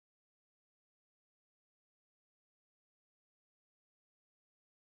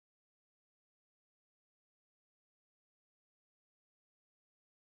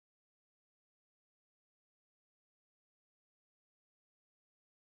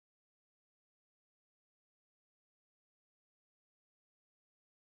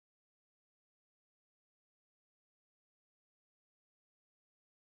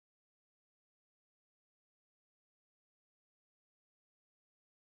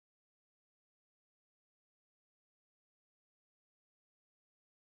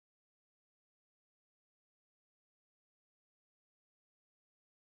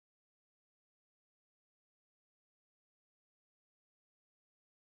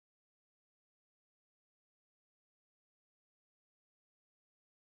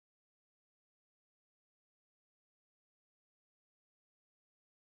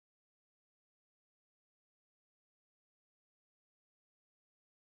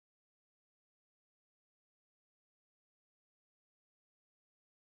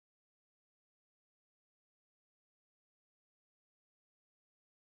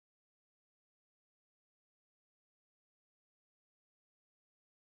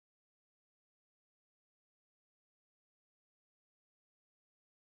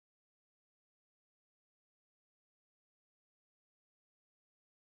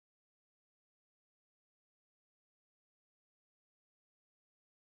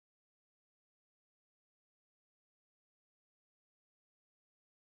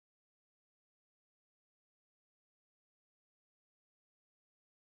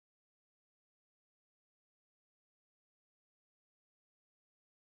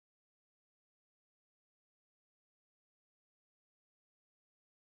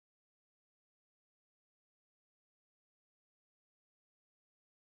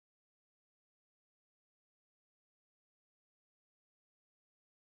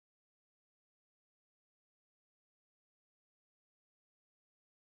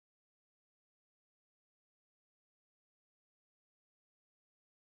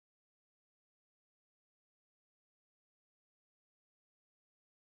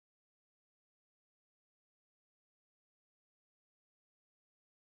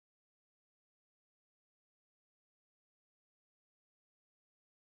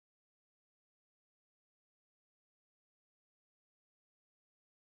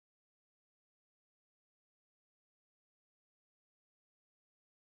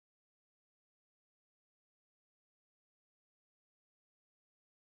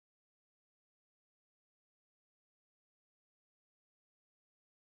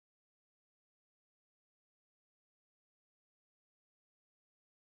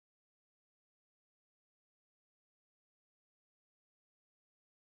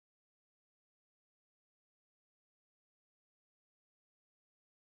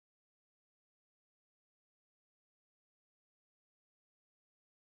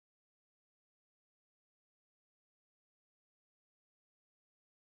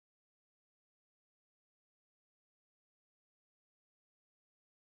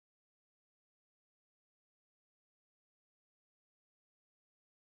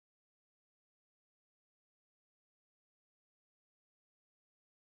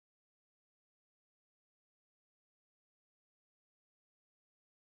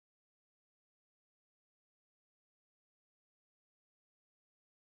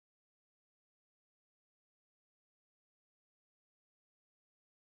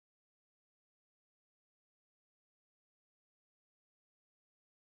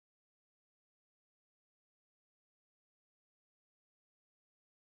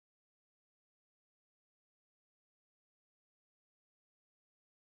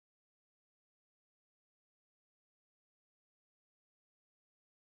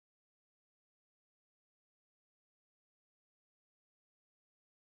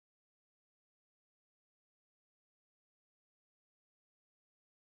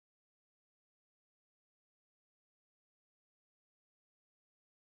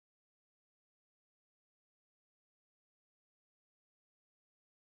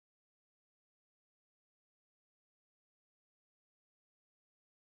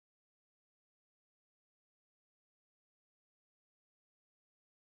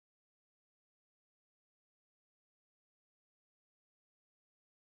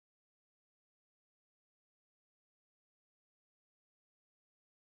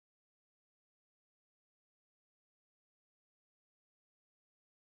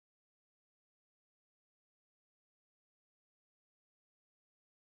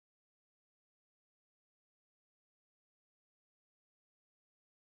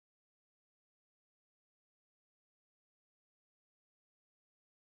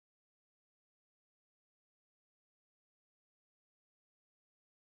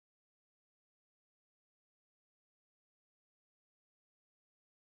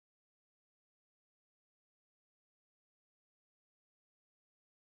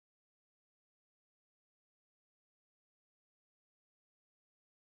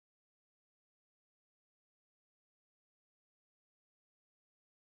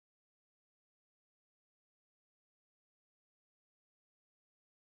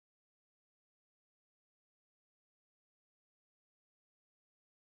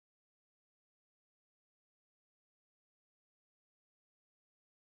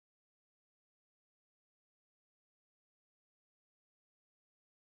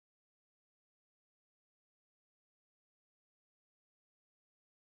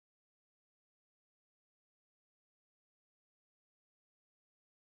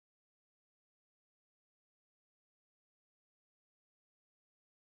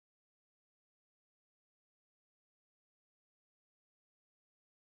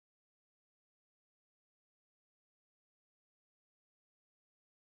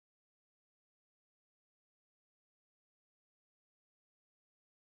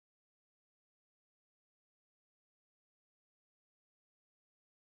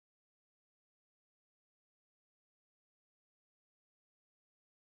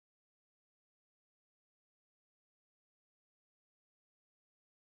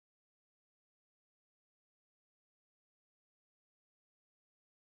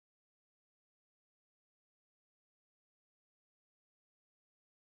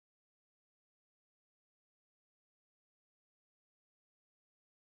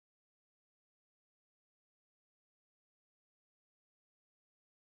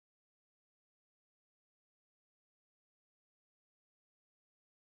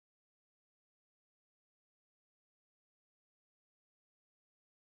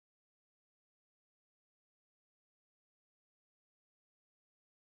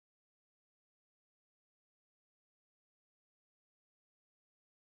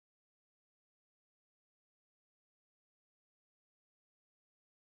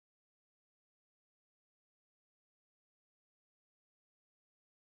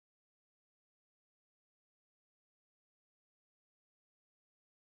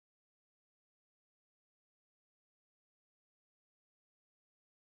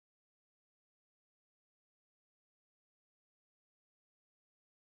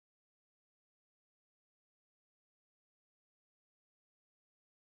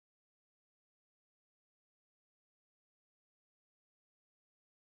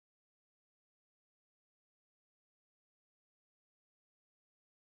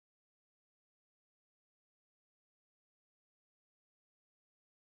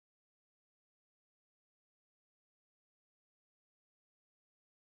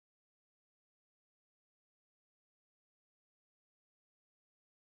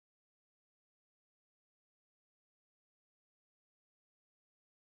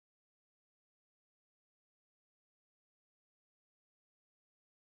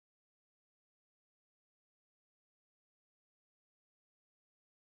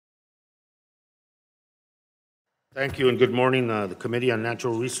Thank you and good morning. The Committee on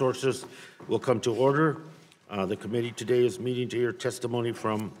Natural Resources will come to order. The committee today is meeting to hear testimony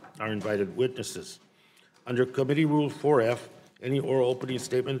from our invited witnesses. Under Committee Rule 4F, any oral opening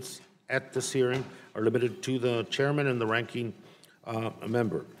statements at this hearing are limited to the chairman and the ranking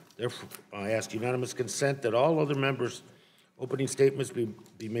member. Therefore, I ask unanimous consent that all other members' opening statements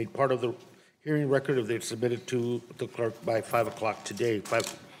be made part of the hearing record if they're submitted to the clerk by 5 o'clock today. If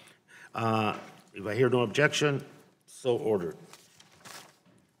I hear no objection, so ordered.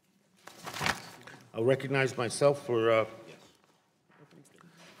 I'll recognize myself for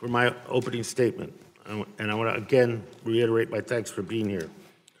my opening statement, and I want to again reiterate my thanks for being here.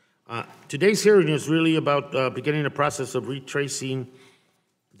 Today's hearing is really about beginning a process of retracing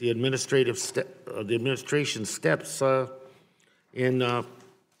the administration steps in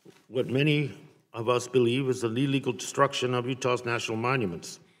what many of us believe is the illegal destruction of Utah's national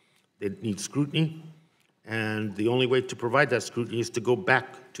monuments. They need scrutiny, and the only way to provide that scrutiny is to go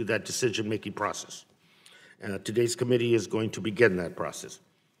back to that decision-making process. Today's committee is going to begin that process.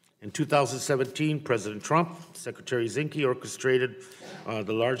 In 2017, President Trump, Secretary Zinke orchestrated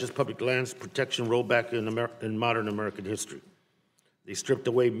the largest public lands protection rollback in modern American history. They stripped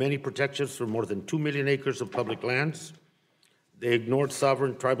away many protections for more than 2 million acres of public lands. They ignored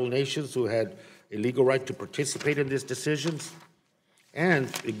sovereign tribal nations who had a legal right to participate in these decisions and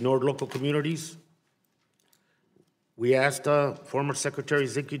ignored local communities. We asked former Secretary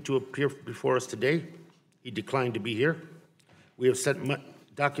Zinke to appear before us today. He declined to be here. We have sent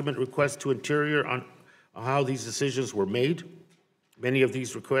document requests to Interior on how these decisions were made. Many of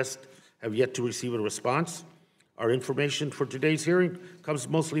these requests have yet to receive a response. Our information for today's hearing comes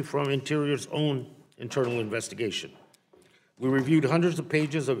mostly from Interior's own internal investigation. We reviewed hundreds of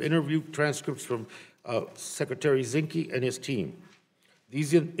pages of interview transcripts from Secretary Zinke and his team.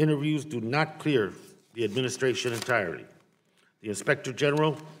 These interviews do not clear the administration entirely. The Inspector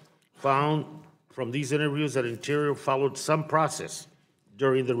General found from these interviews that Interior followed some process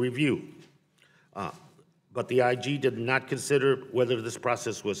during the review, but the IG did not consider whether this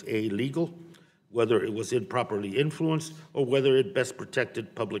process was illegal, whether it was improperly influenced, or whether it best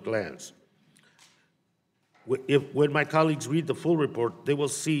protected public lands. When my colleagues read the full report, they will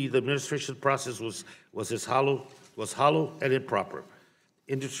see the administration process was hollow and improper.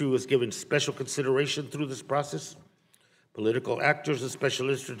 Industry was given special consideration through this process. Political actors and special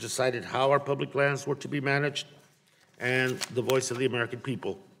interests decided how our public lands were to be managed, and the voice of the American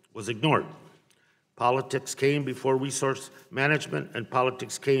people was ignored. Politics came before resource management, and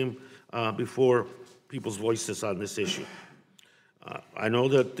politics came before people's voices on this issue. I know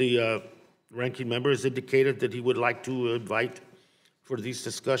that the ranking member has indicated that he would like to invite for these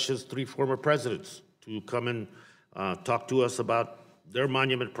discussions 3 former presidents to come and talk to us about their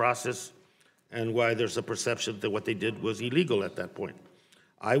monument process and why there's a perception that what they did was illegal at that point.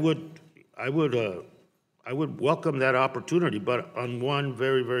 I would welcome that opportunity, but on one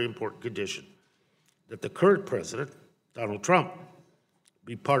very, very important condition: that the current president, Donald Trump,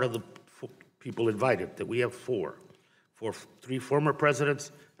 be part of the people invited. That we have 3 former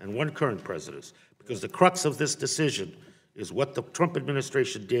presidents and 1 current president, because the crux of this decision is what the Trump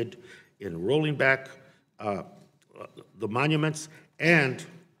administration did in rolling back the monuments and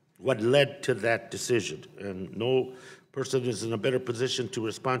what led to that decision. And no person is in a better position to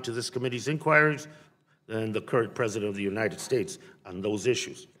respond to this committee's inquiries than the current president of the United States on those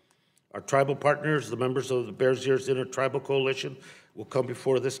issues. Our tribal partners, the members of the Bears Ears Intertribal Coalition, will come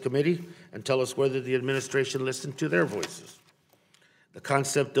before this committee and tell us whether the administration listened to their voices. The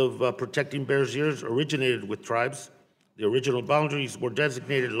concept of protecting Bears Ears originated with tribes. The original boundaries were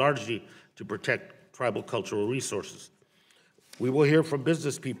designated largely to protect tribal cultural resources. We will hear from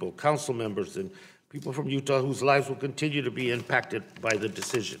business people, council members, and people from Utah whose lives will continue to be impacted by the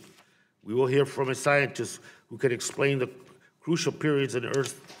decision. We will hear from a scientist who can explain the crucial periods in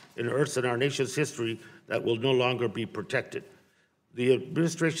Earth's and our nation's history that will no longer be protected. The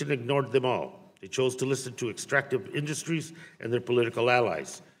administration ignored them all. They chose to listen to extractive industries and their political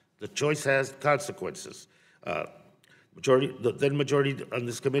allies. The choice has consequences. The then majority on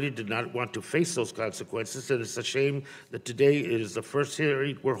this committee did not want to face those consequences, and it's a shame that today it is the first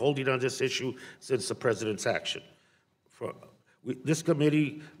hearing we're holding on this issue since the president's action. This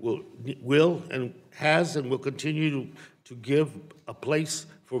committee will and has and will continue to give a place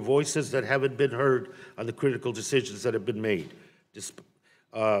for voices that haven't been heard on the critical decisions that have been made.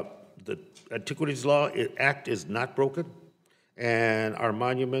 The Antiquities Law Act is not broken, and our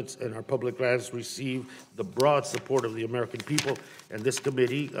monuments and our public lands receive the broad support of the American people, and this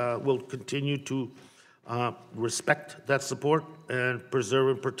committee will continue to respect that support and preserve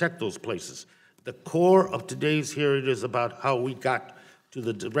and protect those places. The core of today's hearing is about how we got to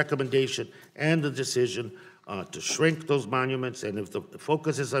the recommendation and the decision to shrink those monuments. And if the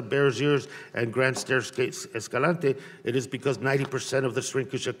focus is on Bears Ears and Grand Staircase-Escalante, it is because 90% of the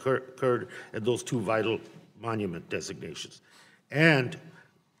shrinkage occurred in those two vital monument designations. And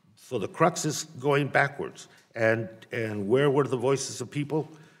so the crux is going backwards. And where were the voices of people?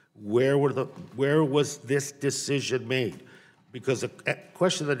 Where was this decision made? Because a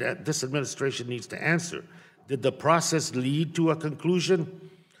question that this administration needs to answer: did the process lead to a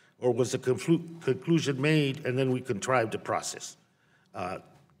conclusion, or was the conclusion made and then we contrived the process?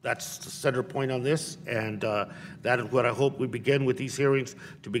 That's the center point on this, and that is what I hope we begin with these hearings,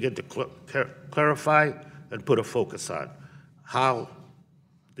 to begin to clarify and put a focus on how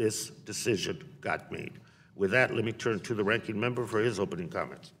this decision got made. With that, let me turn to the ranking member for his opening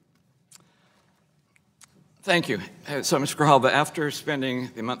comments. Thank you. So, Mr. Grijalva, after spending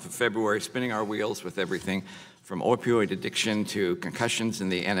the month of February spinning our wheels with everything from opioid addiction to concussions in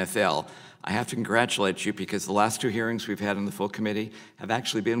the NFL, I have to congratulate you, because the last two hearings we've had in the full committee have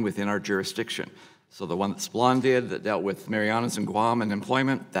actually been within our jurisdiction. So the one that Spillane did that dealt with Marianas and Guam and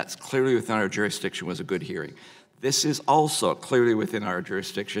employment, that's clearly within our jurisdiction, was a good hearing. This is also clearly within our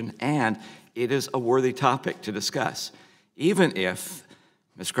jurisdiction, and it is a worthy topic to discuss, even if,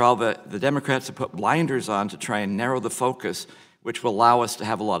 Ms. Grijalva, the Democrats have put blinders on to try and narrow the focus, which will allow us to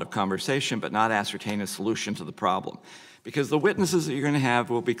have a lot of conversation but not ascertain a solution to the problem. Because the witnesses that you're going to have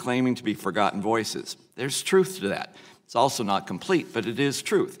will be claiming to be forgotten voices. There's truth to that. It's also not complete, but it is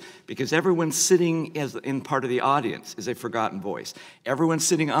truth, because everyone sitting in part of the audience is a forgotten voice. Everyone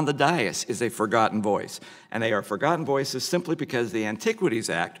sitting on the dais is a forgotten voice. And they are forgotten voices simply because the Antiquities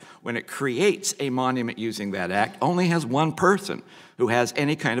Act, when it creates a monument using that act, only has one person who has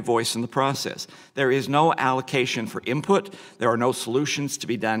any kind of voice in the process. There is no allocation for input. There are no solutions to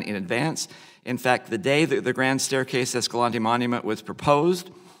be done in advance. In fact, the day that the Grand Staircase-Escalante monument was proposed,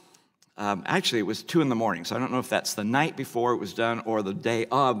 actually, it was 2 in the morning, so I don't know if that's the night before it was done or the day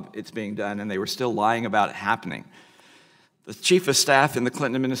of it's being done, and they were still lying about it happening. The chief of staff in the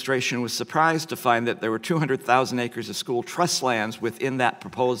Clinton administration was surprised to find that there were 200,000 acres of school trust lands within that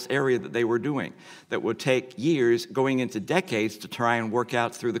proposed area that they were doing that would take years, going into decades, to try and work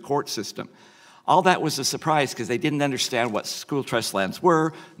out through the court system. All that was a surprise because they didn't understand what school trust lands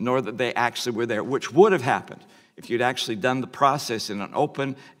were, nor that they actually were there, which would have happened if you'd actually done the process in an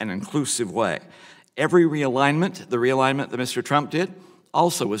open and inclusive way. Every realignment, the realignment that Mr. Trump did,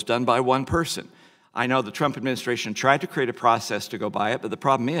 also was done by one person. I know the Trump administration tried to create a process to go by it, but the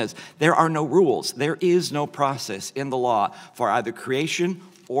problem is there are no rules. There is no process in the law for either creation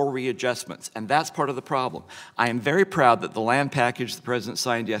or readjustments, and that's part of the problem. I am very proud that the land package the President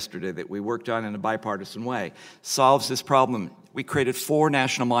signed yesterday that we worked on in a bipartisan way solves this problem. We created 4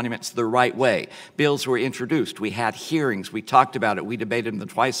 national monuments the right way. Bills were introduced. We had hearings. We talked about it. We debated them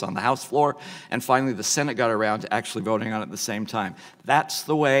twice on the House floor, and finally the Senate got around to actually voting on it at the same time. That's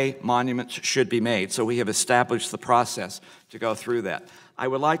the way monuments should be made, so we have established the process to go through that. I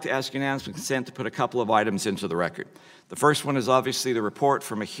would like to ask unanimous consent to put a couple of items into the record. The first one is obviously the report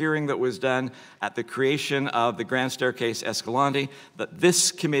from a hearing that was done at the creation of the Grand Staircase-Escalante that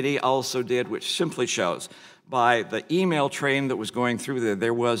this committee also did, which simply shows by the email train that was going through there,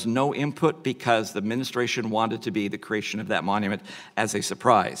 there was no input because the administration wanted to be the creation of that monument as a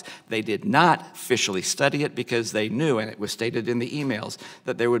surprise. They did not officially study it because they knew, and it was stated in the emails,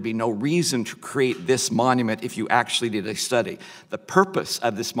 that there would be no reason to create this monument if you actually did a study. The purpose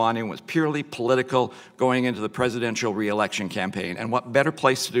of this monument was purely political, going into the presidential re-election campaign. And what better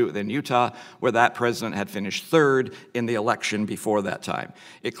place to do it than Utah, where that president had finished 3rd in the election before that time.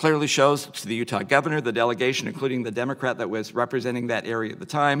 It clearly shows to the Utah governor, the delegation, including the Democrat that was representing that area at the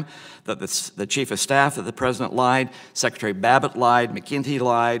time, that the chief of staff, that the president lied, Secretary Babbitt lied, McKinty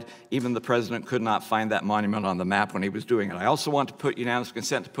lied, even the president could not find that monument on the map when he was doing it. I also want to put unanimous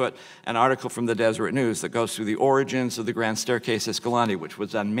consent to put an article from the Deseret News that goes through the origins of the Grand Staircase-Escalante, which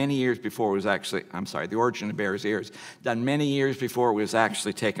was done many years before it was actually, the origin of Bears Ears, done many years before it was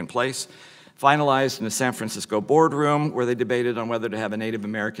actually taken place. Finalized in the San Francisco boardroom where they debated on whether to have a Native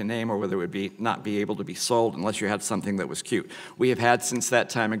American name or whether it would not be able to be sold unless you had something that was cute. We have had since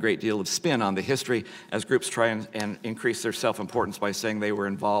that time a great deal of spin on the history as groups try and increase their self-importance by saying they were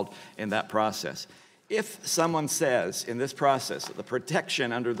involved in that process. If someone says in this process that the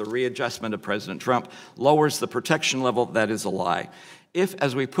protection under the readjustment of President Trump lowers the protection level, that is a lie. If,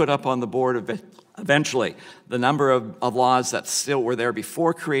 as we put up on the board eventually, the number of laws that still were there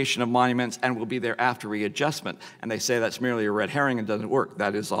before creation of monuments and will be there after readjustment, and they say that's merely a red herring and doesn't work,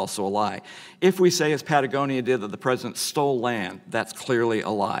 that is also a lie. If we say, as Patagonia did, that the president stole land, that's clearly a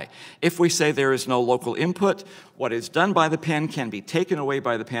lie. If we say there is no local input, what is done by the pen can be taken away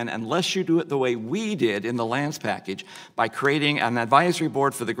by the pen unless you do it the way we did in the lands package by creating an advisory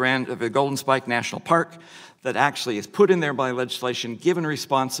board for the Golden Spike National Park that actually is put in there by legislation, given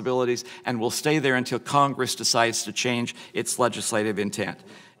responsibilities, and will stay there until Congress decides to change its legislative intent.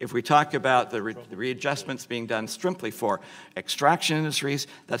 If we talk about the readjustments being done simply for extraction industries,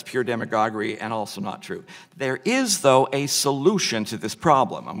 that's pure demagoguery and also not true. There is, though, a solution to this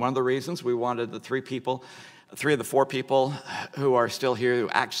problem. And one of the reasons we wanted the three of the four people who are still here who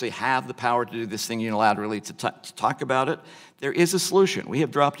actually have the power to do this thing unilaterally to talk about it, there is a solution. We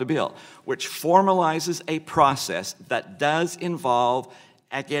have dropped a bill which formalizes a process that does involve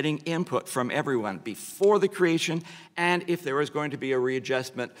getting input from everyone before the creation, and if there is going to be a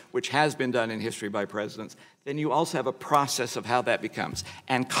readjustment, which has been done in history by presidents, then you also have a process of how that becomes,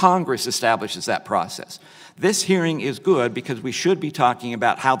 and Congress establishes that process. This hearing is good because we should be talking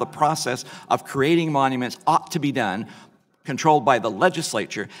about how the process of creating monuments ought to be done, controlled by the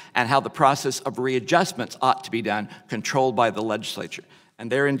legislature, and how the process of readjustments ought to be done, controlled by the legislature. And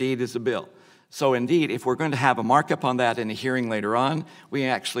there indeed is a bill. So indeed, if we're going to have a markup on that in a hearing later on, we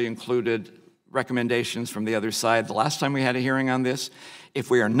actually included recommendations from the other side the last time we had a hearing on this. If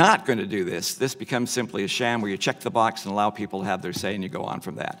we are not going to do this, this becomes simply a sham where you check the box and allow people to have their say and you go on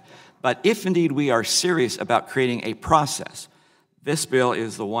from that. But if indeed we are serious about creating a process, this bill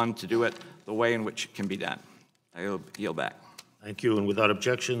is the one to do it the way in which it can be done. I yield back. Thank you, and without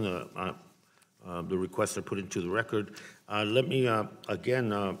objection, the requests are put into the record. Let me again,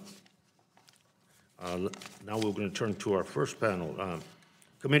 now we're going to turn to our first panel.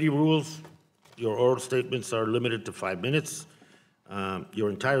 Committee rules, your oral statements are limited to 5 minutes. Your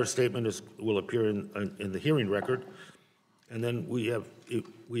entire statement will appear in the hearing record. And then we have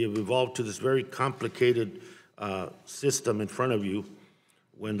evolved to this very complicated system in front of you.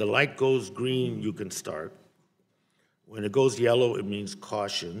 When the light goes green, you can start. When it goes yellow, it means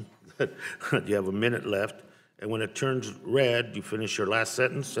caution. You have a minute left. And when it turns red, you finish your last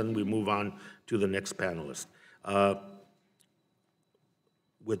sentence, and we move on to the next panelist.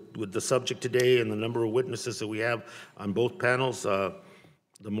 With the subject today and the number of witnesses that we have on both panels, the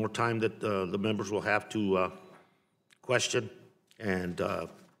more time that the members will have to question and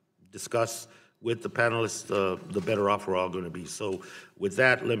discuss with the panelists, the better off we're all going to be. So with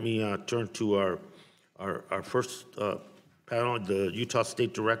that, let me turn to our first panel, the Utah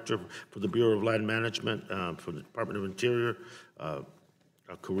State Director for the Bureau of Land Management for the Department of Interior, a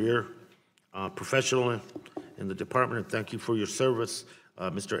career professional in the department, and thank you for your service,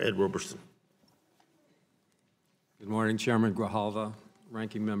 Mr. Ed Roberson. Good morning, Chairman Grijalva,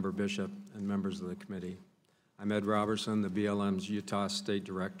 Ranking Member Bishop, and members of the committee. I'm Ed Roberson, the BLM's Utah State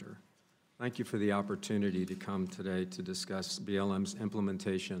Director. Thank you for the opportunity to come today to discuss BLM's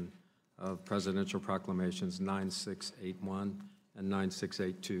implementation of Presidential Proclamations 9681 and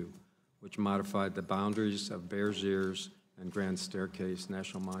 9682, which modified the boundaries of Bears Ears and Grand Staircase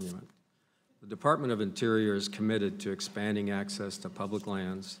National Monument. The Department of Interior is committed to expanding access to public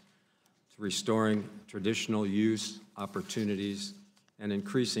lands, to restoring traditional use opportunities, and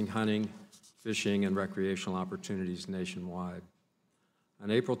increasing hunting, fishing, and recreational opportunities nationwide. On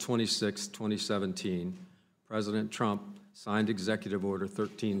April 26, 2017, President Trump signed Executive Order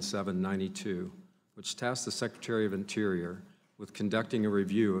 13792, which tasked the Secretary of Interior with conducting a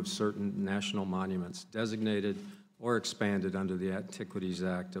review of certain national monuments designated or expanded under the Antiquities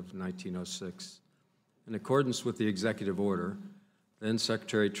Act of 1906. In accordance with the executive order, then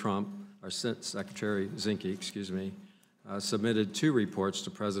Secretary Zinke, submitted 2 reports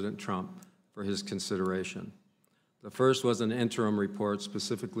to President Trump for his consideration. The first was an interim report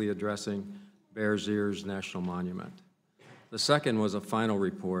specifically addressing Bears Ears National Monument. The second was a final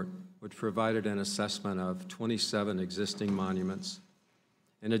report which provided an assessment of 27 existing monuments.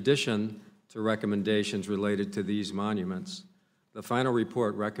 In addition to recommendations related to these monuments, the final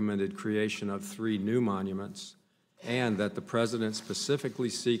report recommended creation of 3 new monuments and that the President specifically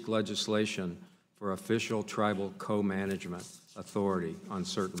seek legislation for official tribal co-management authority on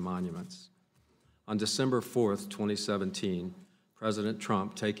certain monuments. On December 4th, 2017, President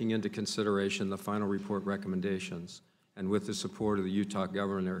Trump, taking into consideration the final report recommendations and with the support of the Utah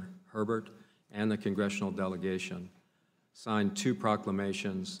Governor Herbert and the congressional delegation, signed 2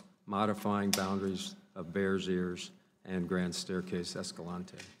 proclamations modifying boundaries of Bears Ears and Grand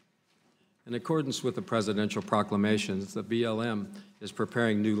Staircase-Escalante. In accordance with the presidential proclamations, the BLM is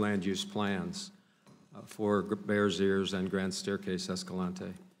preparing new land use plans for Bears Ears and Grand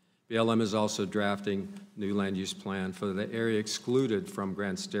Staircase-Escalante. BLM is also drafting new land use plan for the area excluded from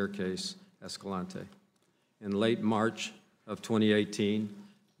Grand Staircase-Escalante. In late March of 2018,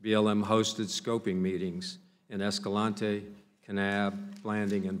 BLM hosted scoping meetings in Escalante, Kanab,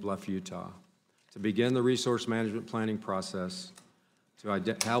 Blanding, and Bluff, Utah, to begin the resource management planning process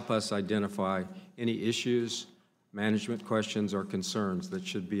to help us identify any issues, management questions, or concerns that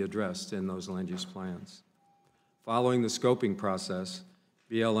should be addressed in those land use plans. Following the scoping process,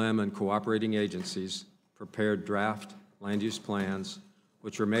 BLM and cooperating agencies prepared draft land use plans,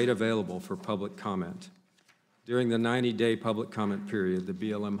 which were made available for public comment. During the 90-day public comment period, the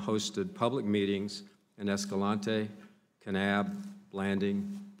BLM hosted public meetings in Escalante, Kanab,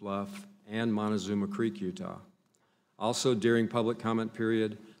 Blanding, Bluff, and Montezuma Creek, Utah. Also, during public comment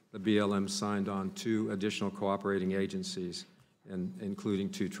period, the BLM signed on 2 additional cooperating agencies, including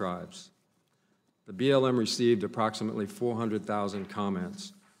 2 tribes. The BLM received approximately 400,000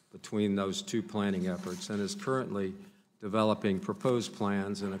 comments between those 2 planning efforts and is currently developing proposed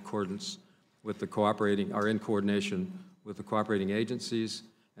plans in accordance with the in coordination with the cooperating agencies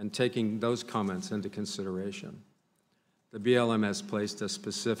and taking those comments into consideration. The BLM has placed a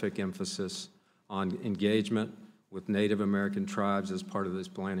specific emphasis on engagement with Native American tribes as part of these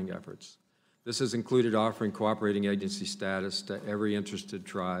planning efforts. This has included offering cooperating agency status to every interested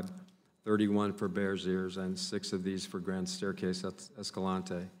tribe, 31 for Bears Ears and 6 of these for Grand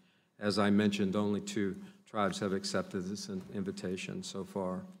Staircase-Escalante. As I mentioned, only 2 tribes have accepted this invitation so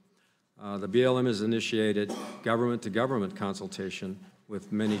far. The BLM has initiated government-to-government consultation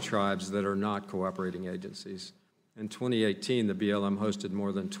with many tribes that are not cooperating agencies. In 2018, the BLM hosted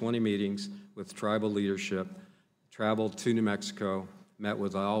more than 20 meetings with tribal leadership, traveled to New Mexico, met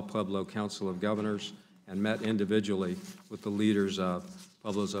with the All Pueblo Council of Governors, and met individually with the leaders of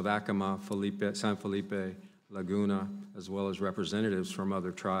Pueblos of Acoma, San Felipe, Laguna, as well as representatives from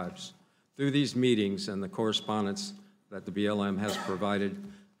other tribes. Through these meetings and the correspondence that the BLM has provided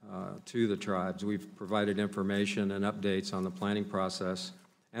to the tribes, we've provided information and updates on the planning process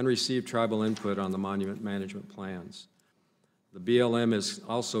and received tribal input on the monument management plans. The BLM is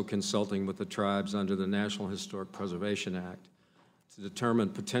also consulting with the tribes under the National Historic Preservation Act to determine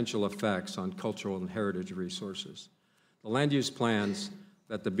potential effects on cultural and heritage resources. The land use plans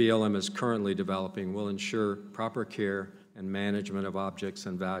that the BLM is currently developing will ensure proper care and management of objects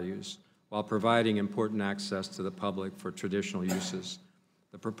and values while providing important access to the public for traditional uses.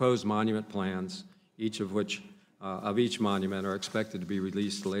 The proposed monument plans, each monument, are expected to be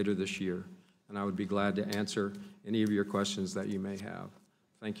released later this year, and I would be glad to answer any of your questions that you may have.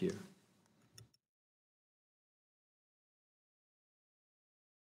 Thank you.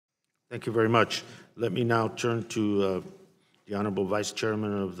 Thank you very much. Let me now turn to the Honorable Vice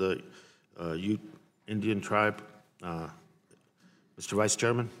Chairman of the Ute Indian Tribe. Mr. Vice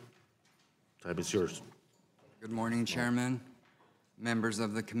Chairman, time is yours. Good morning, Chairman. Members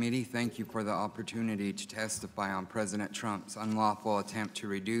of the committee, thank you for the opportunity to testify on President Trump's unlawful attempt to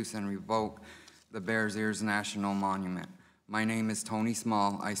reduce and revoke the Bears Ears National Monument. My name is Tony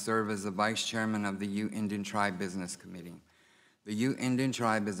Small. I serve as the Vice Chairman of the Ute Indian Tribe Business Committee. The Ute Indian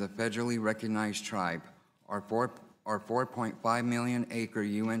Tribe is a federally recognized tribe. Our 4.5 million acre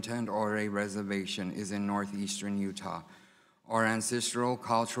Uinta and Ore reservation is in northeastern Utah. Our ancestral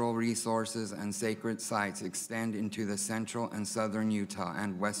cultural resources and sacred sites extend into the central and southern Utah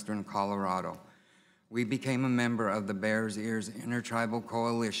and western Colorado. We became a member of the Bears Ears Intertribal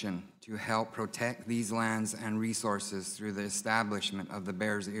Coalition to help protect these lands and resources through the establishment of the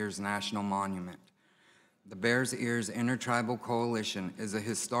Bears Ears National Monument. The Bears Ears Intertribal Coalition is a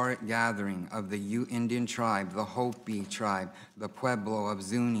historic gathering of the Ute Indian Tribe, the Hopi Tribe, the Pueblo of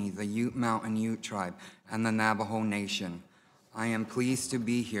Zuni, the Ute Mountain Ute Tribe, and the Navajo Nation. I am pleased to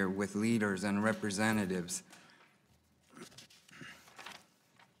be here with leaders and representatives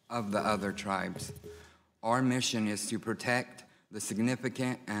of the other tribes. Our mission is to protect the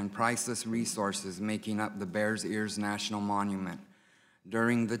significant and priceless resources making up the Bears Ears National Monument.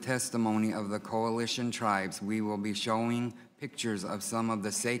 During the testimony of the coalition tribes, we will be showing pictures of some of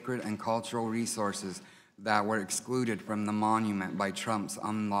the sacred and cultural resources that were excluded from the monument by Trump's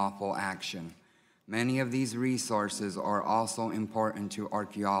unlawful action. Many of these resources are also important to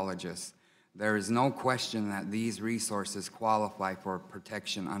archaeologists. There is no question that these resources qualify for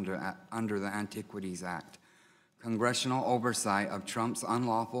protection under the Antiquities Act. Congressional oversight of Trump's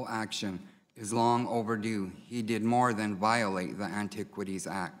unlawful action is long overdue. He did more than violate the Antiquities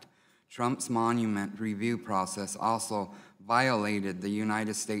Act. Trump's monument review process also violated the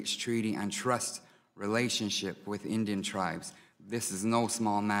United States treaty and trust relationship with Indian tribes. This is no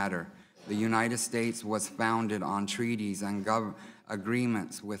small matter. The United States was founded on treaties and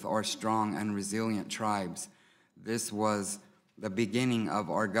agreements with our strong and resilient tribes. This was the beginning of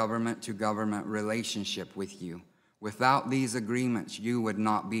our government-to-government relationship with you. Without these agreements, you would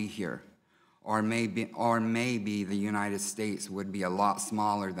not be here, or maybe the United States would be a lot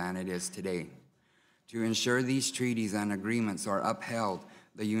smaller than it is today. To ensure these treaties and agreements are upheld,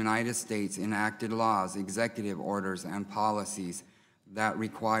 the United States enacted laws, executive orders, and policies that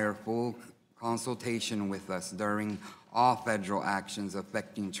require full consultation with us during all federal actions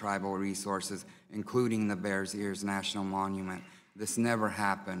affecting tribal resources, including the Bears Ears National Monument. This never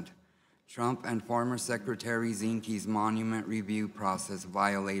happened. Trump and former Secretary Zinke's monument review process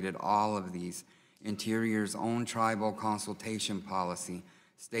violated all of these. Interior's own tribal consultation policy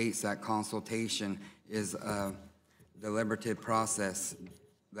states that consultation is a deliberative process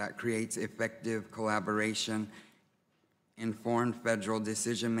that creates effective collaboration, informed federal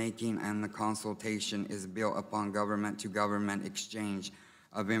decision-making, and the consultation is built upon government-to-government exchange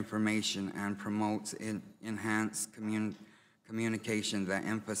of information and promotes enhanced communication that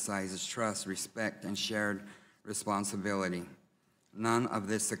emphasizes trust, respect, and shared responsibility. None of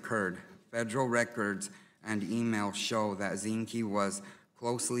this occurred. Federal records and emails show that Zinke was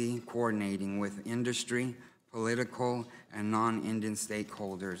closely coordinating with industry, political, and non-Indian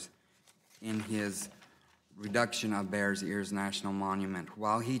stakeholders in his reduction of Bears Ears National Monument.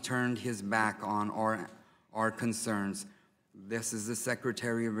 While he turned his back on our concerns, this is the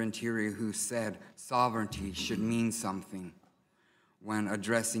Secretary of Interior who said sovereignty should mean something when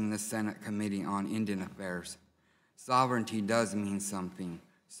addressing the Senate Committee on Indian Affairs. Sovereignty does mean something.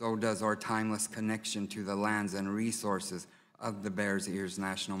 So does our timeless connection to the lands and resources of the Bears Ears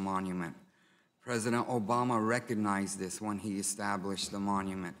National Monument. President Obama recognized this when he established the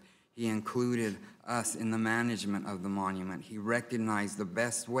monument. He included us in the management of the monument. He recognized the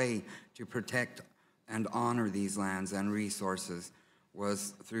best way to protect and honor these lands and resources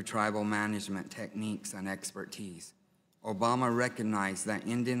was through tribal management techniques and expertise. Obama recognized that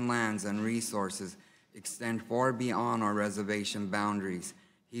Indian lands and resources extend far beyond our reservation boundaries.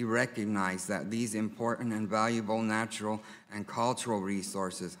 He recognized that these important and valuable natural and cultural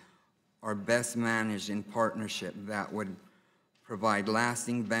resources are best managed in partnership that would provide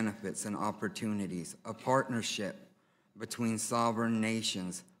lasting benefits and opportunities. A partnership between sovereign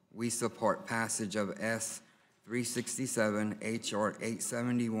nations. We support passage of S. 367, H.R.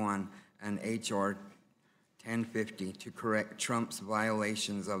 871, and H.R. 1050 to correct Trump's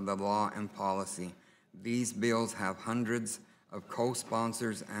violations of the law and policy. These bills have hundreds of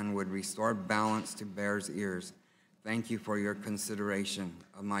co-sponsors and would restore balance to Bears Ears. Thank you for your consideration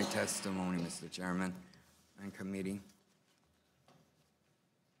of my testimony, Mr. Chairman and committee.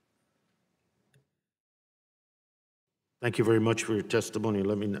 Thank you very much for your testimony.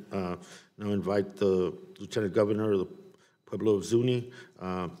 Let me now invite the Lieutenant Governor of the Pueblo of Zuni,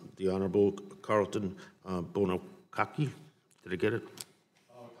 the Honorable Carlton Bonacaki. Did I get it?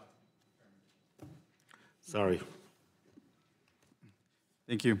 Sorry.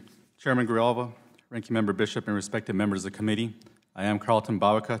 Thank you. Chairman Grijalva, Ranking Member Bishop, and respected members of the committee. I am Carlton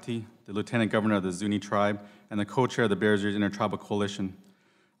Bonacaki, the Lieutenant Governor of the Zuni Tribe and the co-chair of the Bears Ears Intertribal Coalition.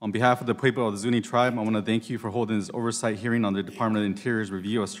 On behalf of the people of the Zuni Tribe, I want to thank you for holding this oversight hearing on the Department of the Interior's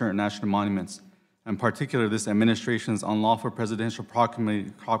review of certain national monuments, in particular this administration's unlawful presidential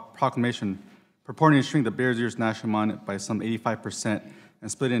proclamation purporting to shrink the Bears Ears National Monument by some 85%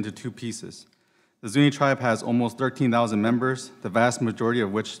 and split it into two pieces. The Zuni Tribe has almost 13,000 members, the vast majority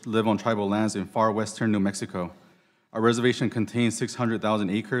of which live on tribal lands in far western New Mexico. Our reservation contains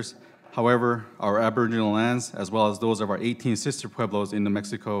 600,000 acres. However, our Aboriginal lands, as well as those of our 18 sister pueblos in New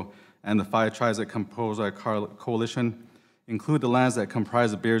Mexico and the 5 tribes that compose our coalition, include the lands that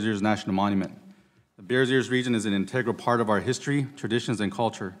comprise the Bears Ears National Monument. The Bears Ears region is an integral part of our history, traditions, and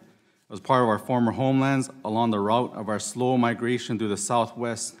culture. It was part of our former homelands along the route of our slow migration through the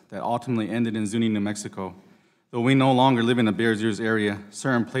Southwest that ultimately ended in Zuni, New Mexico. Though we no longer live in the Bears Ears area,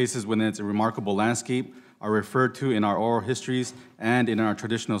 certain places within its remarkable landscape are referred to in our oral histories and in our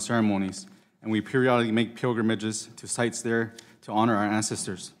traditional ceremonies, and we periodically make pilgrimages to sites there to honor our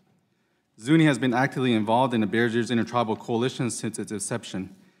ancestors. Zuni has been actively involved in the Bears Ears Intertribal Coalition since its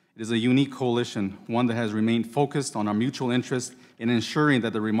inception. It is a unique coalition, one that has remained focused on our mutual interest in ensuring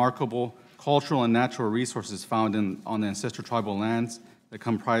that the remarkable cultural and natural resources found on the ancestral tribal lands that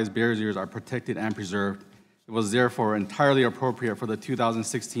comprise Bears Ears are protected and preserved. It was therefore entirely appropriate for the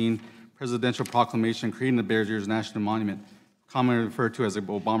 2016 presidential proclamation creating the Bears Ears National Monument, commonly referred to as the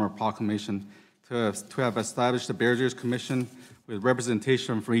Obama Proclamation, to have established the Bears Ears Commission with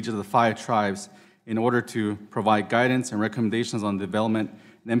representation from each of the 5 tribes in order to provide guidance and recommendations on development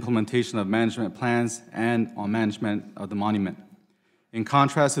and implementation of management plans and on management of the monument. In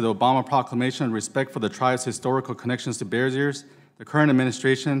contrast to the Obama proclamation of respect for the tribe's historical connections to Bears Ears, the current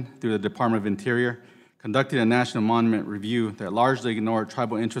administration, through the Department of Interior, conducted a national monument review that largely ignored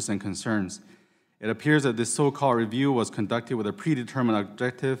tribal interests and concerns. It appears that this so-called review was conducted with a predetermined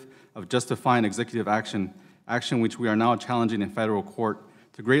objective of justifying executive action which we are now challenging in federal court,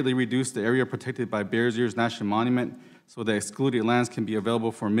 to greatly reduce the area protected by Bears Ears National Monument so that excluded lands can be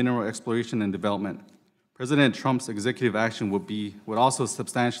available for mineral exploration and development. President Trump's executive action would also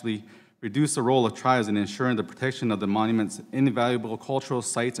substantially reduce the role of tribes in ensuring the protection of the monument's invaluable cultural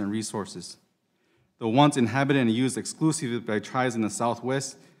sites and resources. Though once inhabited and used exclusively by tribes in the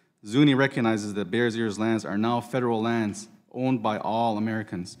Southwest, Zuni recognizes that Bears Ears lands are now federal lands owned by all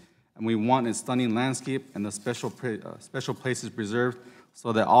Americans, and we want its stunning landscape and the special places preserved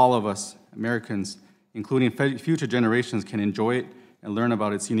so that all of us, Americans, including future generations, can enjoy it and learn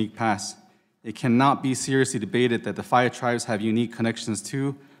about its unique past. It cannot be seriously debated that the 5 tribes have unique connections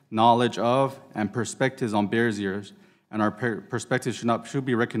to, knowledge of, and perspectives on Bears Ears, and our perspectives should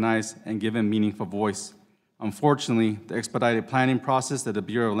be recognized and given meaningful voice. Unfortunately, the expedited planning process that the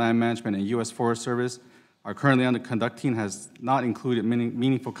Bureau of Land Management and U.S. Forest Service are currently conducting has not included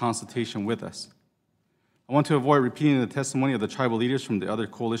meaningful consultation with us. I want to avoid repeating the testimony of the tribal leaders from the other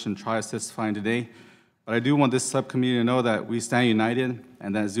coalition tribes testifying today, but I do want this subcommittee to know that we stand united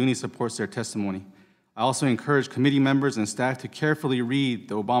and that Zuni supports their testimony. I also encourage committee members and staff to carefully read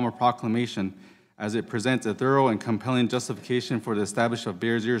the Obama proclamation as it presents a thorough and compelling justification for the establishment of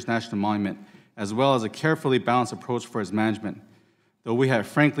Bears Ears National Monument, as well as a carefully balanced approach for its management. Though we had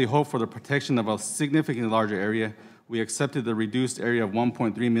frankly hoped for the protection of a significantly larger area, we accepted the reduced area of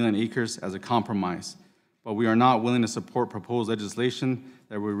 1.3 million acres as a compromise. But we are not willing to support proposed legislation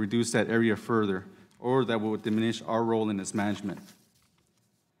that would reduce that area further or that would diminish our role in its management.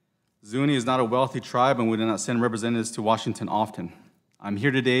 Zuni is not a wealthy tribe, and we do not send representatives to Washington often. I'm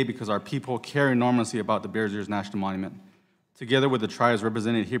here today because our people care enormously about the Bears Ears National Monument. Together with the tribes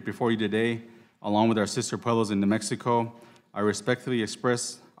represented here before you today, along with our sister pueblos in New Mexico, I respectfully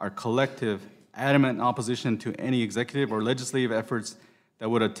express our collective, adamant opposition to any executive or legislative efforts that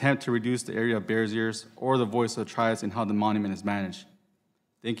would attempt to reduce the area of Bears Ears or the voice of tribes in how the monument is managed.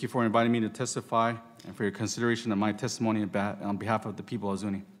 Thank you for inviting me to testify and for your consideration of my testimony on behalf of the people of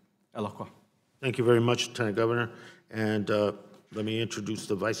Zuni. Elokwa. Thank you very much, Lieutenant Governor. And let me introduce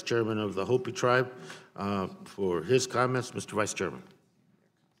the Vice Chairman of the Hopi Tribe for his comments. Mr. Vice Chairman.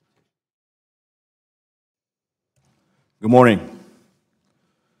 Good morning.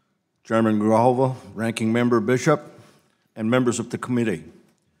 Chairman Grijalva, Ranking Member Bishop, and members of the committee.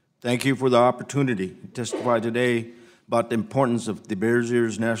 Thank you for the opportunity to testify today about the importance of the Bears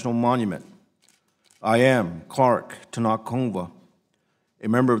Ears National Monument. I am Clark Tanakongva, a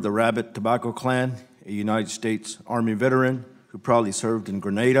member of the Rabbit Tobacco Clan, a United States Army veteran who proudly served in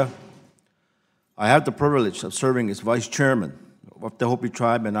Grenada. I have the privilege of serving as Vice Chairman of the Hopi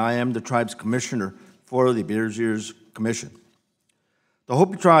Tribe, and I am the tribe's commissioner for the Bears Ears Commission. The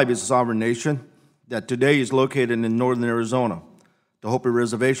Hopi Tribe is a sovereign nation that today is located in northern Arizona. The Hopi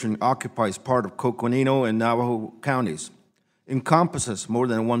Reservation occupies part of Coconino and Navajo counties, encompasses more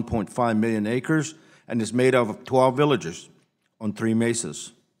than 1.5 million acres, and is made up of 12 villages on 3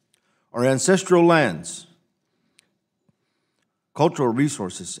 mesas. Our ancestral lands, cultural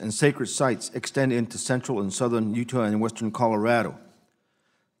resources, and sacred sites extend into central and southern Utah and western Colorado.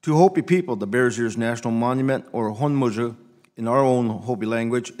 To Hopi people, the Bears Ears National Monument, or Honmoju in our own Hopi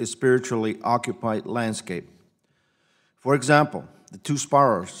language, is spiritually occupied landscape. For example, the 2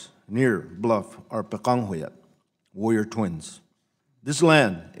 spars near Bluff are Pekanghoyat, warrior twins. This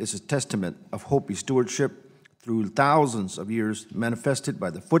land is a testament of Hopi stewardship through thousands of years, manifested by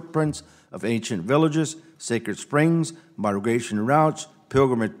the footprints of ancient villages, sacred springs, migration routes,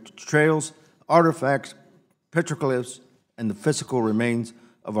 pilgrimage trails, artifacts, petroglyphs, and the physical remains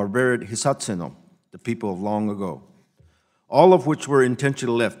of our buried Hisatsino, the people of long ago, all of which were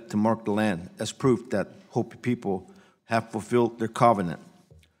intentionally left to mark the land as proof that Hopi people have fulfilled their covenant.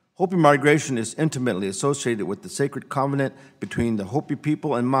 Hopi migration is intimately associated with the sacred covenant between the Hopi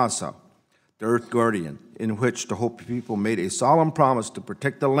people and Masa, the earth guardian, in which the Hopi people made a solemn promise to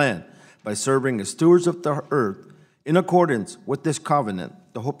protect the land by serving as stewards of the earth. In accordance with this covenant,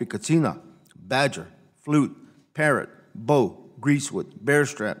 the Hopi Katsina, badger, flute, parrot, bow, greasewood, bear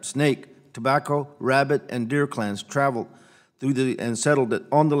strap, snake, tobacco, rabbit, and deer clans traveled through and settled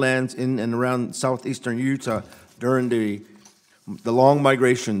on the lands in and around southeastern Utah during the long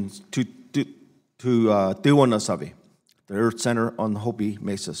migrations to Tiwanasavi, the Earth Center on Hopi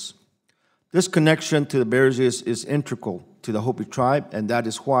Mesas. This connection to the Bears Ears is integral to the Hopi tribe, and that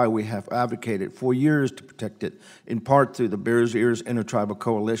is why we have advocated for years to protect it, in part through the Bears Ears Intertribal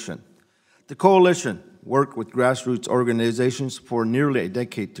Coalition. The coalition worked with grassroots organizations for nearly a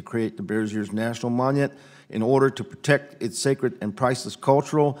decade to create the Bears Ears National Monument in order to protect its sacred and priceless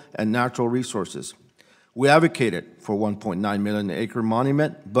cultural and natural resources. We advocated for 1.9 million acre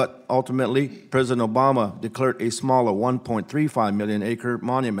monument, but ultimately President Obama declared a smaller 1.35 million acre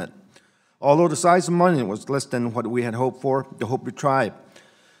monument. Although the size of the monument was less than what we had hoped for, the Hopi tribe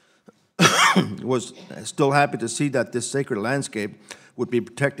was still happy to see that this sacred landscape would be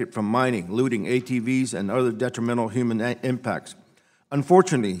protected from mining, looting, ATVs, and other detrimental human impacts.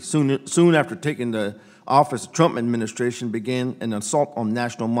 Unfortunately, soon after taking the office, the Trump administration began an assault on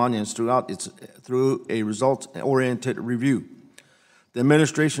national monuments through a results-oriented review. The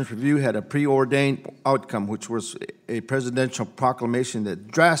administration's review had a preordained outcome, which was a presidential proclamation that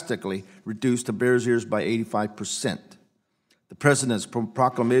drastically reduced the Bears Ears by 85%. The president's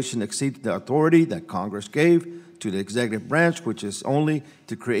proclamation exceeded the authority that Congress gave to the executive branch, which is only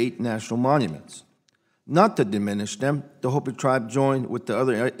to create national monuments. Not to diminish them, the Hopi tribe joined with the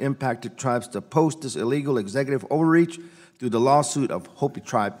other impacted tribes to oppose this illegal executive overreach through the lawsuit of Hopi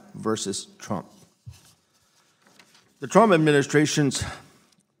tribe versus Trump. The Trump administration's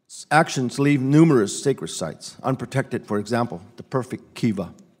actions leave numerous sacred sites unprotected. For example, the perfect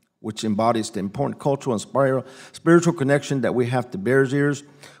kiva, which embodies the important cultural and spiritual connection that we have to Bears Ears,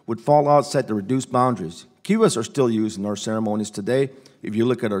 would fall outside the reduced boundaries. Kivas are still used in our ceremonies today. If you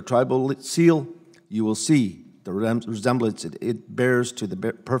look at our tribal seal, you will see the resemblance it bears to the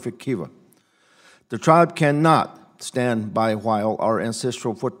perfect kiva. The tribe cannot stand by while our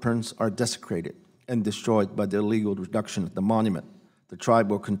ancestral footprints are desecrated and destroyed by the illegal reduction of the monument. The tribe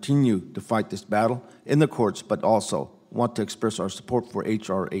will continue to fight this battle in the courts, but also want to express our support for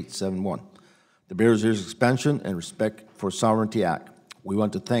H.R. 871, the Bears Ears Expansion and Respect for Sovereignty Act. We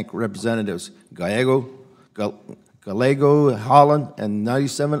want to thank Representatives Gallego, Holland, and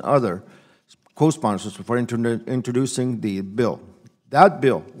 97 other co-sponsors for introducing the bill. That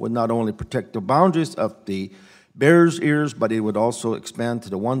bill would not only protect the boundaries of the Bears Ears, but it would also expand to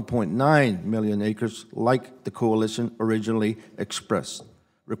the 1.9 million acres like the coalition originally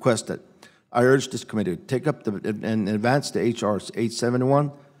requested. I urge this committee to take up and advance the H.R.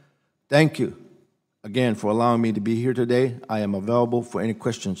 871. Thank you again for allowing me to be here today. I am available for any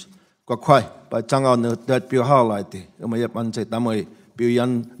questions. Thank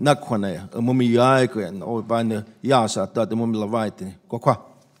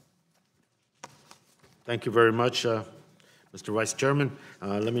you very much, Mr. Vice Chairman.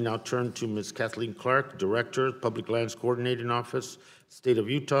 Let me now turn to Ms. Kathleen Clark, Director, Public Lands Coordinating Office, State of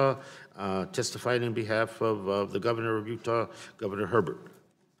Utah, testifying in behalf of the Governor of Utah, Governor Herbert.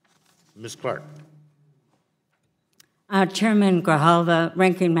 Ms. Clark. Chairman Grijalva,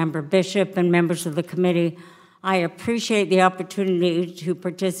 Ranking Member Bishop, and members of the committee, I appreciate the opportunity to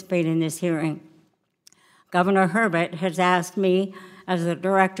participate in this hearing. Governor Herbert has asked me, as the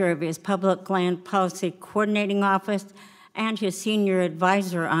director of his Public Land Policy Coordinating Office and his senior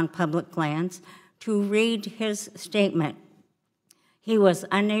advisor on public lands, to read his statement. He was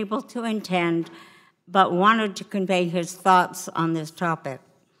unable to attend, but wanted to convey his thoughts on this topic.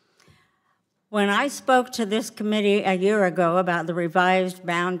 When I spoke to this committee a year ago about the revised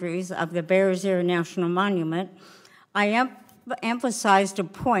boundaries of the Bears Ear National Monument, I emphasized a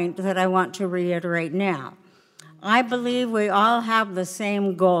point that I want to reiterate now. I believe we all have the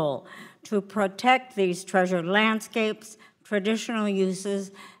same goal, to protect these treasured landscapes, traditional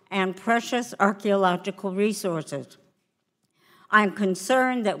uses, and precious archaeological resources. I'm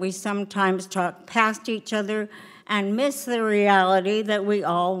concerned that we sometimes talk past each other and miss the reality that we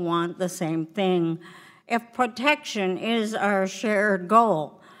all want the same thing. If protection is our shared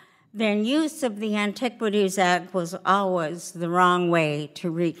goal, then use of the Antiquities Act was always the wrong way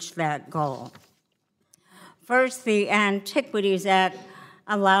to reach that goal. First, the Antiquities Act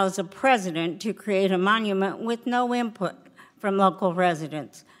allows a president to create a monument with no input from local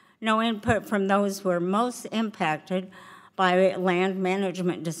residents, no input from those who are most impacted by land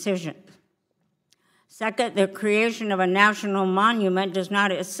management decisions. Second, the creation of a national monument does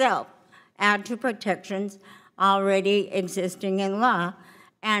not itself add to protections already existing in law,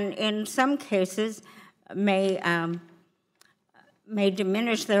 and in some cases may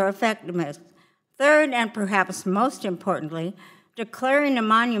diminish their effectiveness. Third, and perhaps most importantly, declaring a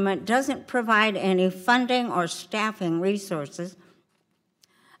monument doesn't provide any funding or staffing resources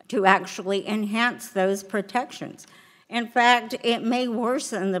to actually enhance those protections. In fact, it may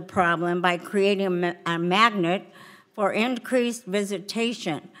worsen the problem by creating a magnet for increased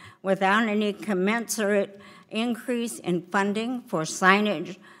visitation without any commensurate increase in funding for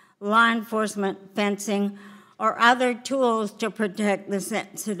signage, law enforcement, fencing, or other tools to protect the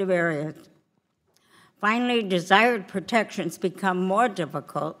sensitive areas. Finally, desired protections become more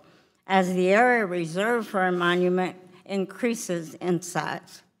difficult as the area reserved for a monument increases in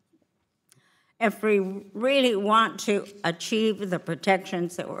size. If we really want to achieve the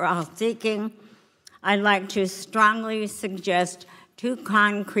protections that we're all seeking, I'd like to strongly suggest 2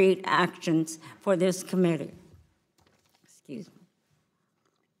 concrete actions for this committee. Excuse me.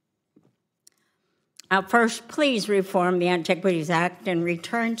 First, please reform the Antiquities Act and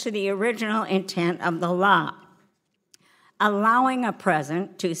return to the original intent of the law, allowing a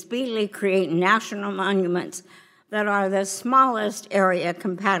president to speedily create national monuments that are the smallest area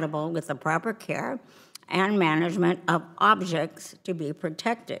compatible with the proper care and management of objects to be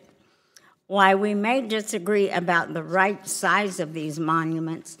protected. While we may disagree about the right size of these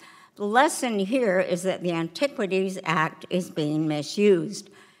monuments, the lesson here is that the Antiquities Act is being misused.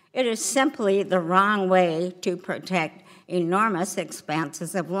 It is simply the wrong way to protect enormous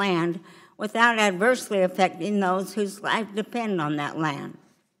expanses of land without adversely affecting those whose lives depend on that land.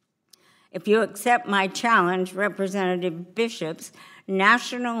 If you accept my challenge, Representative Bishop's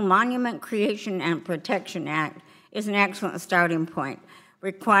National Monument Creation and Protection Act is an excellent starting point,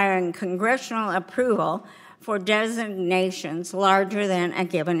 requiring congressional approval for designations larger than a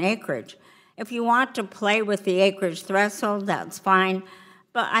given acreage. If you want to play with the acreage threshold, that's fine,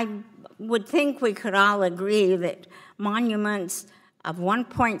 but I would think we could all agree that monuments of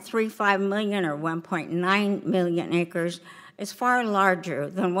 1.35 million or 1.9 million acres is far larger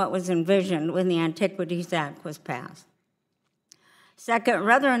than what was envisioned when the Antiquities Act was passed. Second,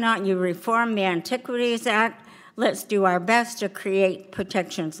 whether or not you reform the Antiquities Act, let's do our best to create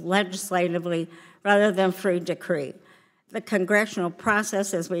protections legislatively rather than through decree. The congressional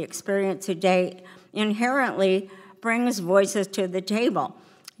process, as we experience today, inherently brings voices to the table.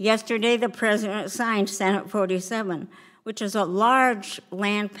 Yesterday, the president signed Senate 47, which is a large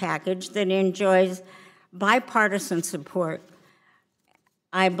land package that enjoys bipartisan support.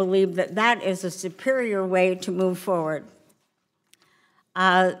 I believe that that is a superior way to move forward.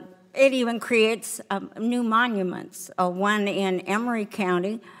 It even creates new monuments, one in Emery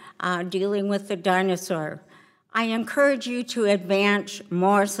County dealing with the dinosaur. I encourage you to advance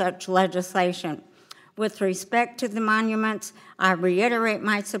more such legislation. With respect to the monuments, I reiterate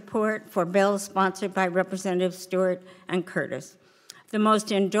my support for bills sponsored by Representatives Stewart and Curtis. The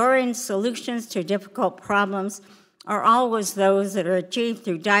most enduring solutions to difficult problems are always those that are achieved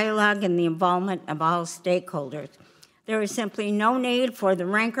through dialogue and the involvement of all stakeholders. There is simply no need for the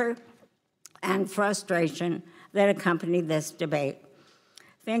rancor and frustration that accompany this debate.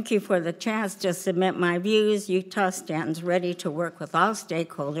 Thank you for the chance to submit my views. Utah stands ready to work with all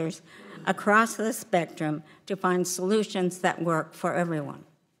stakeholders across the spectrum to find solutions that work for everyone.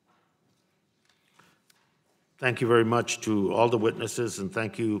 Thank you very much to all the witnesses, and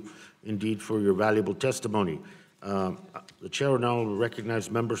thank you indeed for your valuable testimony. The chair will now recognize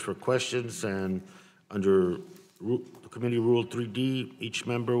members for questions, and under the committee rule 3D, each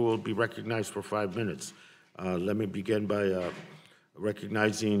member will be recognized for 5 minutes. Let me begin by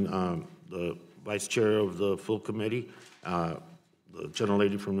recognizing the vice chair of the full committee, the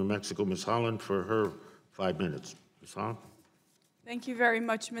gentlelady from New Mexico, Ms. Holland, for her 5 minutes. Ms. Holland? Thank you very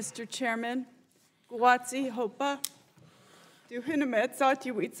much, Mr. Chairman. Guatsi hopa.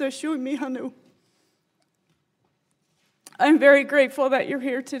 I'm very grateful that you're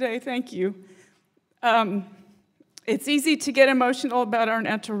here today. Thank you. It's easy to get emotional about our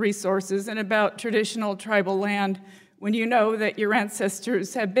natural resources and about traditional tribal land when you know that your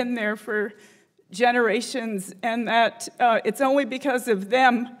ancestors have been there for generations and that it's only because of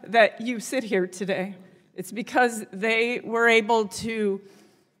them that you sit here today. It's because they were able to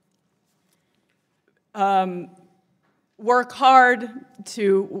work hard,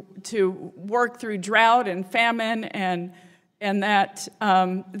 to work through drought and famine, and that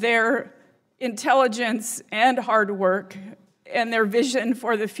their intelligence and hard work and their vision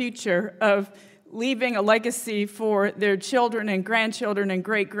for the future of leaving a legacy for their children and grandchildren and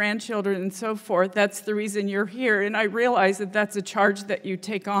great-grandchildren and so forth, that's the reason you're here. And I realize that that's a charge that you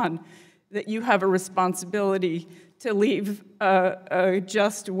take on, that you have a responsibility to leave a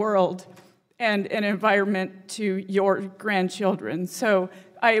just world and an environment to your grandchildren. So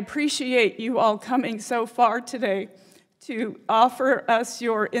I appreciate you all coming so far today to offer us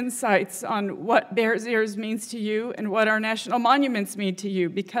your insights on what Bears Ears means to you and what our national monuments mean to you,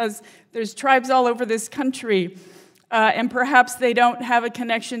 because there's tribes all over this country And perhaps they don't have a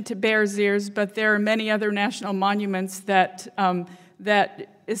connection to Bears Ears, but there are many other national monuments that,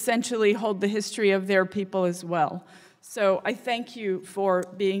 that essentially hold the history of their people as well. So I thank you for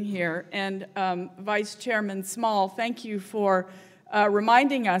being here. And Vice Chairman Small, thank you for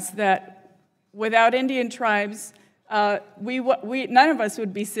reminding us that without Indian tribes, none of us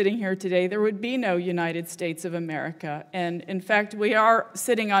would be sitting here today. There would be no United States of America. And in fact, we are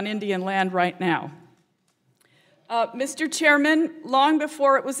sitting on Indian land right now. Mr. Chairman, long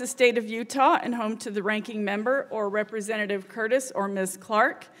before it was the state of Utah and home to the ranking member or Representative Curtis or Ms.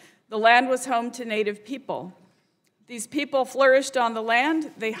 Clark, the land was home to Native people. These people flourished on the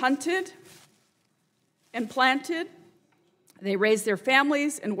land. They hunted and planted. They raised their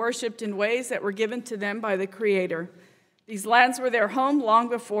families and worshiped in ways that were given to them by the Creator. These lands were their home long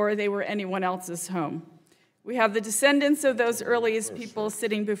before they were anyone else's home. We have the descendants of those earliest people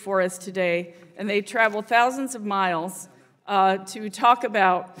sitting before us today, and they traveled thousands of miles to talk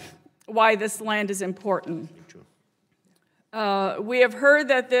about why this land is important. We have heard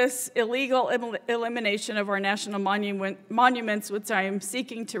that this illegal elimination of our national monuments, which I am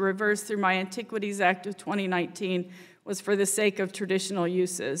seeking to reverse through my Antiquities Act of 2019, was for the sake of traditional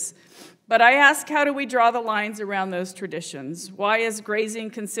uses. But I ask, how do we draw the lines around those traditions? Why is grazing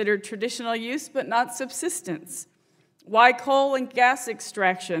considered traditional use but not subsistence? Why coal and gas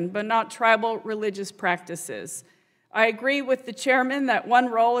extraction but not tribal religious practices? I agree with the chairman that one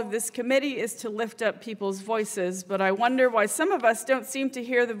role of this committee is to lift up people's voices, but I wonder why some of us don't seem to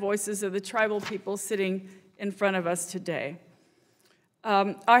hear the voices of the tribal people sitting in front of us today.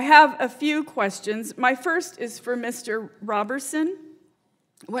 I have a few questions. My first is for Mr. Robertson.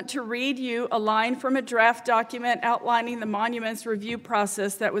 I want to read you a line from a draft document outlining the monuments review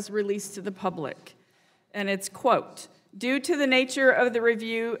process that was released to the public. And it's, quote, "Due to the nature of the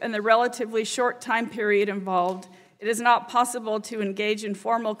review and the relatively short time period involved, it is not possible to engage in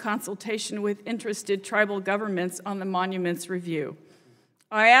formal consultation with interested tribal governments on the monuments review.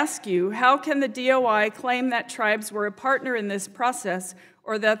 I ask you, how can the DOI claim that tribes were a partner in this process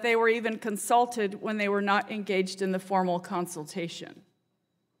or that they were even consulted when they were not engaged in the formal consultation?"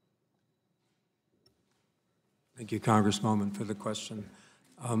 Thank you, Congresswoman, for the question.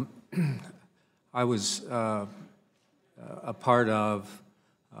 I was a part of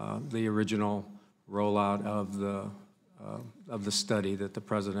the original rollout of the study that the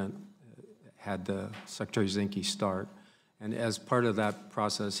President had the Secretary Zinke start. And as part of that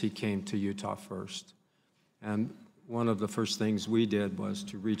process, he came to Utah first. And one of the first things we did was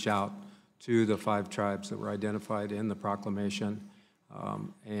to reach out to the 5 tribes that were identified in the proclamation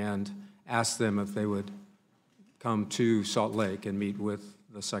and ask them if they would come to Salt Lake and meet with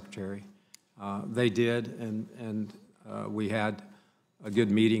the Secretary. They did, and we had a good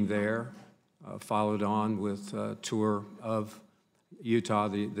meeting there, followed on with a tour of Utah,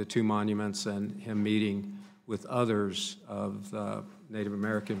 the 2 monuments, and him meeting with others of the Native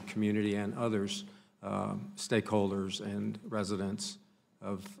American community and others, stakeholders and residents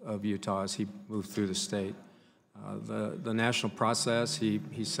of Utah as he moved through the state. The national process,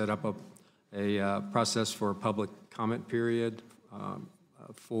 he set up a process for a public comment period,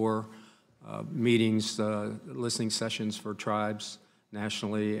 for meetings, listening sessions for tribes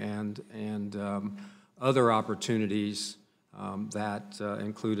nationally, and other opportunities that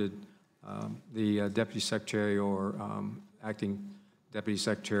included the Deputy Secretary or Acting Deputy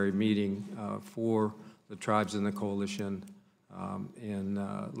Secretary meeting for the tribes in the coalition in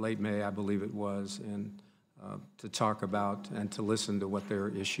late May, I believe it was, and to talk about and to listen to what their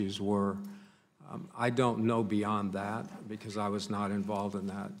issues were. I don't know beyond that because I was not involved in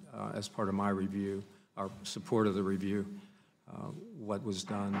that as part of my review, our support of the review, what was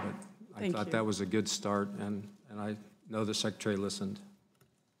done, but I thought that was a good start, and I know the Secretary listened.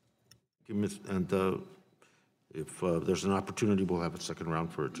 And if there's an opportunity, we'll have a second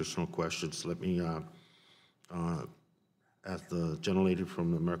round for additional questions. Let me ask the gentlelady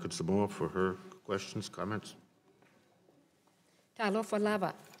from American Samoa for her questions, comments. Talofa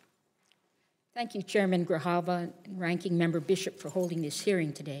lava. Thank you, Chairman Grijalva and Ranking Member Bishop, for holding this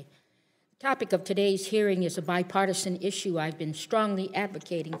hearing today. The topic of today's hearing is a bipartisan issue I've been strongly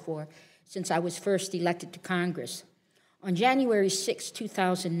advocating for since I was first elected to Congress. On January 6,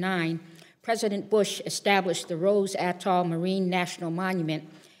 2009, President Bush established the Rose Atoll Marine National Monument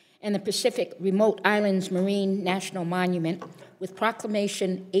and the Pacific Remote Islands Marine National Monument with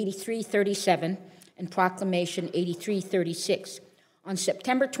Proclamation 8337 and Proclamation 8336. On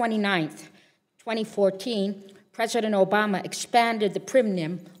September 29th, 2014, President Obama expanded the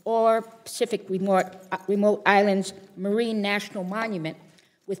PRIMNIM, or Pacific Remote Islands Marine National Monument,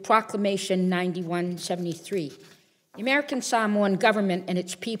 with Proclamation 9173. The American Samoan government and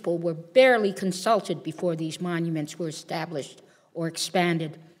its people were barely consulted before these monuments were established or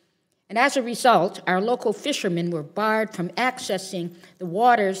expanded. And as a result, our local fishermen were barred from accessing the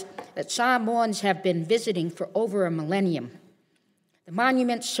waters that Samoans have been visiting for over a millennium. The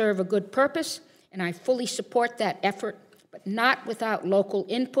monuments serve a good purpose, and I fully support that effort, but not without local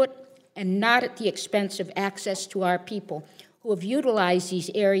input and not at the expense of access to our people who have utilized these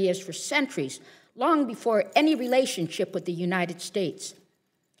areas for centuries, long before any relationship with the United States.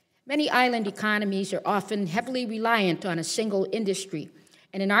 Many island economies are often heavily reliant on a single industry,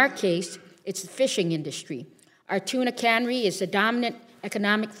 and in our case, it's the fishing industry. Our tuna cannery is the dominant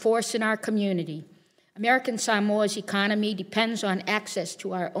economic force in our community. American Samoa's economy depends on access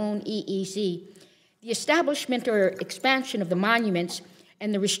to our own EEZ. The establishment or expansion of the monuments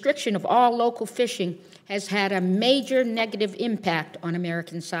and the restriction of all local fishing has had a major negative impact on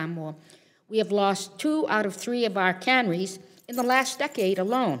American Samoa. We have lost 2 out of 3 of our canneries in the last decade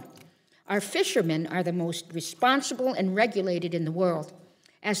alone. Our fishermen are the most responsible and regulated in the world.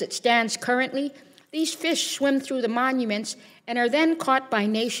 As it stands currently, these fish swim through the monuments and are then caught by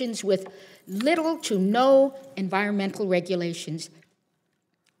nations with little to no environmental regulations.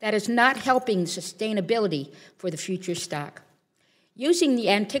 That is not helping sustainability for the future stock. Using the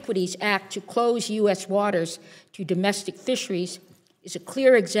Antiquities Act to close U.S. waters to domestic fisheries is a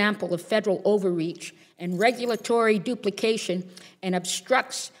clear example of federal overreach and regulatory duplication and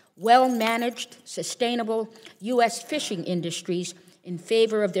obstructs well-managed, sustainable U.S. fishing industries in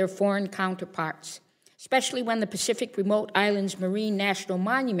favor of their foreign counterparts, especially when the Pacific Remote Islands Marine National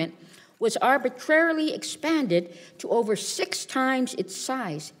Monument was arbitrarily expanded to over 6 times its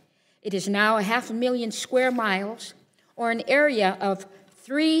size. It is now 500,000 square miles, or an area of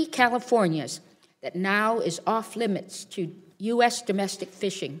 3 Californias that now is off limits to U.S. domestic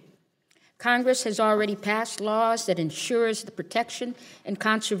fishing. Congress has already passed laws that ensures the protection and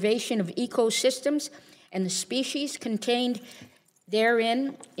conservation of ecosystems and the species contained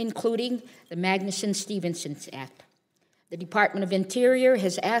therein, including the Magnuson-Stevenson Act. The Department of Interior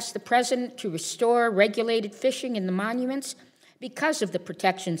has asked the President to restore regulated fishing in the monuments because of the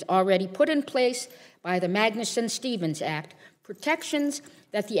protections already put in place by the Magnuson-Stevens Act, protections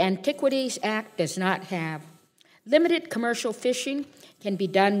that the Antiquities Act does not have. Limited commercial fishing can be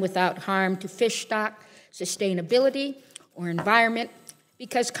done without harm to fish stock, sustainability, or environment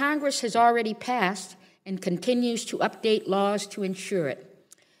because Congress has already passed and continues to update laws to ensure it.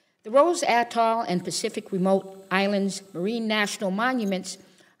 The Rose Atoll and Pacific Remote Islands Marine National Monuments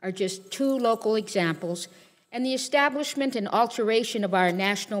are just 2 local examples, and the establishment and alteration of our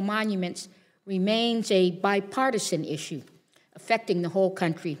national monuments remains a bipartisan issue affecting the whole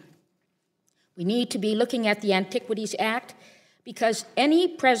country. We need to be looking at the Antiquities Act because any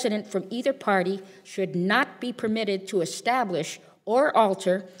president from either party should not be permitted to establish or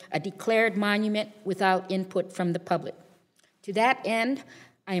alter a declared monument without input from the public. To that end,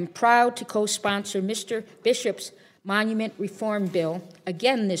 I am proud to co-sponsor Mr. Bishop's Monument Reform Bill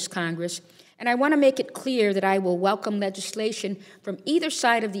again this Congress, and I want to make it clear that I will welcome legislation from either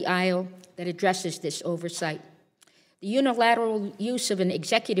side of the aisle that addresses this oversight. The unilateral use of an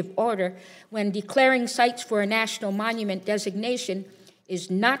executive order when declaring sites for a national monument designation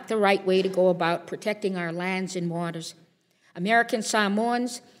is not the right way to go about protecting our lands and waters. American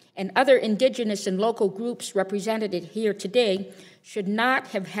Samoans and other indigenous and local groups represented here today should not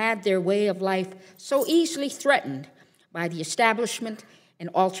have had their way of life so easily threatened by the establishment and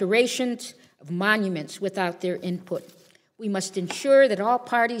alterations of monuments without their input. We must ensure that all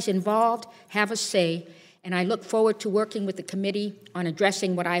parties involved have a say, and I look forward to working with the committee on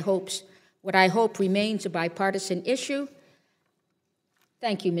addressing what I hope remains a bipartisan issue.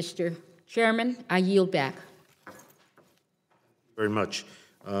 Thank you, Mr. Chairman. I yield back. Very much.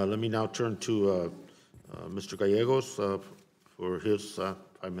 Let me now turn to Mr. Gallegos for his 5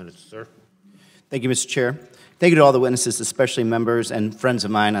 minutes, sir. Thank you, Mr. Chair. Thank you to all the witnesses, especially members and friends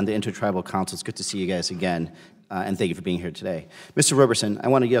of mine on the Intertribal Council. It's good to see you guys again, and thank you for being here today. Mr. Roberson, I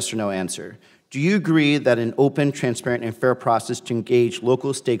want a yes or no answer. Do you agree that an open, transparent, and fair process to engage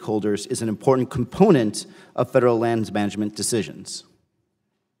local stakeholders is an important component of federal land management decisions?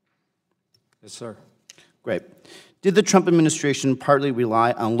 Yes, sir. Great. Did the Trump administration partly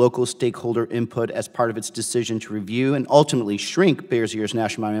rely on local stakeholder input as part of its decision to review and ultimately shrink Bears Ears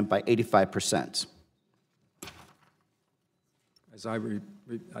National Monument by 85%? As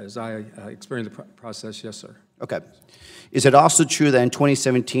I experienced the process, yes, sir. Okay. Is it also true that in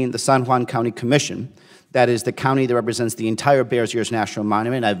 2017, the San Juan County Commission, that is the county that represents the entire Bears Ears National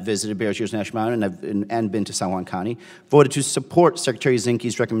Monument, I've visited Bears Ears National Monument and been to San Juan County, voted to support Secretary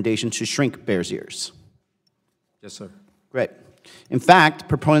Zinke's recommendation to shrink Bears Ears? Yes, sir. Great. In fact,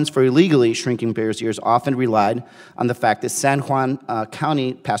 proponents for illegally shrinking Bears Ears often relied on the fact that San Juan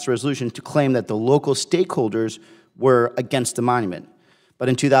County passed a resolution to claim that the local stakeholders were against the monument. But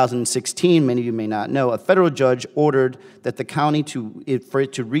in 2016, many of you may not know, a federal judge ordered that the county for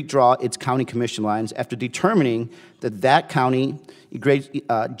it to redraw its county commission lines after determining that that county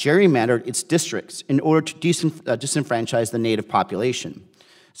gerrymandered its districts in order to disenfranchise the Native population.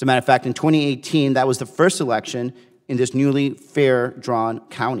 As a matter of fact, in 2018, that was the first election in this newly fair-drawn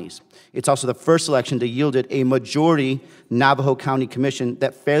counties. It's also the first election that yielded a majority Navajo County Commission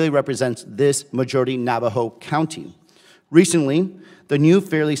that fairly represents this majority Navajo county. Recently, the new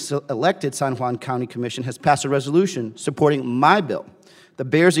fairly elected San Juan County Commission has passed a resolution supporting my bill, the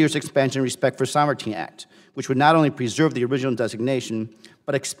Bears Ears Expansion and Respect for Sovereignty Act, which would not only preserve the original designation,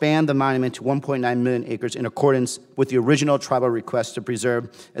 but expand the monument to 1.9 million acres in accordance with the original tribal request to preserve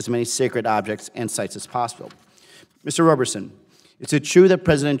as many sacred objects and sites as possible. Mr. Roberson, is it true that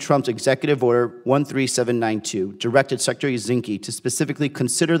President Trump's Executive Order 13792 directed Secretary Zinke to specifically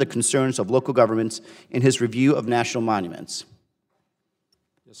consider the concerns of local governments in his review of national monuments?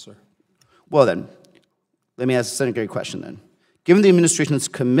 Yes, sir. Well then, let me ask a secondary question then. Given the administration's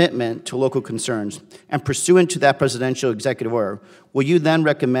commitment to local concerns and pursuant to that presidential executive order, will you then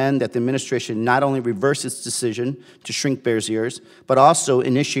recommend that the administration not only reverse its decision to shrink Bears Ears, but also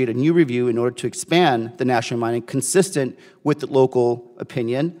initiate a new review in order to expand the national monument consistent with the local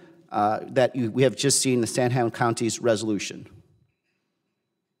opinion that we have just seen in the San Juan County's resolution?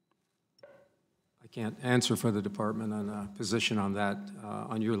 I can't answer for the department on a position on that,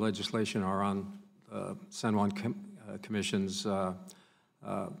 on your legislation or on San Juan Commission's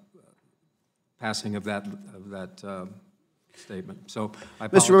passing of that statement. So, I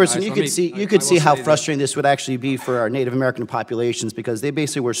apologize. Mr. Robertson, you could see how frustrating this would actually be for our Native American populations, because they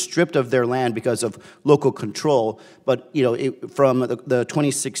basically were stripped of their land because of local control. But from the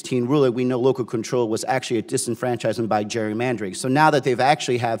 2016 ruling, we know local control was actually a disenfranchisement by gerrymandering. So now that they've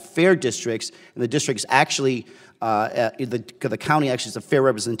actually have fair districts, and the districts actually the county actually is a fair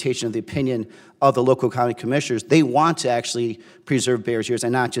representation of the opinion of the local county commissioners, they want to actually preserve Bears Ears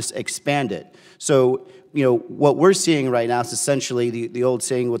and not just expand it. So, what we're seeing right now is essentially the old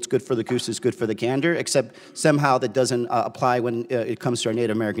saying, what's good for the goose is good for the gander, except somehow that doesn't apply when it comes to our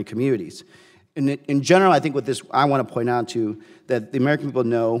Native American communities. In general, I think what I want to point out to, that the American people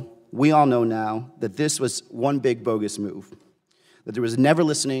know, we all know now, that this was one big bogus move. That there was never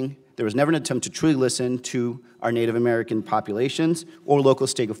listening, there was never an attempt to truly listen to our Native American populations or local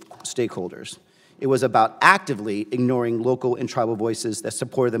stakeholders. It was about actively ignoring local and tribal voices that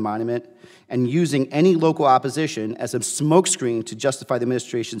supported the monument and using any local opposition as a smokescreen to justify the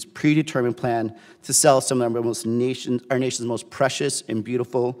administration's predetermined plan to sell some of our nation's most precious and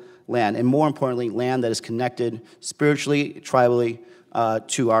beautiful land, and more importantly, land that is connected spiritually, tribally,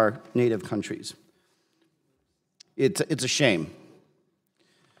 to our native countries. It's a shame.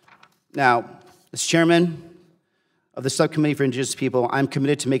 Now, as chairman of the Subcommittee for Indigenous People, I'm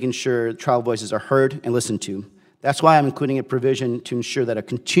committed to making sure tribal voices are heard and listened to. That's why I'm including a provision to ensure that a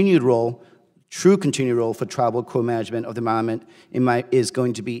continued role, true continued role for tribal co-management of the monument is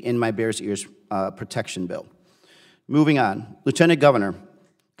going to be in my Bears Ears protection bill. Moving on, Lieutenant Governor,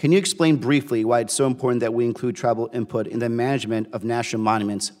 can you explain briefly why it's so important that we include tribal input in the management of national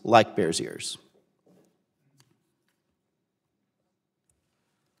monuments like Bears Ears?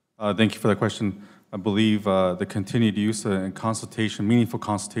 Thank you for that question. I believe the continued use and consultation, meaningful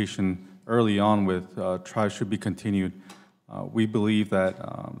consultation early on with tribes should be continued. We believe that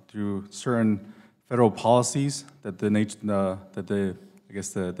through certain federal policies that the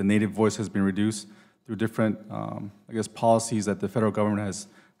native voice has been reduced through different policies that the federal government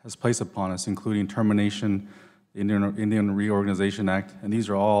has placed upon us, including termination, the Indian Reorganization Act, and these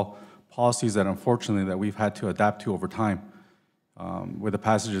are all policies that unfortunately that we've had to adapt to over time. With the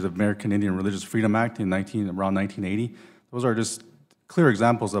passage of the American Indian Religious Freedom Act in around 1980, those are just clear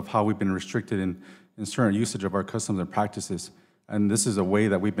examples of how we've been restricted in certain usage of our customs and practices. And this is a way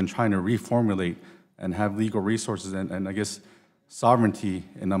that we've been trying to reformulate and have legal resources and I guess sovereignty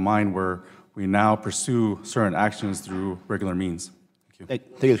in the mind where we now pursue certain actions through regular means. Thank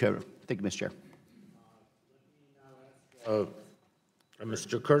you. Thank you, Trevor. Thank you, Mr. Chair.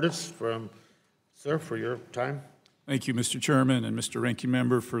 Mr. Curtis, sir, for your time. Thank you, Mr. Chairman and Mr. Ranking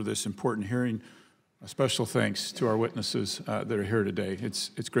Member, for this important hearing. A special thanks to our witnesses that are here today. It's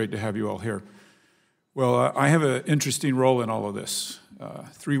great to have you all here. Well, I have an interesting role in all of this.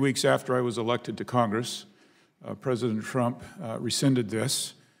 3 weeks after I was elected to Congress, President Trump rescinded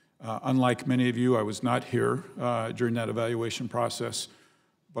this. Unlike many of you, I was not here during that evaluation process,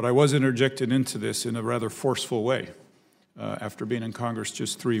 But I was interjected into this in a rather forceful way after being in Congress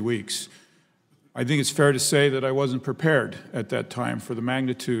just 3 weeks. I think it's fair to say that I wasn't prepared at that time for the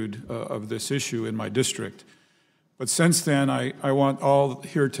magnitude of this issue in my district. But since then, I want all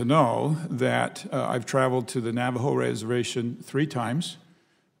here to know that I've traveled to the Navajo Reservation 3 times.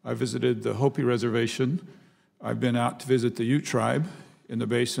 I visited the Hopi Reservation. I've been out to visit the Ute tribe in the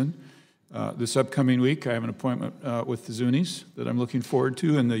basin. This upcoming week, I have an appointment with the Zunis that I'm looking forward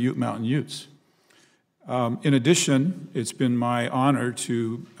to, and the Ute Mountain Utes. In addition, it's been my honor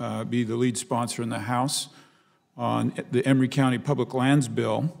to be the lead sponsor in the House on the Emery County Public Lands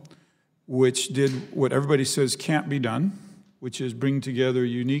Bill, which did what everybody says can't be done, which is bring together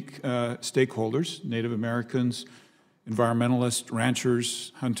unique stakeholders, Native Americans, environmentalists,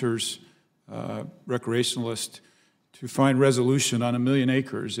 ranchers, hunters, recreationalists, to find resolution on 1 million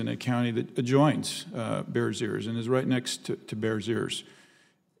acres in a county that adjoins Bears Ears and is right next to Bears Ears.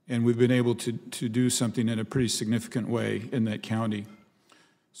 And we've been able to do something in a pretty significant way in that county.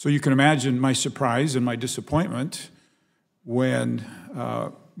 So you can imagine my surprise and my disappointment when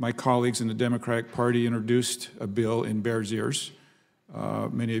my colleagues in the Democratic Party introduced a bill in Bears Ears.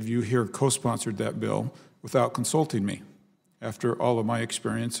 Many of you here co-sponsored that bill without consulting me. After all of my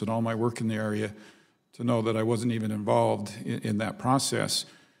experience and all my work in the area, to know that I wasn't even involved in that process.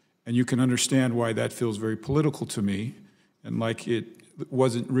 And you can understand why that feels very political to me, and like it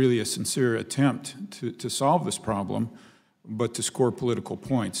wasn't really a sincere attempt to solve this problem, but to score political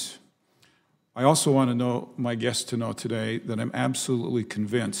points. I also want to know, my guests to know today, that I'm absolutely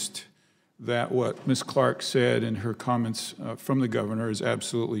convinced that what Ms. Clark said in her comments from the governor is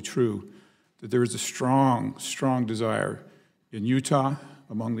absolutely true, that there is a strong, strong desire in Utah,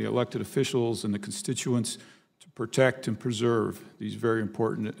 among the elected officials and the constituents, to protect and preserve these very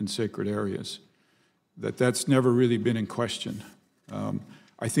important and sacred areas, that's never really been in question.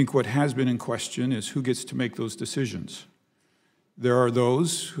 I think what has been in question is who gets to make those decisions. There are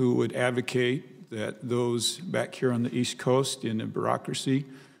those who would advocate that those back here on the East Coast in the bureaucracy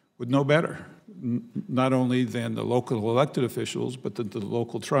would know better, not only than the local elected officials, but the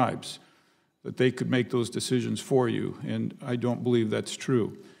local tribes, that they could make those decisions for you, and I don't believe that's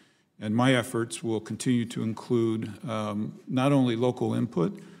true. And my efforts will continue to include not only local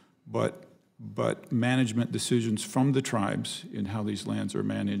input, but management decisions from the tribes in how these lands are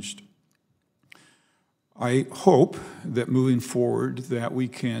managed. I hope that moving forward that we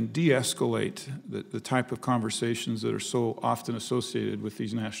can de-escalate the type of conversations that are so often associated with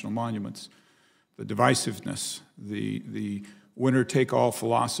these national monuments, the divisiveness, the winner-take-all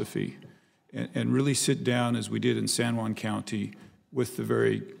philosophy, and really sit down, as we did in San Juan County, with the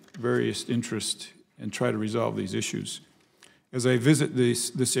various interests and try to resolve these issues. As I visit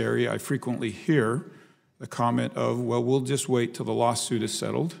this area, I frequently hear the comment of, well, we'll just wait till the lawsuit is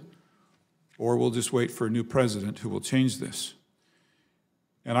settled, or we'll just wait for a new president who will change this.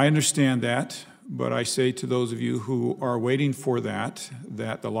 And I understand that, but I say to those of you who are waiting for that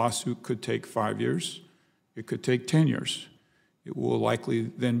the lawsuit could take 5 years, it could take 10 years. It will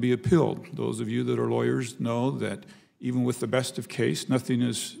likely then be appealed. Those of you that are lawyers know that even with the best of case, nothing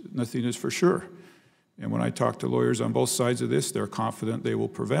is for sure. And when I talk to lawyers on both sides of this, they're confident they will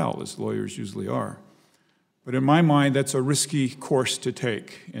prevail, as lawyers usually are. But in my mind, that's a risky course to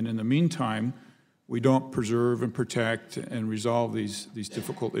take. And in the meantime, we don't preserve and protect and resolve these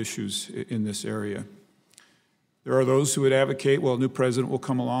difficult issues in this area. There are those who would advocate, well, a new president will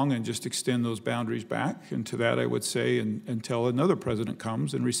come along and just extend those boundaries back. And to that I would say, until another president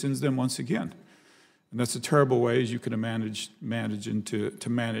comes and rescinds them once again. And that's a terrible way, as you can manage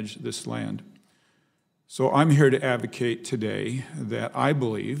this land. So I'm here to advocate today that I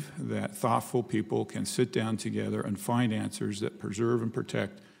believe that thoughtful people can sit down together and find answers that preserve and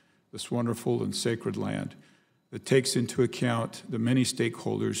protect this wonderful and sacred land, that takes into account the many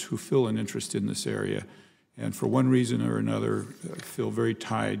stakeholders who feel an interest in this area and for one reason or another feel very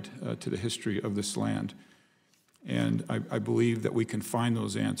tied to the history of this land. And I believe that we can find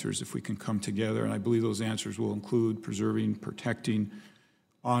those answers if we can come together, and I believe those answers will include preserving, protecting,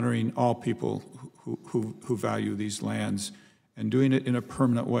 honoring all people who value these lands, and doing it in a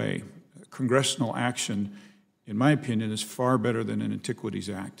permanent way. Congressional action, in my opinion, is far better than an Antiquities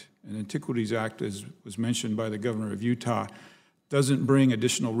Act. An Antiquities Act, as was mentioned by the governor of Utah, doesn't bring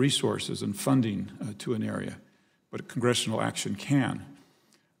additional resources and funding to an area, but congressional action can.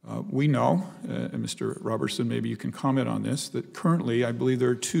 We know, and Mr. Robertson, maybe you can comment on this, that currently I believe there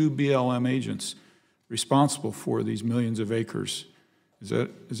are 2 BLM agents responsible for these millions of acres. Is that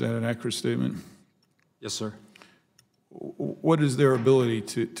an accurate statement? Yes, sir. what is their ability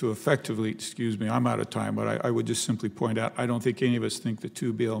to effectively, excuse me, I'm out of time, but I would just simply point out, I don't think any of us think the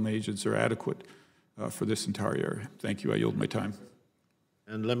 2 BLM agents are adequate for this entire area. Thank you. I yield my time.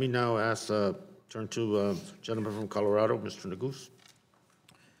 And let me now turn to gentleman from Colorado, Mr. Neguse.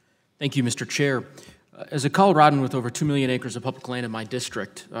 Thank you, Mr. Chair. As a Coloradan with over 2 million acres of public land in my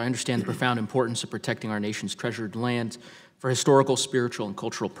district, I understand the profound importance of protecting our nation's treasured lands for historical, spiritual, and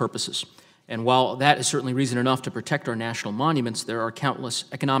cultural purposes. And while that is certainly reason enough to protect our national monuments, there are countless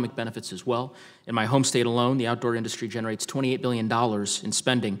economic benefits as well. In my home state alone, the outdoor industry generates $28 billion in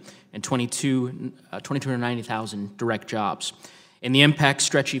spending and 290,000 direct jobs. And the impacts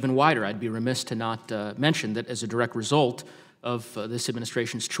stretch even wider. I'd be remiss to not mention that as a direct result of this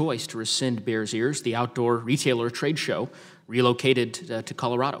administration's choice to rescind Bears Ears, the outdoor retailer trade show relocated to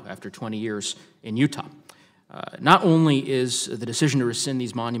Colorado after 20 years in Utah. Not only is the decision to rescind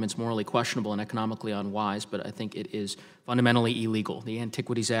these monuments morally questionable and economically unwise, but I think it is fundamentally illegal. The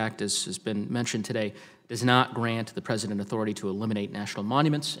Antiquities Act, as has been mentioned today, does not grant the President authority to eliminate national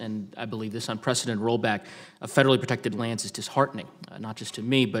monuments, and I believe this unprecedented rollback of federally protected lands is disheartening, not just to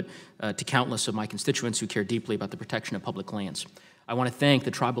me, but to countless of my constituents who care deeply about the protection of public lands. I want to thank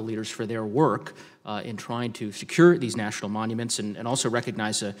the tribal leaders for their work in trying to secure these national monuments and also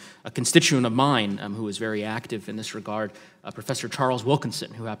recognize a constituent of mine who is very active in this regard, Professor Charles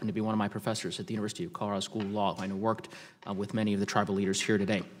Wilkinson, who happened to be one of my professors at the University of Colorado School of Law, who I know worked with many of the tribal leaders here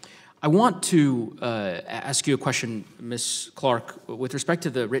today. I want to ask you a question, Ms. Clark, with respect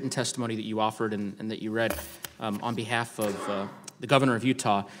to the written testimony that you offered and that you read on behalf of the governor of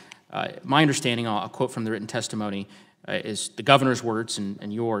Utah. My understanding, I'll quote from the written testimony, is the governor's words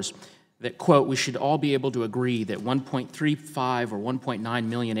and yours, that, quote, we should all be able to agree that 1.35 or 1.9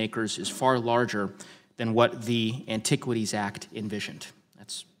 million acres is far larger than what the Antiquities Act envisioned.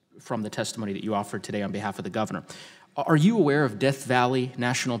 That's from the testimony that you offered today on behalf of the governor. Are you aware of Death Valley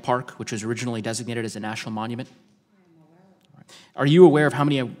National Park, which was originally designated as a national monument? Are you aware of how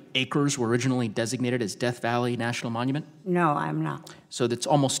many acres were originally designated as Death Valley National Monument? No, I'm not. So that's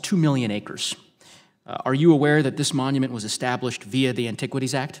almost 2 million acres. Are you aware that this monument was established via the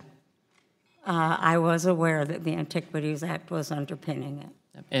Antiquities Act? I was aware that the Antiquities Act was underpinning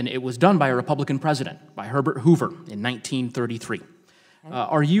it. And it was done by a Republican president, by Herbert Hoover, in 1933. Okay.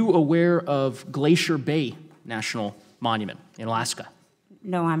 Are you aware of Glacier Bay National Monument in Alaska?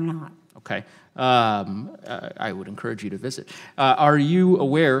 No, I'm not. Okay. I would encourage you to visit. Are you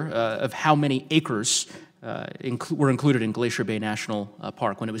aware of how many acres were included in Glacier Bay National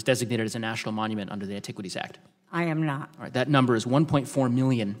Park when it was designated as a national monument under the Antiquities Act? I am not. All right, that number is 1.4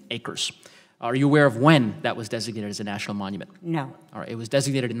 million acres. Are you aware of when that was designated as a national monument? No. All right, it was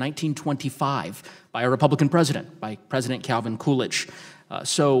designated in 1925 by a Republican president, by President Calvin Coolidge.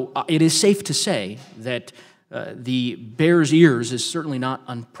 So it is safe to say that the Bears Ears is certainly not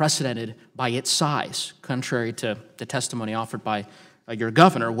unprecedented by its size, contrary to the testimony offered by your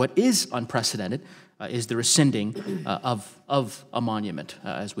governor. What is unprecedented is the rescinding of a monument,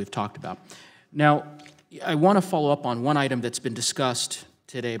 as we've talked about. Now, I want to follow up on one item that's been discussed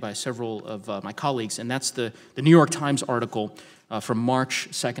today by several of my colleagues, and that's the New York Times article from March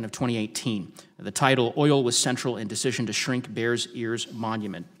 2nd of 2018. The title, Oil Was Central in Decision to Shrink Bears Ears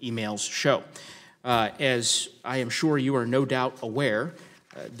Monument, Emails Show. As I am sure you are no doubt aware,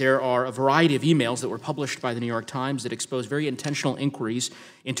 there are a variety of emails that were published by the New York Times that expose very intentional inquiries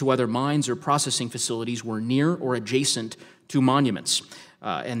into whether mines or processing facilities were near or adjacent to monuments,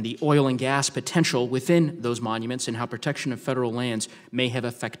 and the oil and gas potential within those monuments and how protection of federal lands may have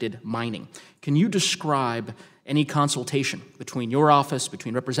affected mining. Can you describe any consultation between your office,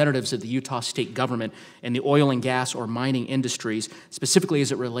 between representatives of the Utah state government and the oil and gas or mining industries, specifically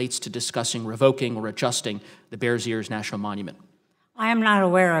as it relates to discussing revoking or adjusting the Bears Ears National Monument? I am not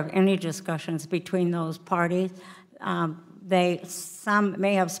aware of any discussions between those parties. Some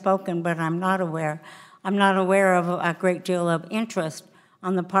may have spoken, but I'm not aware. I'm not aware of a great deal of interest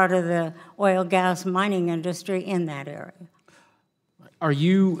on the part of the oil, gas, mining industry in that area.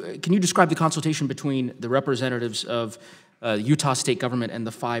 Can you describe the consultation between the representatives of Utah state government and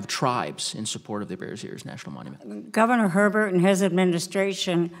the 5 tribes in support of the Bears Ears National Monument? Governor Herbert and his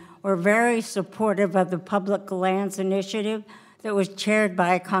administration were very supportive of the Public Lands Initiative that was chaired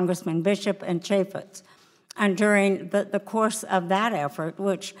by Congressman Bishop and Chaffetz. And during the course of that effort,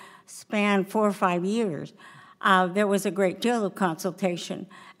 which spanned 4 or 5 years, there was a great deal of consultation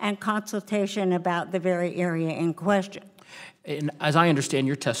about the very area in question. And as I understand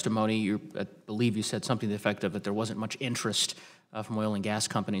your testimony, I believe you said something to the effect of that there wasn't much interest from oil and gas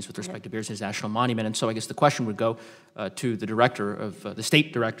companies with respect to Bears Ears National Monument. And so I guess the question would go to the director of, the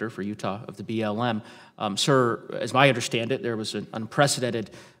state director for Utah of the BLM. Sir, as I understand it, there was an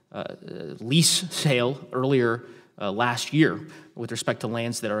unprecedented lease sale earlier last year with respect to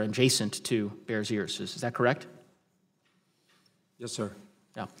lands that are adjacent to Bears Ears. Is that correct? Yes, sir.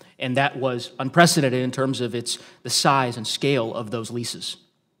 Yeah. And that was unprecedented in terms of the size and scale of those leases,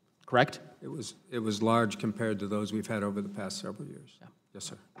 correct? It was large compared to those we've had over the past several years. Yeah. Yes,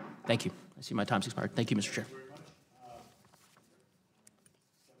 sir. Thank you. I see my time's expired. Thank you, Mr. Chair.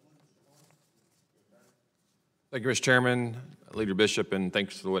 Thank you, Mr. Chairman, Leader Bishop, and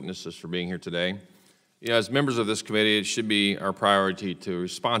thanks to the witnesses for being here today. As members of this committee, it should be our priority to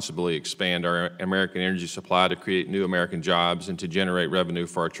responsibly expand our American energy supply to create new American jobs and to generate revenue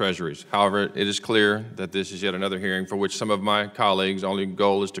for our treasuries. However, it is clear that this is yet another hearing for which some of my colleagues' only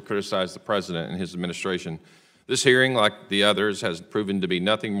goal is to criticize the President and his administration. This hearing, like the others, has proven to be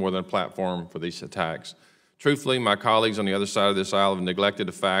nothing more than a platform for these attacks. Truthfully, my colleagues on the other side of this aisle have neglected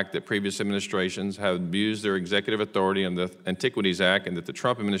the fact that previous administrations have abused their executive authority under the Antiquities Act and that the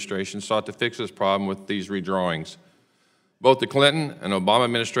Trump administration sought to fix this problem with these redrawings. Both the Clinton and Obama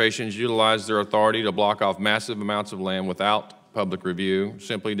administrations utilized their authority to block off massive amounts of land without public review,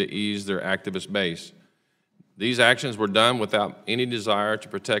 simply to ease their activist base. These actions were done without any desire to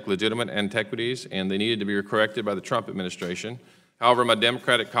protect legitimate antiquities, and they needed to be corrected by the Trump administration. However, my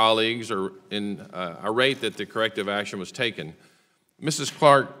Democratic colleagues are irate that the corrective action was taken. Mrs.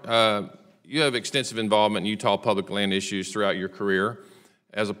 Clark, you have extensive involvement in Utah public land issues throughout your career.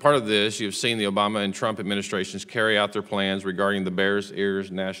 As a part of this, you have seen the Obama and Trump administrations carry out their plans regarding the Bears Ears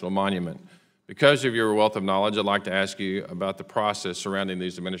National Monument. Because of your wealth of knowledge, I'd like to ask you about the process surrounding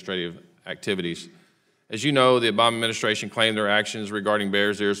these administrative activities. As you know, the Obama administration claimed their actions regarding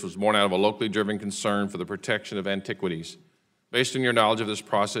Bears Ears was born out of a locally driven concern for the protection of antiquities. Based on your knowledge of this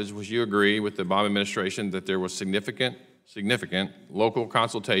process, would you agree with the Obama administration that there was significant local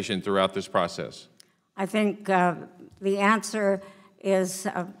consultation throughout this process? I think the answer is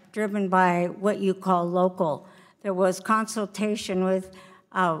driven by what you call local. There was consultation with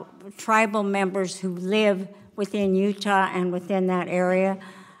tribal members who live within Utah and within that area.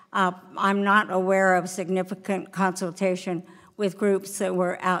 I'm not aware of significant consultation with groups that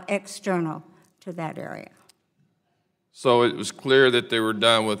were external to that area. So it was clear that they were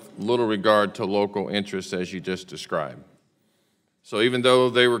done with little regard to local interests, as you just described. So even though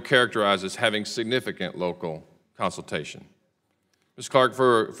they were characterized as having significant local consultation. Ms. Clark,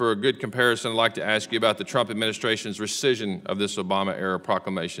 for a good comparison, I'd like to ask you about the Trump administration's rescission of this Obama-era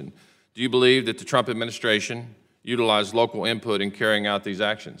proclamation. Do you believe that the Trump administration utilized local input in carrying out these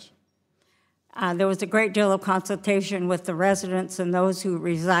actions? There was a great deal of consultation with the residents and those who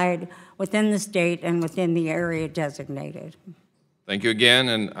reside within the state and within the area designated. Thank you again,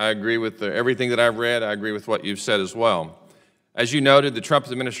 and I agree with everything that I've read. I agree with what you've said as well. As you noted, the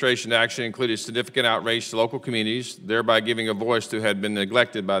Trump administration action included significant outrage to local communities, thereby giving a voice to who had been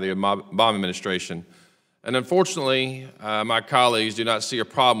neglected by the Obama administration. And unfortunately, my colleagues do not see a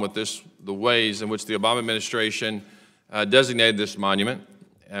problem with the ways in which the Obama administration designated this monument.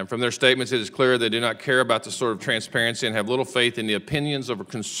 And from their statements, it is clear they do not care about the sort of transparency and have little faith in the opinions or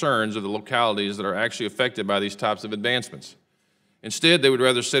concerns of the localities that are actually affected by these types of advancements. Instead, they would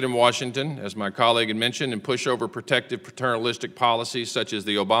rather sit in Washington, as my colleague had mentioned, and push over protective paternalistic policies such as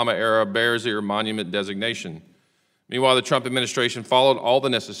the Obama-era Bears Ear Monument designation. Meanwhile, the Trump administration followed all the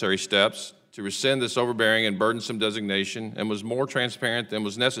necessary steps to rescind this overbearing and burdensome designation and was more transparent than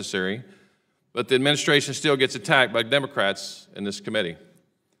was necessary, but the administration still gets attacked by Democrats in this committee.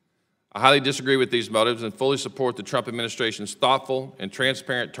 I highly disagree with these motives and fully support the Trump administration's thoughtful and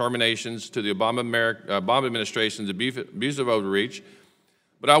transparent terminations to the Obama administration's abusive overreach.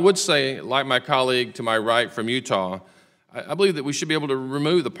 But I would say, like my colleague to my right from Utah, I believe that we should be able to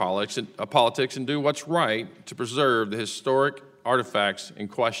remove the politics and do what's right to preserve the historic artifacts in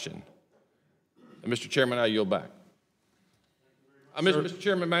question. And Mr. Chairman, I yield back. Mr.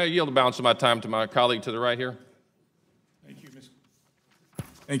 Chairman, may I yield the balance of my time to my colleague to the right here?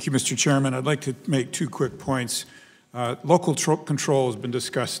 Thank you, Mr. Chairman. I'd like to make two quick points. Local control has been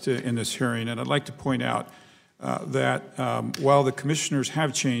discussed in this hearing, and I'd like to point out that while the commissioners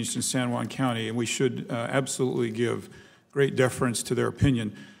have changed in San Juan County, and we should absolutely give great deference to their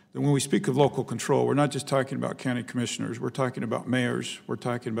opinion, that when we speak of local control, we're not just talking about county commissioners, we're talking about mayors, we're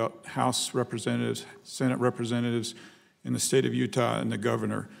talking about House representatives, Senate representatives in the state of Utah, and the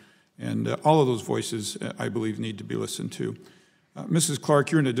governor. And all of those voices, I believe, need to be listened to. Mrs.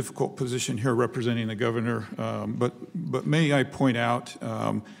 Clark, you're in a difficult position here representing the governor, but may I point out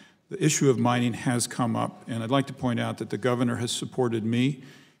the issue of mining has come up, and I'd like to point out that the governor has supported me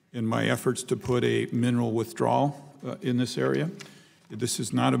in my efforts to put a mineral withdrawal in this area. This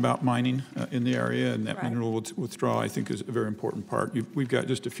is not about mining in the area, and that mineral withdrawal, I think, is a very important part. We've got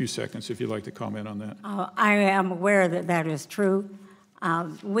just a few seconds if you'd like to comment on that. I am aware that that is true.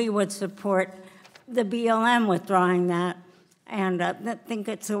 We would support the BLM withdrawing that, and I think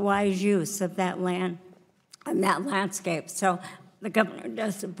it's a wise use of that land and that landscape. So the governor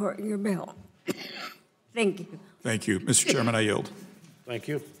does support your bill. Thank you. Thank you. Mr. Chairman, I yield. Thank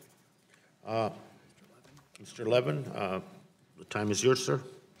you. Mr. Levin, the time is yours, sir.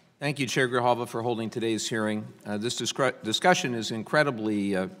 Thank you, Chair Grijalva, for holding today's hearing. This discussion is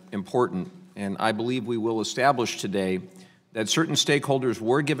incredibly important, and I believe we will establish today that certain stakeholders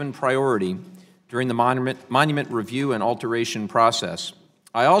were given priority during the monument review and alteration process.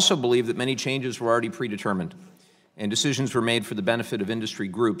 I also believe that many changes were already predetermined, and decisions were made for the benefit of industry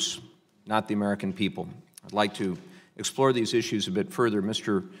groups, not the American people. I'd like to explore these issues a bit further.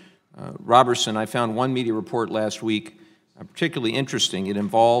 Mr. Robertson, I found one media report last week particularly interesting. It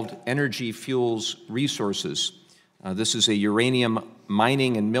involved Energy Fuels Resources. This is a uranium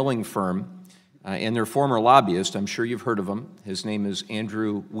mining and milling firm, and their former lobbyist, I'm sure you've heard of him. His name is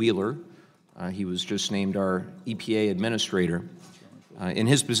Andrew Wheeler. He was just named our EPA administrator. In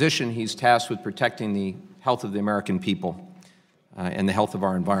his position, he's tasked with protecting the health of the American people and the health of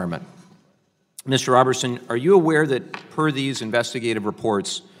our environment. Mr. Robertson, are you aware that per these investigative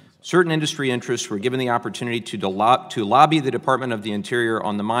reports, certain industry interests were given the opportunity to lobby the Department of the Interior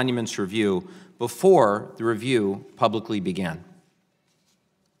on the monuments review before the review publicly began?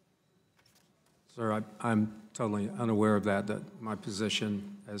 Sir, I'm totally unaware of that my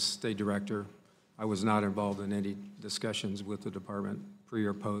position as State Director, I was not involved in any discussions with the department pre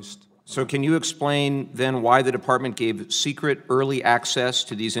or post. So can you explain then why the department gave secret early access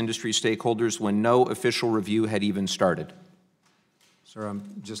to these industry stakeholders when no official review had even started? Sir, I'm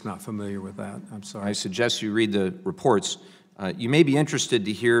just not familiar with that. I'm sorry. I suggest you read the reports. You may be interested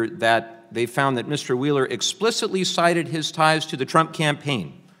to hear that they found that Mr. Wheeler explicitly cited his ties to the Trump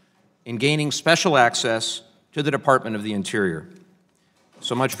campaign in gaining special access to the Department of the Interior.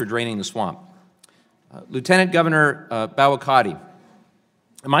 So much for draining the swamp. Lieutenant Governor Bawakati,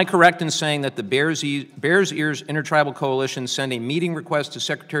 am I correct in saying that the Bears Ears Intertribal Coalition sent a meeting request to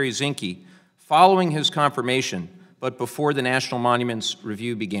Secretary Zinke following his confirmation, but before the National Monuments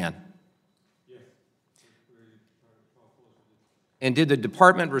Review began? Yes. And did the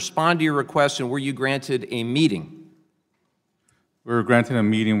department respond to your request, and were you granted a meeting? We were granted a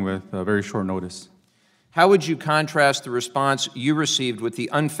meeting with very short notice. How would you contrast the response you received with the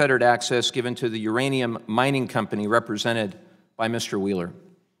unfettered access given to the uranium mining company represented by Mr. Wheeler?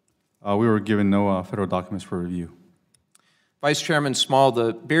 We were given no federal documents for review. Vice Chairman Small,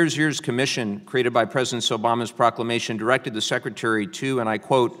 the Bears Ears Commission created by President Obama's proclamation directed the Secretary to, and I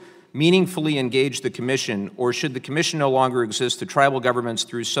quote, meaningfully engage the Commission, or should the Commission no longer exist, the tribal governments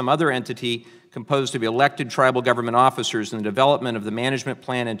through some other entity composed of elected tribal government officers in the development of the management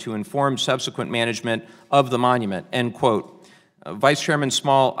plan and to inform subsequent management of the monument, end quote. Vice Chairman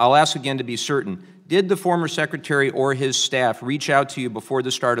Small, I'll ask again to be certain, did the former Secretary or his staff reach out to you before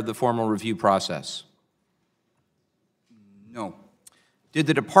the start of the formal review process? No. Did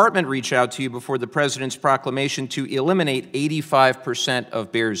the department reach out to you before the President's proclamation to eliminate 85%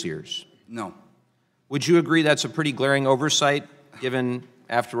 of Bears Ears? No. Would you agree that's a pretty glaring oversight, given,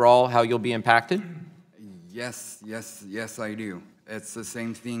 after all, how you'll be impacted? Yes, I do. It's the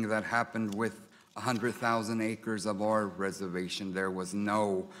same thing that happened with 100,000 acres of our reservation. There was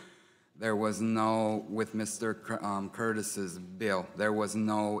no, with Mr. Curtis's bill, there was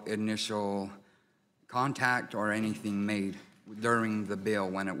no initial contact or anything made during the bill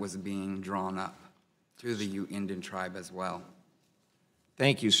when it was being drawn up to the Indian tribe as well.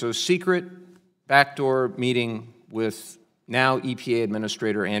 Thank you. So secret backdoor meeting with now EPA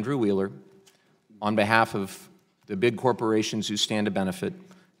Administrator Andrew Wheeler on behalf of the big corporations who stand to benefit.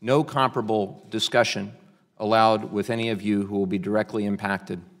 No comparable discussion allowed with any of you who will be directly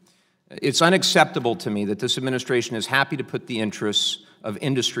impacted. It's unacceptable to me that this administration is happy to put the interests of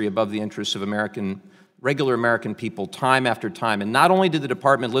industry above the interests of regular American people time after time. And not only did the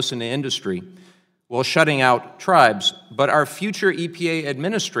department listen to industry while shutting out tribes, but our future EPA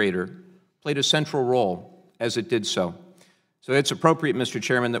administrator played a central role as it did so. So it's appropriate, Mr.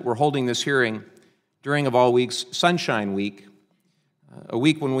 Chairman, that we're holding this hearing during, of all weeks, Sunshine Week, a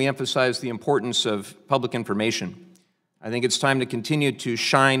week when we emphasize the importance of public information. I think it's time to continue to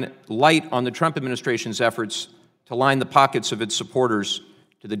shine light on the Trump administration's efforts to line the pockets of its supporters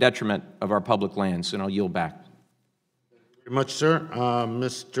to the detriment of our public lands, and I'll yield back. Very much, sir.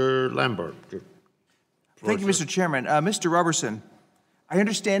 Mr. Lambert. Thank you, Mr. Chairman. Mr. Robertson, I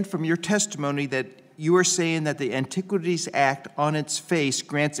understand from your testimony that you are saying that the Antiquities Act on its face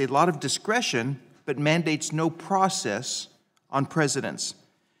grants a lot of discretion but mandates no process on presidents.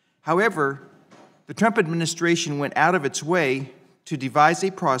 However, the Trump administration went out of its way to devise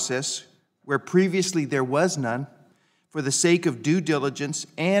a process where previously there was none for the sake of due diligence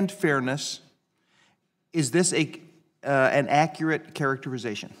and fairness. Is this an accurate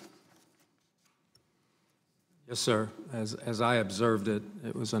characterization? Yes, sir. As I observed it,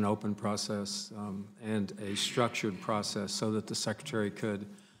 it was an open process and a structured process so that the Secretary could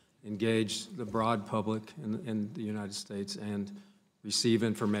engage the broad public in the United States and receive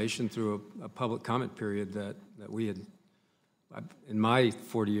information through a public comment period that we had, in my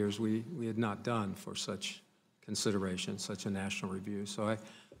 40 years, we had not done for such consideration, such a national review. So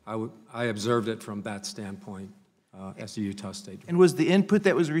I observed it from that standpoint as the Utah State. And was the input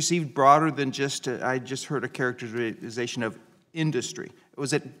that was received broader than just, I just heard a characterization of industry.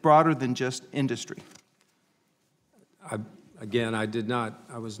 Was it broader than just industry? Again,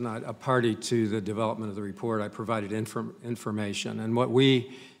 I was not a party to the development of the report. I provided information. And what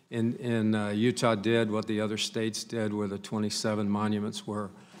we in Utah did, what the other states did where the 27 monuments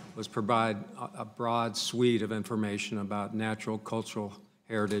were, was provide a broad suite of information about natural, cultural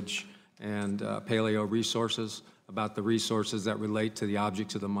heritage and paleo resources, about the resources that relate to the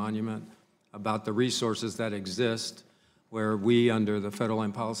objects of the monument, about the resources that exist where we, under the Federal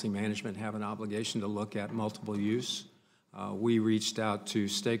Land Policy Management, have an obligation to look at multiple use. We reached out to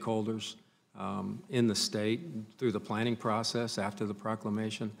stakeholders in the state through the planning process after the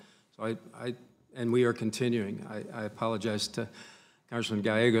proclamation. So and we are continuing. I apologize to Congressman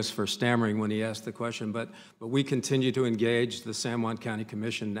Gallegos for stammering when he asked the question, but we continue to engage the San Juan County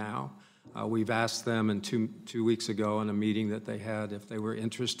Commission now. We've asked them in two weeks ago in a meeting that they had if they were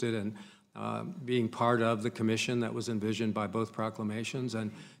interested in being part of the commission that was envisioned by both proclamations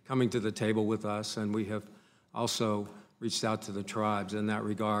and coming to the table with us. And we have also reached out to the tribes in that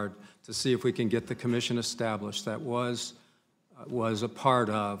regard to see if we can get the commission established that was a part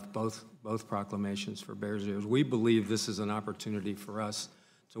of both proclamations for Bears Ears. We believe this is an opportunity for us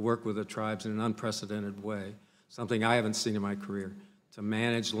to work with the tribes in an unprecedented way, something I haven't seen in my career, to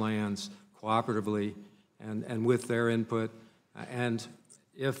manage lands cooperatively and with their input. And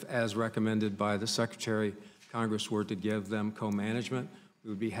if, as recommended by the Secretary, Congress were to give them co-management, we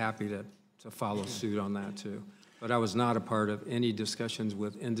would be happy to follow suit on that too. But I was not a part of any discussions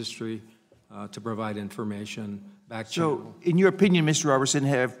with industry to provide information back channel. So, in your opinion, Mr. Robertson,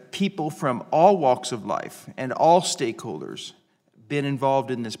 have people from all walks of life and all stakeholders been involved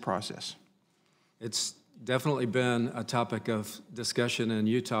in this process? It's definitely been a topic of discussion in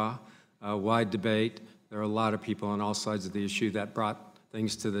Utah, a wide debate. There are a lot of people on all sides of the issue that brought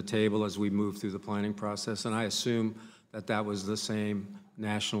things to the table as we moved through the planning process, and I assume that was the same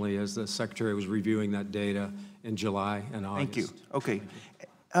nationally as the Secretary was reviewing that data in July and August. Thank you. Okay.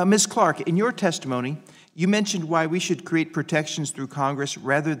 Ms. Clark, in your testimony, you mentioned why we should create protections through Congress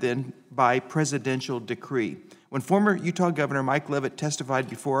rather than by presidential decree. When former Utah Governor Mike Leavitt testified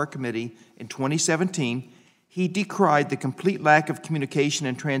before our committee in 2017, he decried the complete lack of communication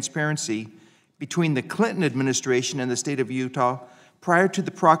and transparency between the Clinton administration and the state of Utah prior to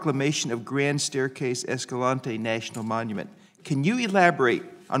the proclamation of Grand Staircase-Escalante National Monument. Can you elaborate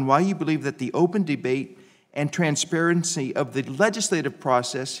on why you believe that the open debate and transparency of the legislative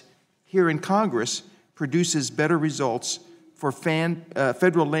process here in Congress produces better results for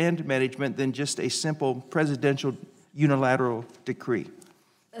federal land management than just a simple presidential unilateral decree?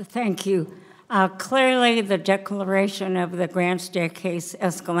 Thank you. Clearly, the declaration of the Grand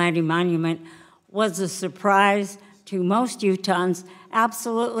Staircase-Escalante Monument was a surprise to most Utahns,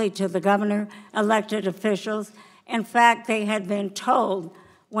 absolutely to the governor, elected officials. In fact, they had been told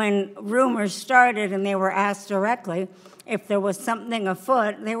when rumors started and they were asked directly if there was something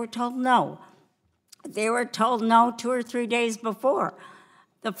afoot, they were told no. They were told no 2 or 3 days before.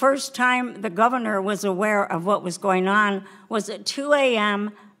 The first time the governor was aware of what was going on was at 2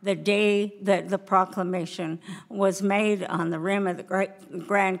 a.m. the day that the proclamation was made on the rim of the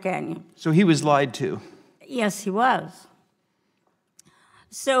Grand Canyon. So he was lied to. Yes, he was.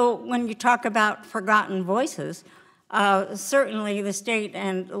 So when you talk about forgotten voices, certainly the state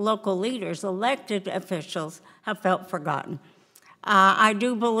and local leaders, elected officials, have felt forgotten. I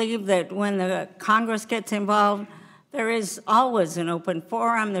do believe that when the Congress gets involved, there is always an open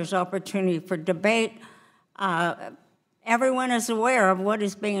forum, there's opportunity for debate. Everyone is aware of what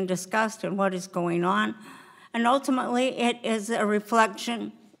is being discussed and what is going on. And ultimately, it is a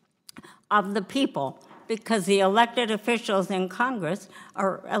reflection of the people. because the elected officials in Congress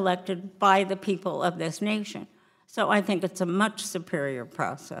are elected by the people of this nation. So I think it's a much superior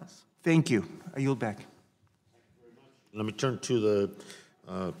process. Thank you. I yield back. Let me turn to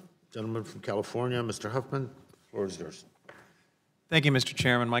the gentleman from California, Mr. Huffman. The floor is yours. Thank you, Mr.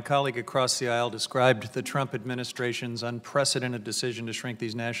 Chairman. My colleague across the aisle described the Trump administration's unprecedented decision to shrink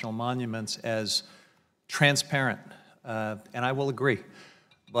these national monuments as transparent, and I will agree.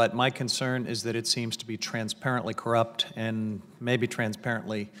 But my concern is that it seems to be transparently corrupt and maybe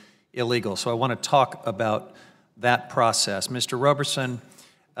transparently illegal. So I want to talk about that process. Mr. Roberson,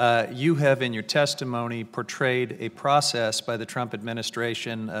 you have in your testimony portrayed a process by the Trump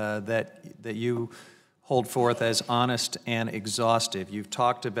administration that you hold forth as honest and exhaustive. You've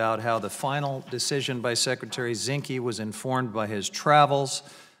talked about how the final decision by Secretary Zinke was informed by his travels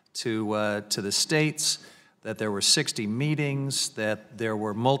to the states, that there were 60 meetings, that there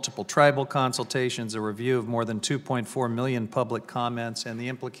were multiple tribal consultations, a review of more than 2.4 million public comments, and the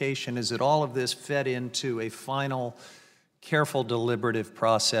implication is that all of this fed into a final, careful, deliberative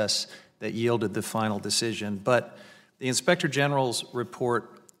process that yielded the final decision. But the Inspector General's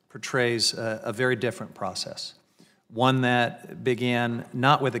report portrays a very different process, one that began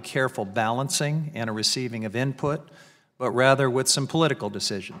not with a careful balancing and a receiving of input, but rather with some political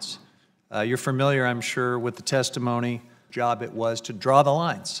decisions. You're familiar, I'm sure, with the testimony job it was to draw the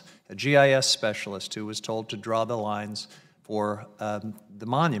lines. A GIS specialist who was told to draw the lines for the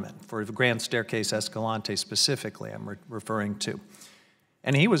monument, for the Grand Staircase-Escalante specifically, I'm referring to.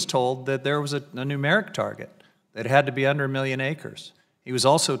 And he was told that there was a numeric target, that it had to be under 1 million acres. He was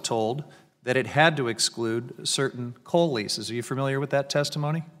also told that it had to exclude certain coal leases. Are you familiar with that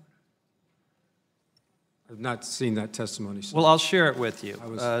testimony? I've not seen that testimony. Well, I'll share it with you.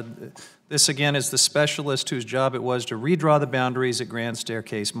 This, again, is the specialist whose job it was to redraw the boundaries at Grand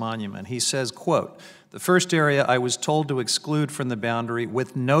Staircase Monument. He says, quote, "The first area I was told to exclude from the boundary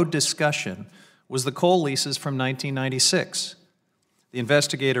with no discussion was the coal leases from 1996. The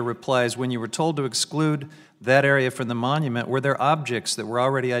investigator replies, when you were told to exclude that area from the monument, were there objects that were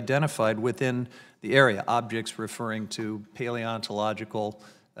already identified within the area?" Objects referring to paleontological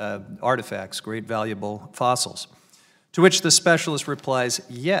artifacts, great valuable fossils. To which the specialist replies,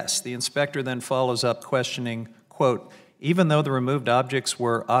 yes. The inspector then follows up questioning, quote, "Even though the removed objects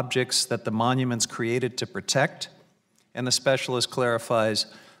were objects that the monuments created to protect?" And the specialist clarifies,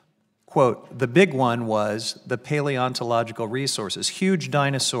 quote, "The big one was the paleontological resources, huge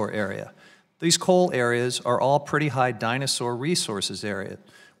dinosaur area. These coal areas are all pretty high dinosaur resources area.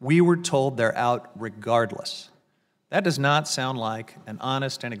 We were told they're out regardless." That does not sound like an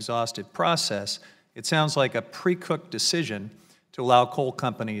honest and exhaustive process. It sounds like a pre-cooked decision to allow coal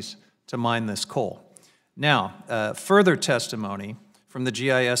companies to mine this coal. Now, further testimony from the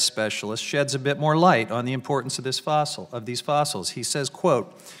GIS specialist sheds a bit more light on the importance of these fossils. He says,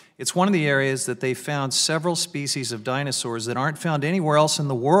 quote, "It's one of the areas that they found several species of dinosaurs that aren't found anywhere else in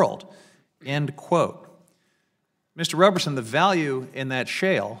the world," end quote. Mr. Roberson, the value in that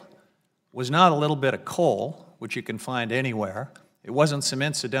shale was not a little bit of coal, which you can find anywhere. It wasn't some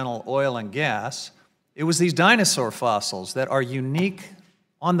incidental oil and gas. It was these dinosaur fossils that are unique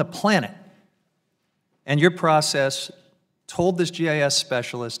on the planet. And your process told this GIS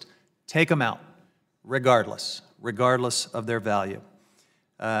specialist, take them out, regardless of their value.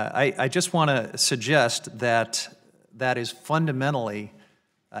 I just want to suggest that that is fundamentally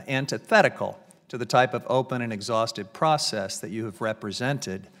antithetical to the type of open and exhaustive process that you have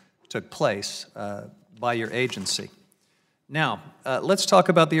represented took place by your agency. Now, let's talk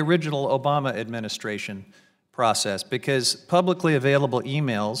about the original Obama administration process, because publicly available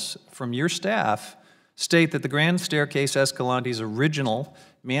emails from your staff state that the Grand Staircase-Escalante's original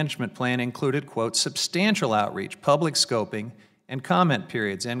management plan included, quote, "substantial outreach, public scoping, and comment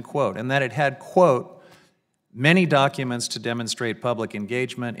periods," end quote, and that it had, quote, "many documents to demonstrate public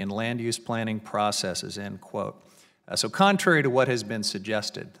engagement in land use planning processes," end quote. So contrary to what has been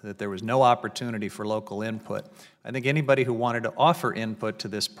suggested, that there was no opportunity for local input, I think anybody who wanted to offer input to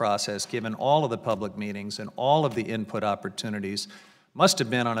this process, given all of the public meetings and all of the input opportunities, must have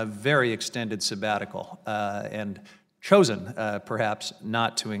been on a very extended sabbatical and chosen, perhaps,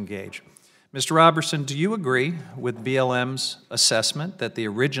 not to engage. Mr. Roberson, do you agree with BLM's assessment that the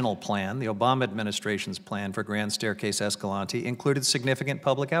original plan, the Obama administration's plan for Grand Staircase-Escalante, included significant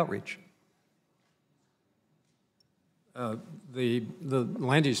public outreach? The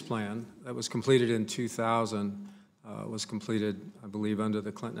land use plan that was completed in 2000 was completed, I believe, under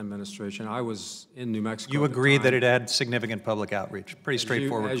the Clinton administration. I was in New Mexico. You agree that it had significant public outreach? Pretty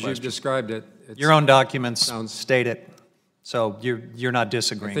straightforward question. As you've described it. Your own documents state it. So you're not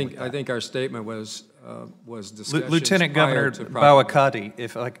disagreeing with that? I think our statement was discussions Lieutenant prior Governor to proclamation. Bawakati,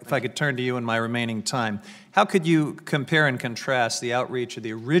 if I could turn to you in my remaining time, how could you compare and contrast the outreach of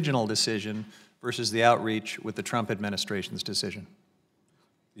the original decision versus the outreach with the Trump administration's decision?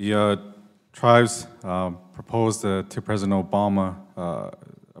 The tribes proposed to President Obama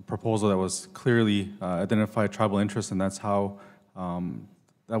a proposal that was clearly identified tribal interests, and that's how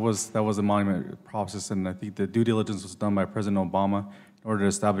that was the monument process. And I think the due diligence was done by President Obama in order to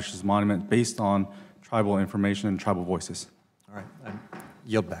establish this monument based on tribal information and tribal voices. All right, I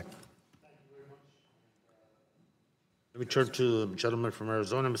yield back. Let me turn to the gentleman from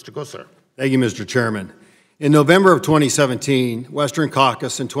Arizona, Mr. Gosar. Thank you, Mr. Chairman. In November of 2017, Western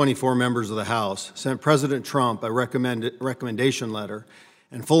Caucus and 24 members of the House sent President Trump a recommendation letter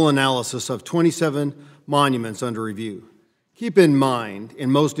and full analysis of 27 monuments under review. Keep in mind, in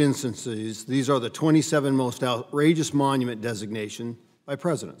most instances, these are the 27 most outrageous monument designation by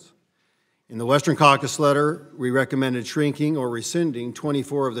presidents. In the Western Caucus letter, we recommended shrinking or rescinding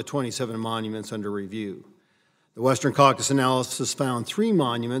 24 of the 27 monuments under review. The Western Caucus analysis found 3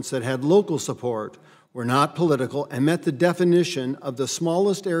 monuments that had local support, were not political, and met the definition of the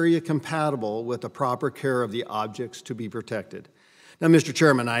smallest area compatible with the proper care of the objects to be protected. Now, Mr.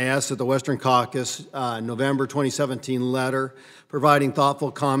 Chairman, I ask that the Western Caucus November 2017 letter providing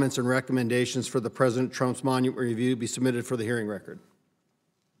thoughtful comments and recommendations for the President Trump's monument review be submitted for the hearing record.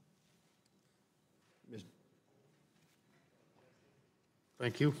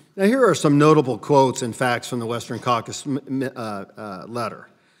 Thank you. Now, here are some notable quotes and facts from the Western Caucus letter.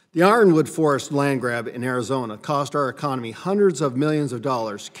 The Ironwood Forest land grab in Arizona cost our economy hundreds of millions of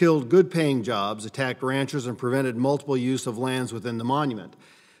dollars, killed good-paying jobs, attacked ranchers, and prevented multiple use of lands within the monument.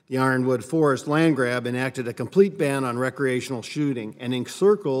 The Ironwood Forest land grab enacted a complete ban on recreational shooting and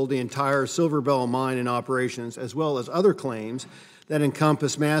encircled the entire Silver Bell mine in operations, as well as other claims that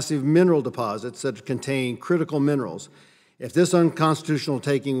encompass massive mineral deposits that contain critical minerals. If this unconstitutional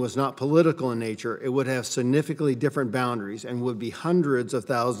taking was not political in nature, it would have significantly different boundaries and would be hundreds of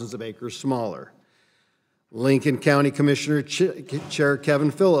thousands of acres smaller. Lincoln County Commissioner Chair Kevin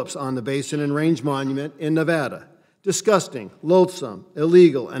Phillips on the Basin and Range Monument in Nevada. Disgusting, loathsome,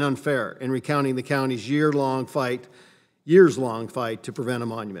 illegal, and unfair in recounting the county's years-long fight to prevent a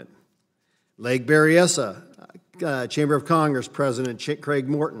monument. Lake Berryessa, Chamber of Congress President Craig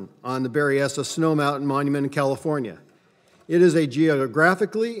Morton on the Berryessa Snow Mountain Monument in California. It is a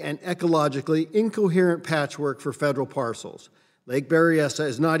geographically and ecologically incoherent patchwork for federal parcels. Lake Berryessa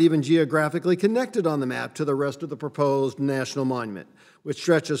is not even geographically connected on the map to the rest of the proposed national monument, which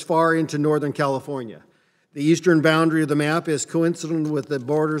stretches far into Northern California. The eastern boundary of the map is coincident with the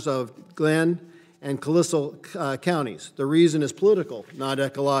borders of Glenn and Calisco counties. The reason is political, not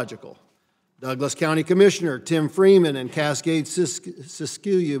ecological. Douglas County Commissioner Tim Freeman and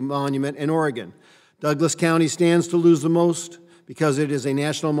Cascade-Siskiyou Monument in Oregon. Douglas County stands to lose the most because it is a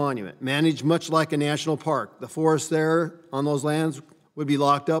national monument, managed much like a national park. The forests there on those lands would be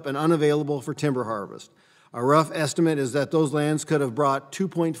locked up and unavailable for timber harvest. A rough estimate is that those lands could have brought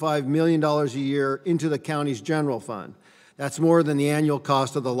 $2.5 million a year into the county's general fund. That's more than the annual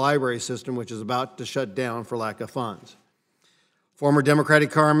cost of the library system, which is about to shut down for lack of funds. Former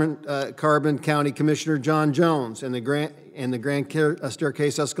Democratic Carbon County Commissioner John Jones and the Grand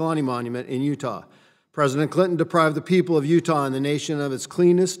Staircase-Escalante Monument in Utah. President Clinton deprived the people of Utah and the nation of its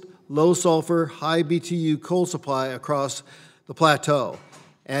cleanest, low-sulfur, high-BTU coal supply across the plateau.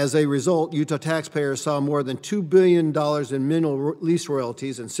 As a result, Utah taxpayers saw more than $2 billion in mineral lease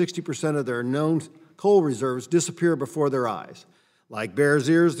royalties and 60% of their known coal reserves disappear before their eyes. Like Bears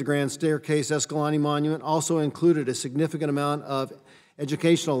Ears, the Grand Staircase-Escalante Monument also included a significant amount of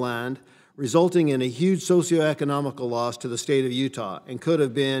educational land, resulting in a huge socioeconomical loss to the state of Utah and could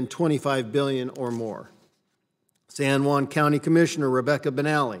have been $25 billion or more. San Juan County Commissioner Rebecca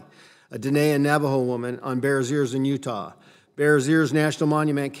Benally, a Dene and Navajo woman on Bears Ears in Utah. Bears Ears National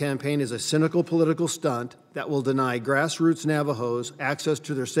Monument campaign is a cynical political stunt that will deny grassroots Navajos access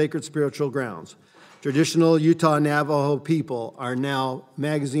to their sacred spiritual grounds. Traditional Utah Navajo people are now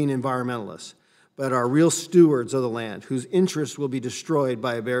magazine environmentalists, but are real stewards of the land, whose interests will be destroyed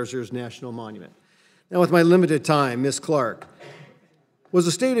by a Bears Ears National Monument. Now, with my limited time, Ms. Clark, was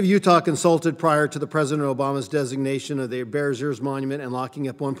the state of Utah consulted prior to the President Obama's designation of the Bears Ears Monument and locking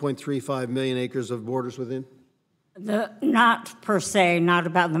up 1.35 million acres of borders within? Not per se, not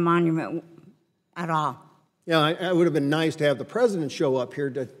about the monument at all. Yeah, it would have been nice to have the president show up here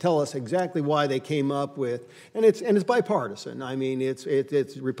to tell us exactly why they came up with, and it's bipartisan. I mean, it's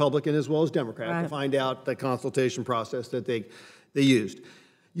Republican as well as Democrat, right, to find out the consultation process that they used.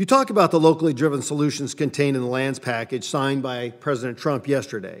 You talk about the locally driven solutions contained in the lands package signed by President Trump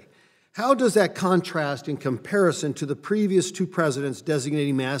yesterday. How does that contrast in comparison to the previous two presidents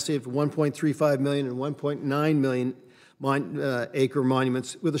designating massive 1.35 million and 1.9 million acre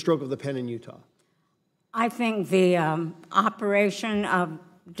monuments with a stroke of the pen in Utah? I think the operation of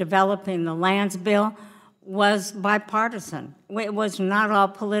developing the lands bill was bipartisan. It was not all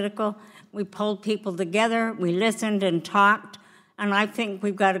political. We pulled people together, we listened and talked, and I think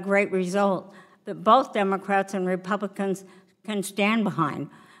we've got a great result that both Democrats and Republicans can stand behind.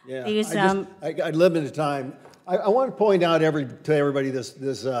 Yeah, These, I limited time. I want to point out to everybody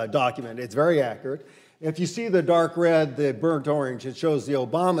this document. It's very accurate. If you see the dark red, the burnt orange, it shows the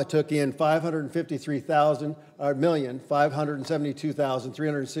Obama took in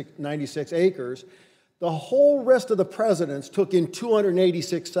 572,396 acres. The whole rest of the presidents took in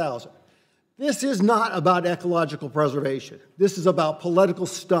 286,000. This is not about ecological preservation. This is about political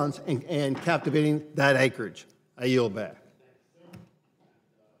stunts and captivating that acreage. I yield back.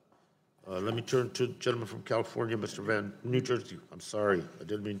 Let me turn to the gentleman from California, New Jersey. I'm sorry, I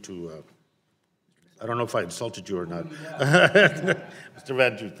didn't mean to, I don't know if I insulted you or not. Mr.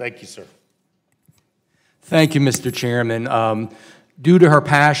 Van Drew, thank you, sir. Thank you, Mr. Chairman. Due to her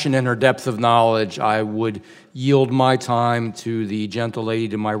passion and her depth of knowledge, I would yield my time to the gentle lady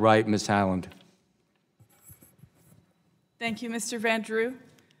to my right, Ms. Haaland. Thank you, Mr. Van Drew.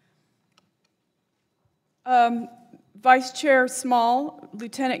 Vice Chair Small,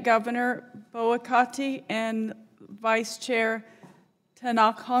 Lieutenant Governor Boakati, and Vice Chair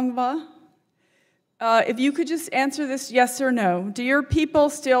Tanakongva. If you could just answer this yes or no. Do your people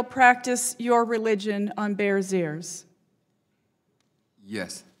still practice your religion on Bears Ears?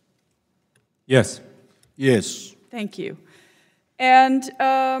 Yes. Yes. Yes. Thank you. And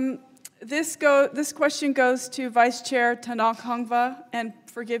this question goes to Vice Chair Tanakongva, and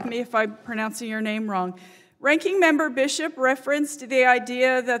forgive me if I'm pronouncing your name wrong. Ranking Member Bishop referenced the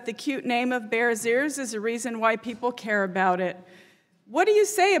idea that the cute name of Bears Ears is a reason why people care about it. What do you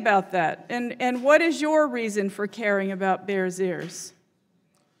say about that? And what is your reason for caring about Bears Ears?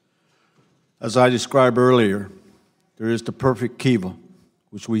 As I described earlier, there is the perfect kiva,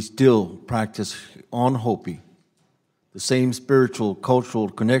 which we still practice on Hopi. The same spiritual, cultural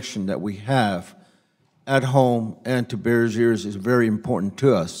connection that we have at home and to Bears Ears is very important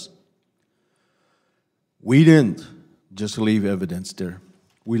to us. We didn't just leave evidence there.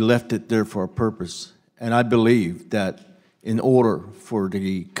 We left it there for a purpose. And I believe that in order for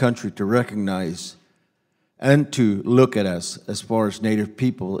the country to recognize and to look at us as far as Native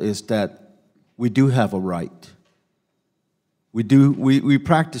people is that we do have a right. We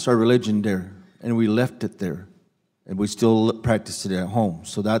practice our religion there, and we left it there, and we still practice it at home.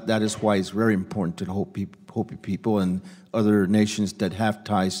 So that is why it's very important to the Hopi people and other nations that have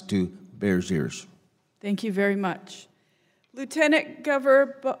ties to Bears Ears. Thank you very much. Lieutenant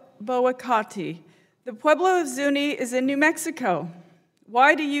Governor Boakati, the Pueblo of Zuni is in New Mexico.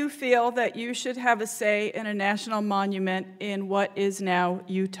 Why do you feel that you should have a say in a national monument in what is now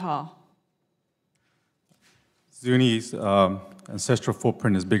Utah? Zuni's ancestral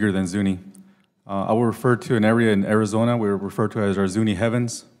footprint is bigger than Zuni. I will refer to an area in Arizona we refer to as our Zuni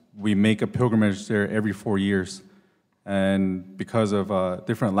Heavens. We make a pilgrimage there every 4 years. And because of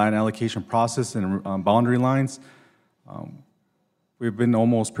different land allocation process and boundary lines, we've been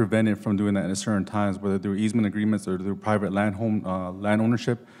almost prevented from doing that at certain times, whether through easement agreements or through private land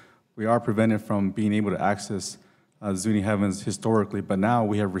ownership. We are prevented from being able to access Zuni Heavens historically, but now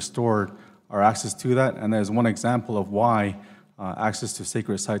we have restored our access to that, and that is one example of why access to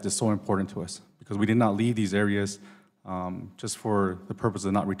sacred sites is so important to us, because we did not leave these areas just for the purpose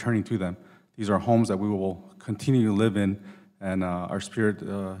of not returning to them. These are homes that we will continue to live in, and our spirits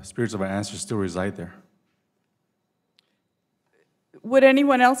of our ancestors still reside there. Would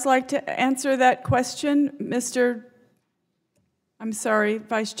anyone else like to answer that question? Vice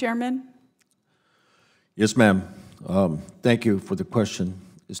Chairman? Yes, ma'am. Thank you for the question.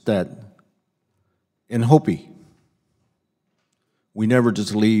 Is that in Hopi, we never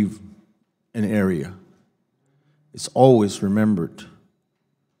just leave an area. It's always remembered.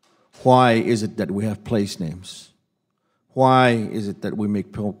 Why is it that we have place names? Why is it that we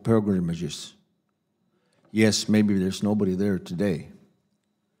make pilgrimages? Yes, maybe there's nobody there today,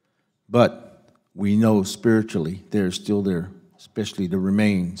 but we know spiritually they're still there, especially the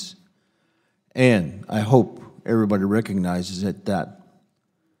remains. And I hope everybody recognizes it, that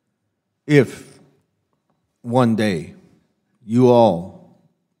if one day you all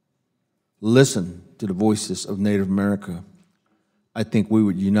listen to the voices of Native America, I think we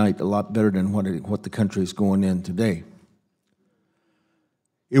would unite a lot better than what the country is going in today.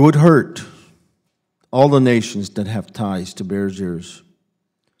 It would hurt all the nations that have ties to Bears Ears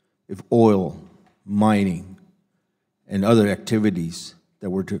if oil, mining, and other activities that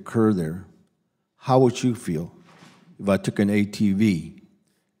were to occur there. How would you feel if I took an ATV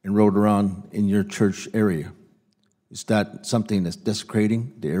and rode around in your church area? Is that something that's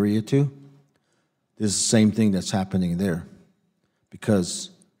desecrating the area too? This is the same thing that's happening there, because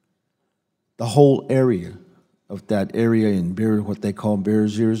the whole area of that area in what they call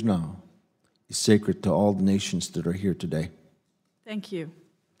Bears Ears now is sacred to all the nations that are here today. Thank you.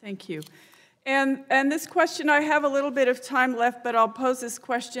 Thank you. And this question, I have a little bit of time left, but I'll pose this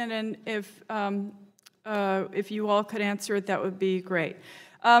question, and if you all could answer it, that would be great.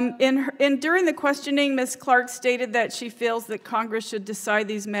 During the questioning, Ms. Clark stated that she feels that Congress should decide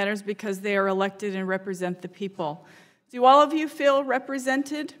these matters because they are elected and represent the people. Do all of you feel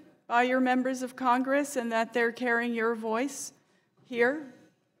represented by your members of Congress and that they're carrying your voice here?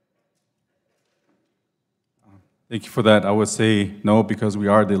 Thank you for that. I would say no, because we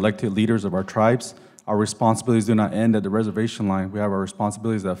are the elected leaders of our tribes. Our responsibilities do not end at the reservation line. We have our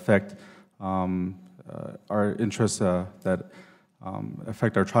responsibilities that affect our interests that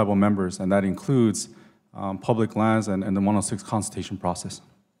affect our tribal members, and that includes public lands and the 106 consultation process.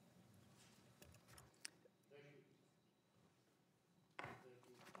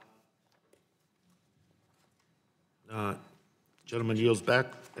 Gentleman yields back.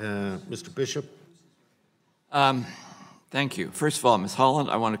 Mr. Bishop. Thank you. First of all, Ms. Holland,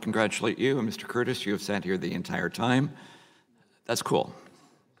 I want to congratulate you, and Mr. Curtis, you have sat here the entire time. That's cool.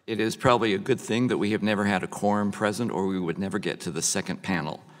 It is probably a good thing that we have never had a quorum present, or we would never get to the second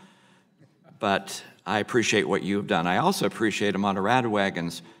panel. But I appreciate what you have done. I also appreciate Amanda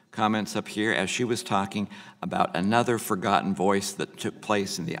Radwagon's comments up here as she was talking about another forgotten voice that took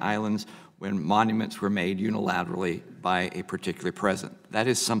place in the islands when monuments were made unilaterally by a particular president. That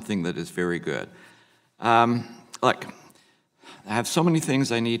is something that is very good. Look, I have so many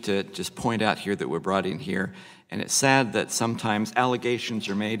things I need to just point out here that were brought in here, and it's sad that sometimes allegations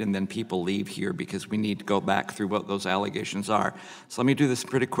are made and then people leave here because we need to go back through what those allegations are. So let me do this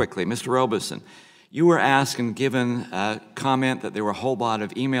pretty quickly. Mr. Robeson, you were asked and given a comment that there were a whole lot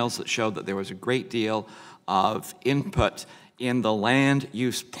of emails that showed that there was a great deal of input in the land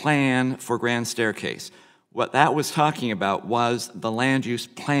use plan for Grand Staircase. What that was talking about was the land use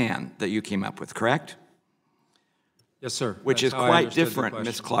plan that you came up with, correct? Yes, sir. Which is quite different,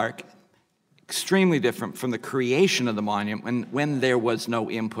 Ms. Clark, extremely different from the creation of the monument when there was no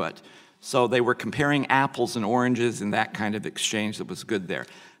input. So they were comparing apples and oranges and that kind of exchange that was good there.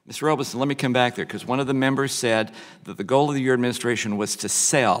 Ms. Robeson, let me come back there, because one of the members said that the goal of your administration was to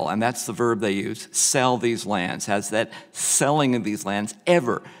sell, and that's the verb they use, sell these lands. Has that selling of these lands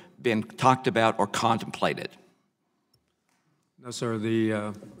ever been talked about or contemplated? No, sir.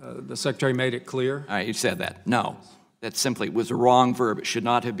 The Secretary made it clear. All right, you said that. No. That simply was a wrong verb. It should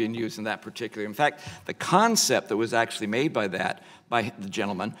not have been used in that particular. In fact, the concept that was actually made by the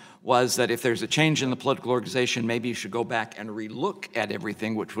gentleman was that if there's a change in the political organization, maybe you should go back and relook at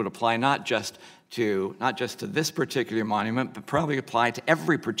everything, which would apply not just to this particular monument, but probably apply to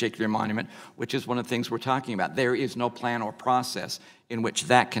every particular monument, which is one of the things we're talking about. There is no plan or process in which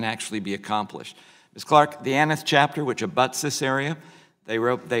that can actually be accomplished. Ms. Clark, the Aneth chapter, which abuts this area,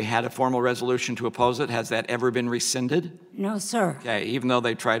 they had a formal resolution to oppose it. Has that ever been rescinded? No, sir. Okay, even though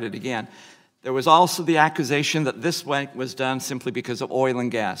they tried it again. There was also the accusation that this was done simply because of oil and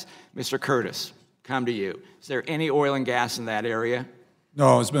gas. Mr. Curtis, come to you. Is there any oil and gas in that area?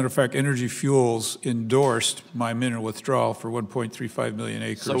 No, as a matter of fact, Energy Fuels endorsed my mineral withdrawal for 1.35 million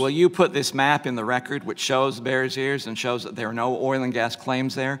acres. So will you put this map in the record which shows Bears Ears and shows that there are no oil and gas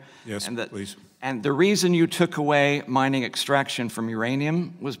claims there? Yes, please. And the reason you took away mining extraction from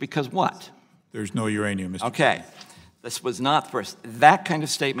uranium was because what? There's no uranium, Mr. Okay. This was not the first. That kind of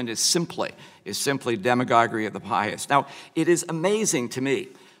statement is simply demagoguery of the highest. Now, it is amazing to me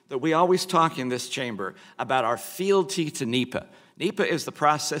that we always talk in this chamber about our fealty to NEPA. NEPA is the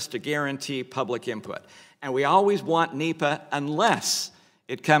process to guarantee public input. And we always want NEPA unless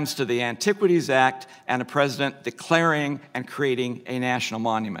it comes to the Antiquities Act and a president declaring and creating a national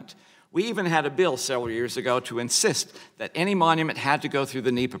monument. We even had a bill several years ago to insist that any monument had to go through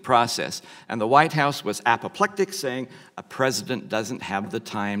the NEPA process. And the White House was apoplectic, saying a president doesn't have the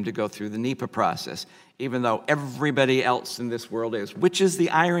time to go through the NEPA process, even though everybody else in this world is, which is the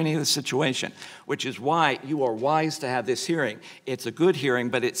irony of the situation, which is why you are wise to have this hearing. It's a good hearing,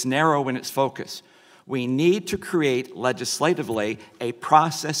 but it's narrow in its focus. We need to create legislatively a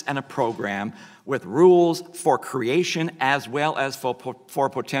process and a program with rules for creation as well as for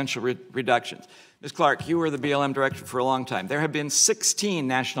potential reductions. Ms. Clark, you were the BLM director for a long time. There have been 16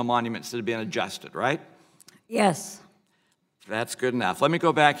 national monuments that have been adjusted, right? Yes. That's good enough. Let me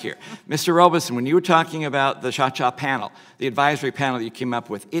go back here. Mr. Robeson, when you were talking about the Cha-Cha panel, the advisory panel that you came up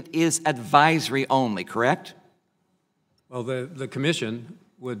with, it is advisory only, correct? Well, the commission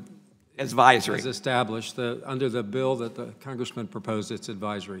would... Advisory. As established, under the bill that the congressman proposed, it's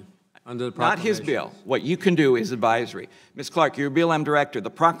advisory. Under the Not his bill. What you can do is advisory. Ms. Clark, you're BLM director.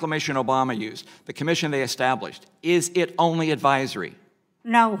 The proclamation Obama used, the commission they established, is it only advisory?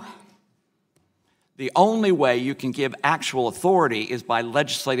 No. The only way you can give actual authority is by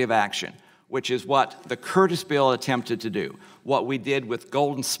legislative action, which is what the Curtis bill attempted to do, what we did with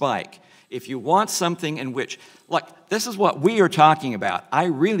Golden Spike. If you want something in which, look, this is what we are talking about. I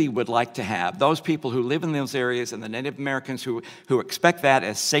really would like to have those people who live in those areas and the Native Americans who expect that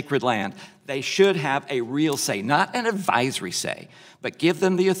as sacred land, they should have a real say, not an advisory say, but give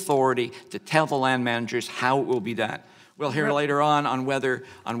them the authority to tell the land managers how it will be done. We'll hear later on whether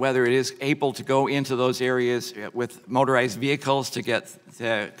it is able to go into those areas with motorized vehicles to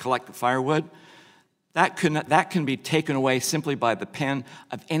collect the firewood. That can be taken away simply by the pen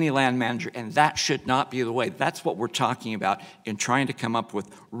of any land manager, and that should not be the way. That's what we're talking about in trying to come up with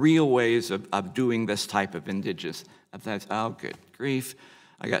real ways of doing this type of indigenous. Oh, good grief.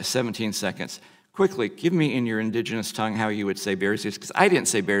 I got 17 seconds. Quickly, give me in your indigenous tongue how you would say Bears Ears, because I didn't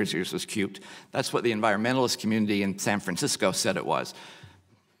say Bears Ears was cute. That's what the environmentalist community in San Francisco said it was.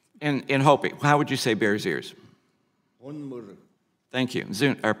 In Hopi, how would you say Bears Ears? Thank you.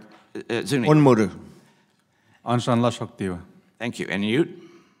 Zuni. Thank you. And you?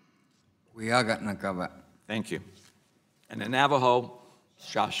 Thank you. And in Navajo,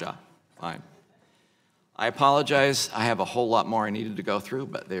 Shasha. Fine. I apologize. I have a whole lot more I needed to go through,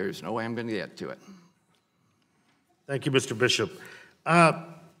 but there's no way I'm going to get to it. Thank you, Mr. Bishop.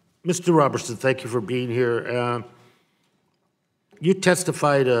 Mr. Robertson, thank you for being here. You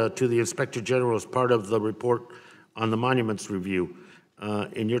testified to the Inspector General as part of the report on the monuments review.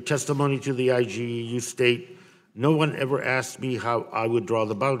 In your testimony to the IG, you state, "No one ever asked me how I would draw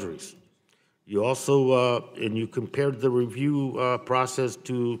the boundaries." You also, and you compared the review process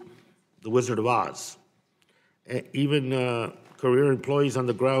to the Wizard of Oz. Even career employees on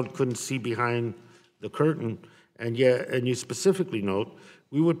the ground couldn't see behind the curtain, and you specifically note,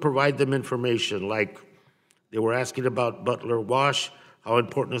 we would provide them information like they were asking about Butler Wash, how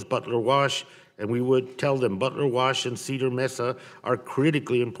important is Butler Wash, and we would tell them Butler Wash and Cedar Mesa are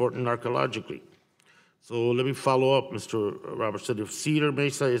critically important archaeologically. So let me follow up, Mr. Robertson. If Cedar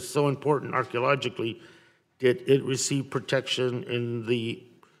Mesa is so important archaeologically, did it receive protection in the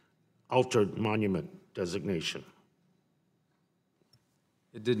altered monument designation?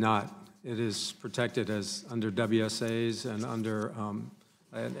 It did not. It is protected as under WSAs and under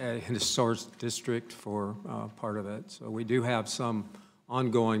a historic district for part of it. So we do have some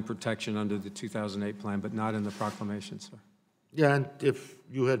ongoing protection under the 2008 plan, but not in the proclamation, sir. Yeah, and if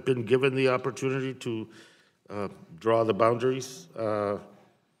you had been given the opportunity to draw the boundaries, do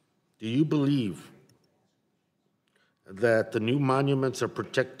you believe that the new monuments are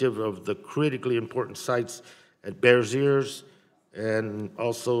protective of the critically important sites at Bears Ears and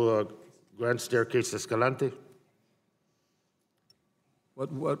also Grand Staircase-Escalante?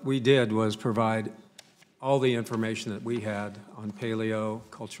 What we did was provide all the information that we had on paleo,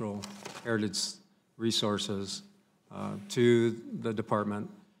 cultural heritage resources to the department,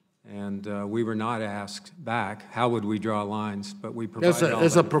 and we were not asked back how would we draw lines, but we provided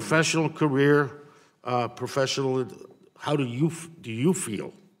as a professional career, professional, how do you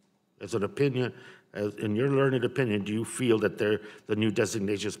feel, as an opinion, in your learned opinion, do you feel that the new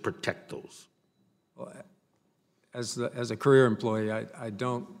designations protect those? Well, as a career employee, I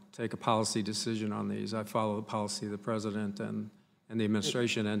don't take a policy decision on these. I follow the policy of the president and the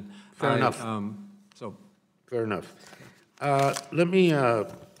administration. And fair enough. Fair enough. Let me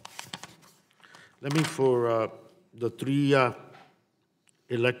for the three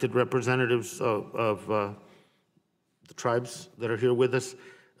elected representatives of the tribes that are here with us,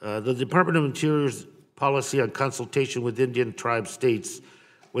 the Department of Interior's policy on consultation with Indian tribe states,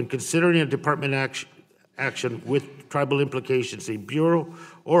 when considering a department action with tribal implications, a bureau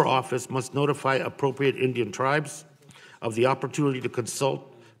or office must notify appropriate Indian tribes of the opportunity to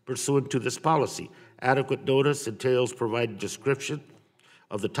consult pursuant to this policy. Adequate notice entails providing description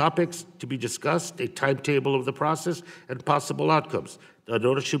of the topics to be discussed, a timetable of the process, and possible outcomes. The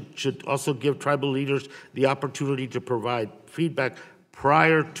notice should also give tribal leaders the opportunity to provide feedback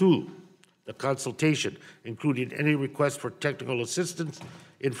prior to the consultation, including any request for technical assistance,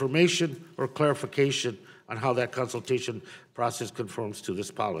 information, or clarification on how that consultation process conforms to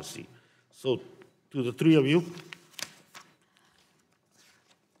this policy. So, to the three of you,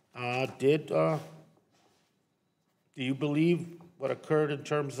 do you believe what occurred in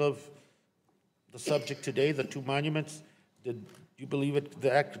terms of the subject today, the two monuments? Did you believe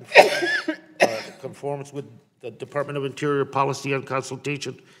the act conforms with the Department of Interior policy on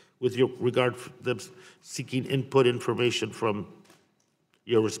consultation with your regard for them seeking input information from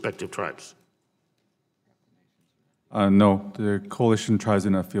your respective tribes? No, the coalition tribes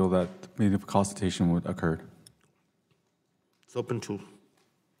did not feel that meaningful consultation would occur. It's open to.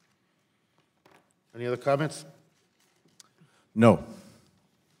 Any other comments? No.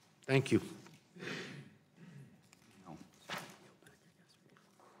 Thank you.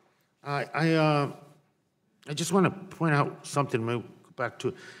 I just want to point out something. We'll go back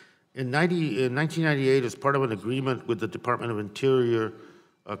to in 1998, as part of an agreement with the Department of Interior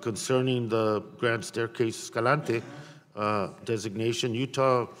concerning the Grand Staircase-Escalante designation,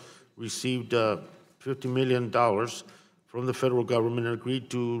 Utah received $50 million from the federal government and agreed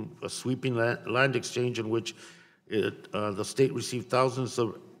to a sweeping land exchange in which the state received thousands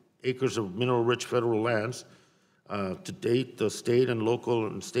of acres of mineral-rich federal lands. To date, the state and local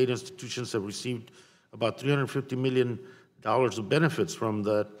and state institutions have received about $350 million of benefits from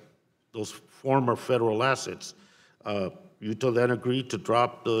those former federal assets. Utah then agreed to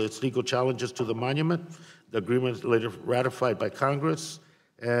drop its legal challenges to the monument. The agreement was later ratified by Congress,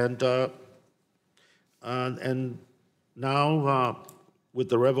 and now with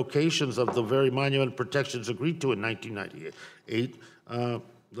the revocations of the very monument protections agreed to in 1998,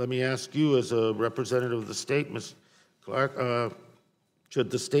 let me ask you, as a representative of the state, Ms. Clark, should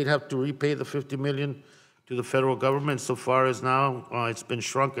the state have to repay the $50 million to the federal government? So far as now, it's been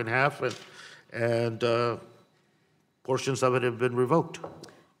shrunk in half, and portions of it have been revoked.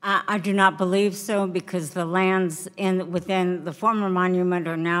 I do not believe so, because the lands within the former monument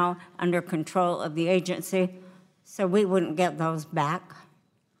are now under control of the agency, so we wouldn't get those back.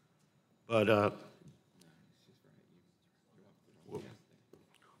 But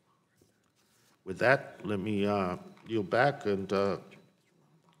with that, let me yield back, and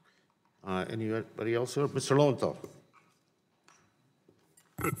anybody else here? Mr. Lowenthal.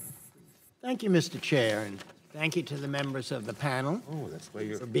 Thank you, Mr. Chair, and thank you to the members of the panel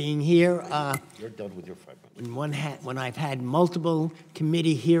for being here. You're done with your 5 minutes. When I've had multiple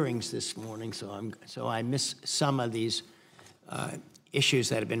committee hearings this morning, so I missed some of these issues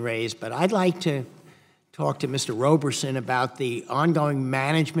that have been raised, but I'd like to talk to Mr. Roberson about the ongoing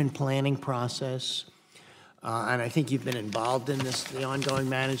management planning process, and I think you've been involved in the ongoing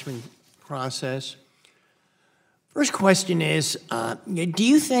management process. First question is, do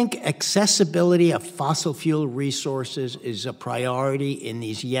you think accessibility of fossil fuel resources is a priority in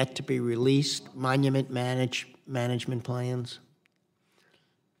these yet-to-be-released monument management plans?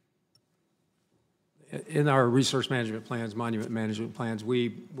 In our resource management plans, monument management plans,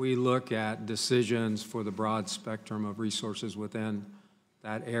 we look at decisions for the broad spectrum of resources within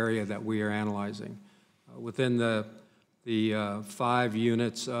that area that we are analyzing. Within the 5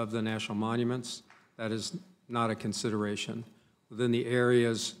 units of the national monuments, that is not a consideration. Within the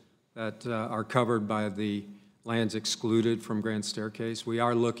areas that are covered by the lands excluded from Grand Staircase, we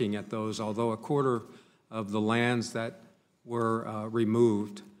are looking at those, although a quarter of the lands that were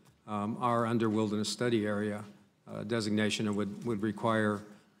removed are under wilderness study area designation and would require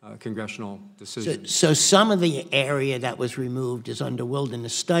congressional decision. So some of the area that was removed is under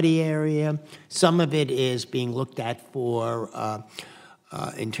wilderness study area. Some of it is being looked at for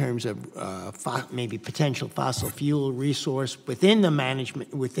in terms of maybe potential fossil fuel resource within the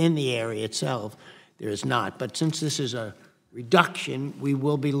management, within the area itself. There is not. But since this is a reduction, we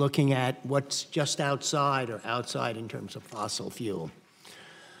will be looking at what's just outside or outside in terms of fossil fuel.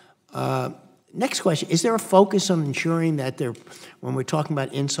 Next question, is there a focus on ensuring that when we're talking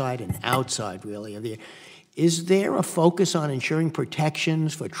about inside and outside, really, is there a focus on ensuring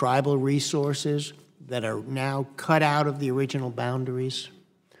protections for tribal resources that are now cut out of the original boundaries?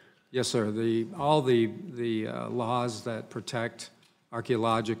 Yes, sir. All the laws that protect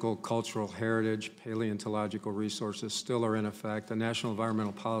archaeological, cultural heritage, paleontological resources still are in effect. The National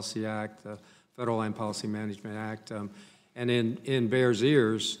Environmental Policy Act, the Federal Land Policy Management Act, and in Bears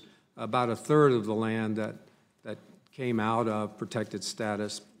Ears, about a third of the land that came out of protected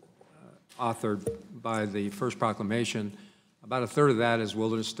status authored by the first proclamation, about a third of that is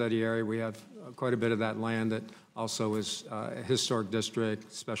wilderness study area. We have quite a bit of that land that also is a historic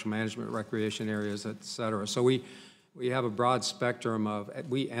district, special management recreation areas, et cetera. So we have a broad spectrum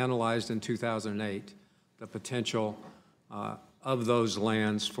we analyzed in 2008 the potential of those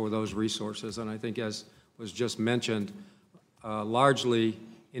lands for those resources. And I think, as was just mentioned, largely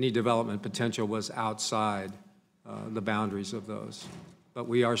any development potential was outside the boundaries of those. But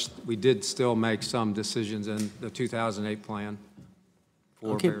we did still make some decisions in the 2008 plan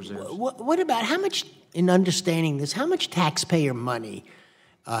for Bears Ears. What about, how much, in understanding this, how much taxpayer money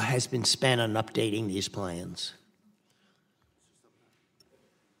has been spent on updating these plans?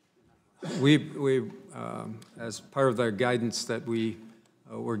 We as part of the guidance that we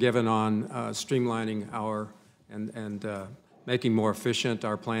were given on streamlining and making more efficient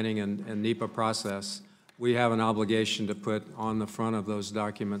our planning and NEPA process, we have an obligation to put on the front of those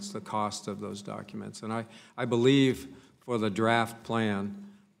documents the cost of those documents. And I believe for the draft plan,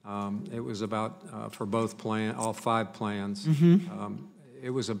 it was about, for both all 5 plans, it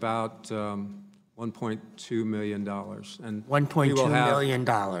was about $1.2 million. And $1.2 million.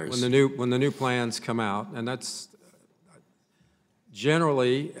 When the new plans come out, and that's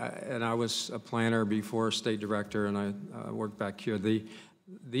generally, and I was a planner before state director, and I worked back here.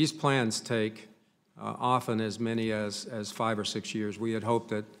 These plans take often as many as 5 or 6 years. We had hoped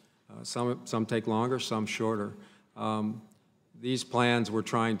that some take longer, some shorter. These plans we're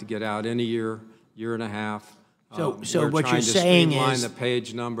trying to get out in a year and a half. So we're what trying you're to saying streamline is the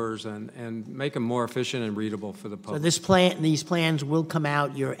page numbers and make them more efficient and readable for the public. So these plans will come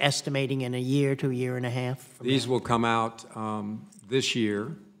out, you're estimating, in a year to a year and a half? These will come out this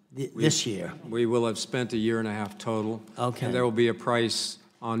year. This year? We will have spent a year and a half total. Okay. And there will be a price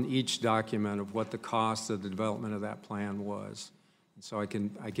on each document of what the cost of the development of that plan was. And so I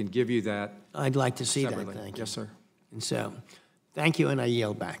can give you that. I'd like to see separately. that, thank you. Yes, sir. And so, thank you, and I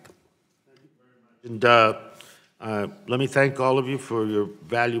yield back. And let me thank all of you for your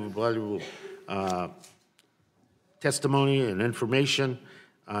valuable testimony and information.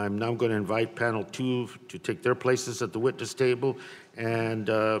 I'm now going to invite panel 2 to take their places at the witness table, and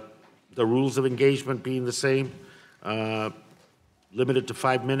the rules of engagement being the same, limited to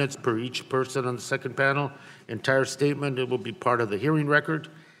 5 minutes per each person on the second panel. Entire statement, it will be part of the hearing record,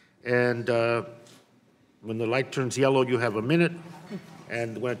 and when the light turns yellow, you have a minute,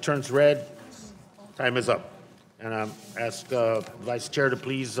 and when it turns red, time is up. And I ask Vice Chair to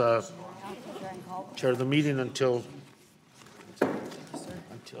please chair the meeting until. I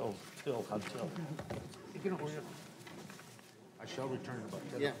shall return in about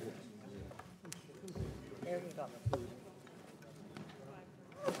 10 minutes. There we go.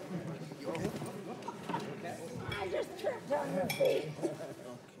 I just tripped on your feet.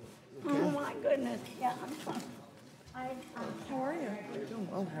 Oh, my goodness. Yeah, I'm fine. How are you? Doing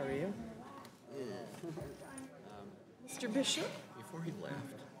well. How are you? Mr. Bishop? Before he left,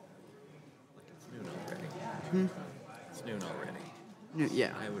 look, it's noon already. It's noon already.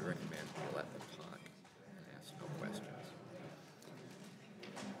 Yeah. I would recommend you let them talk and ask no questions.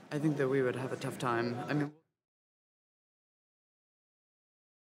 I think that we would have a tough time. I mean,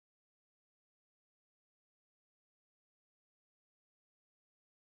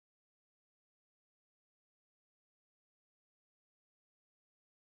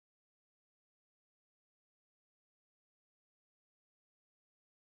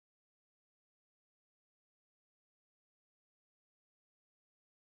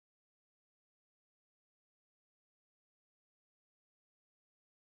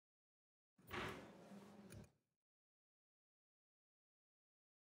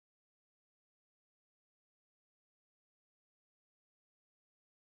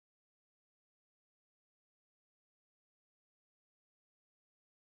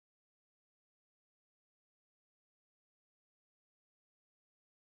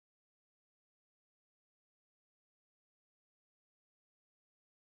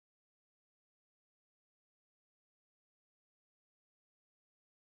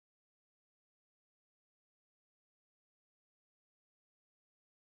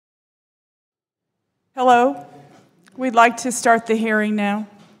 Hello. We'd like to start the hearing now.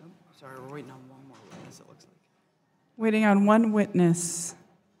 sorry, we're waiting on one more witness, it looks like. Waiting on one witness.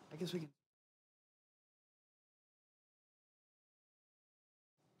 I guess we can.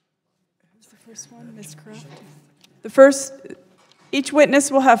 Who's the first one, Ms. Croft? Each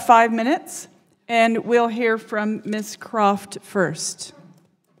witness will have 5 minutes, and we'll hear from Ms. Croft first.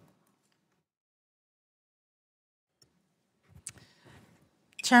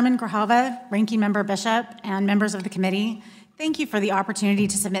 Chairman Grijalva, Ranking Member Bishop, and members of the committee, thank you for the opportunity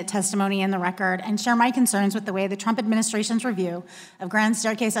to submit testimony in the record and share my concerns with the way the Trump administration's review of Grand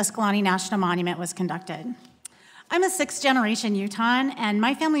Staircase-Escalante National Monument was conducted. I'm a sixth-generation Utahn, and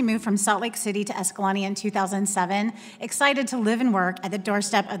my family moved from Salt Lake City to Escalante in 2007, excited to live and work at the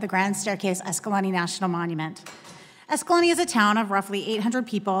doorstep of the Grand Staircase-Escalante National Monument. Escalante is a town of roughly 800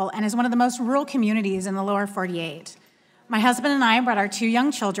 people and is one of the most rural communities in the lower 48. My husband and I brought our 2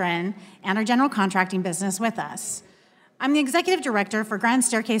 young children and our general contracting business with us. I'm the executive director for Grand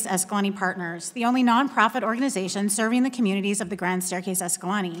Staircase-Escalante Partners, the only nonprofit organization serving the communities of the Grand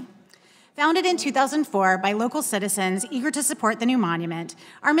Staircase-Escalante. Founded in 2004 by local citizens eager to support the new monument,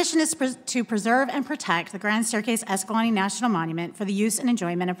 our mission is to preserve and protect the Grand Staircase-Escalante National Monument for the use and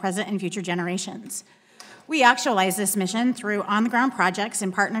enjoyment of present and future generations. We actualize this mission through on-the-ground projects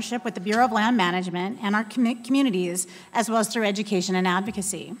in partnership with the Bureau of Land Management and our communities, as well as through education and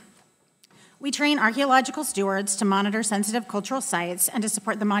advocacy. We train archaeological stewards to monitor sensitive cultural sites and to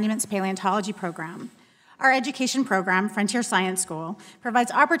support the monument's paleontology program. Our education program, Frontier Science School,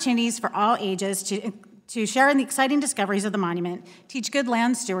 provides opportunities for all ages to share in the exciting discoveries of the monument, teach good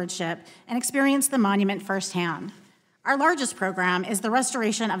land stewardship, and experience the monument firsthand. Our largest program is the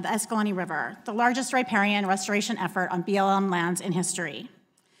restoration of the Escalante River, the largest riparian restoration effort on BLM lands in history.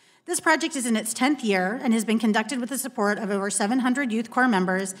 This project is in its 10th year and has been conducted with the support of over 700 Youth Corps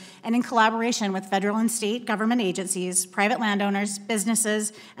members and in collaboration with federal and state government agencies, private landowners,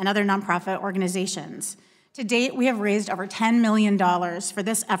 businesses, and other nonprofit organizations. To date, we have raised over $10 million for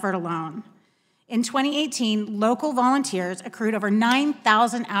this effort alone. In 2018, local volunteers accrued over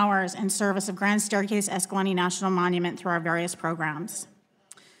 9,000 hours in service of Grand Staircase-Escalante National Monument through our various programs.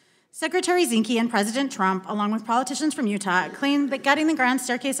 Secretary Zinke and President Trump, along with politicians from Utah, claimed that gutting the Grand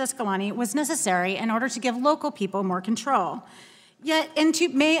Staircase-Escalante was necessary in order to give local people more control. Yet in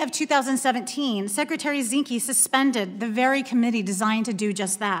May of 2017, Secretary Zinke suspended the very committee designed to do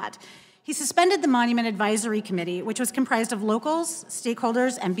just that. He suspended the Monument Advisory Committee, which was comprised of locals,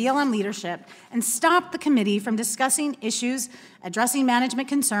 stakeholders, and BLM leadership, and stopped the committee from discussing issues, addressing management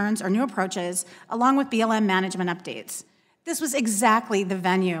concerns or new approaches, along with BLM management updates. This was exactly the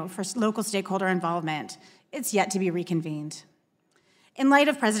venue for local stakeholder involvement. It's yet to be reconvened. In light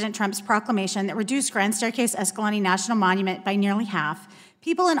of President Trump's proclamation that reduced Grand Staircase-Escalante National Monument by nearly half,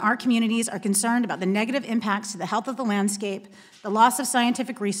 people in our communities are concerned about the negative impacts to the health of the landscape, the loss of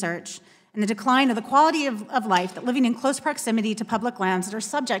scientific research, and the decline of the quality of life that living in close proximity to public lands that are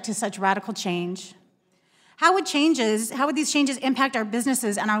subject to such radical change. How would these changes impact our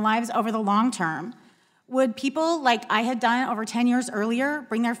businesses and our lives over the long term? Would people, like I had done over 10 years earlier,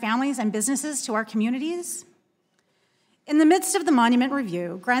 bring their families and businesses to our communities? In the midst of the monument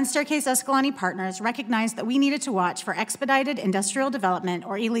review, Grand Staircase-Escalante Partners recognized that we needed to watch for expedited industrial development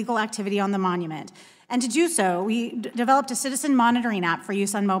or illegal activity on the monument. And to do so, we developed a citizen monitoring app for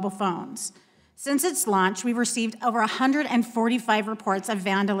use on mobile phones. Since its launch, we've received over 145 reports of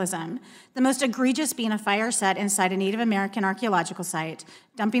vandalism, the most egregious being a fire set inside a Native American archaeological site,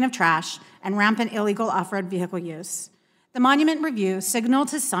 dumping of trash, and rampant illegal off-road vehicle use. The monument review signaled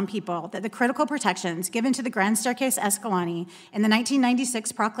to some people that the critical protections given to the Grand Staircase-Escalante in the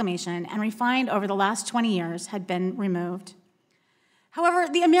 1996 proclamation and refined over the last 20 years had been removed. However,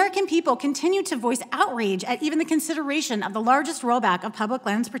 the American people continued to voice outrage at even the consideration of the largest rollback of public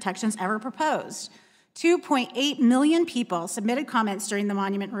lands protections ever proposed. 2.8 million people submitted comments during the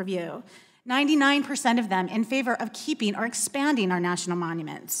monument review, 99% of them in favor of keeping or expanding our national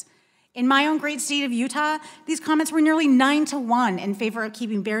monuments. In my own great state of Utah, these comments were nearly 9-1 in favor of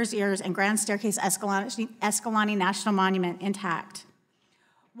keeping Bears Ears and Grand Staircase-Escalante National Monument intact.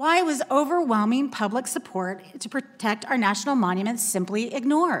 Why was overwhelming public support to protect our national monuments simply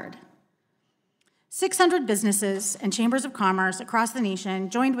ignored? 600 businesses and chambers of commerce across the nation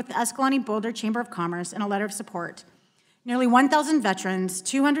joined with the Escalante Boulder Chamber of Commerce in a letter of support. Nearly 1,000 veterans,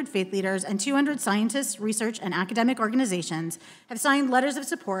 200 faith leaders, and 200 scientists, research, and academic organizations have signed letters of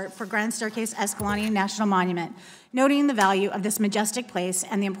support for Grand Staircase-Escalante National Monument, noting the value of this majestic place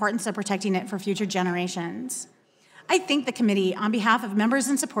and the importance of protecting it for future generations. I thank the committee on behalf of members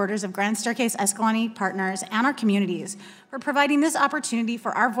and supporters of Grand Staircase-Escalante Partners and our communities for providing this opportunity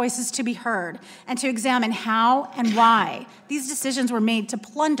for our voices to be heard and to examine how and why these decisions were made to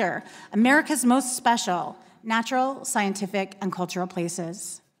plunder America's most special natural, scientific, and cultural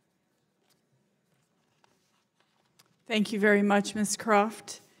places. Thank you very much, Ms.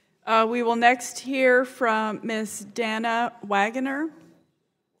 Croft. We will next hear from Ms. Dana Wagoner.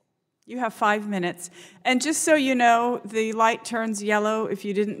 You have 5 minutes. And just so you know, the light turns yellow if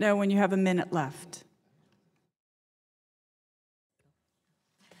you didn't know when you have a minute left.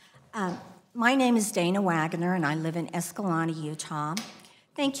 My name is Dana Wagoner, and I live in Escalante, Utah.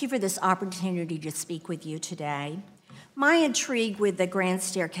 Thank you for this opportunity to speak with you today. My intrigue with the Grand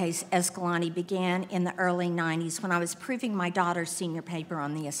Staircase-Escalante began in the early 90s when I was proofing my daughter's senior paper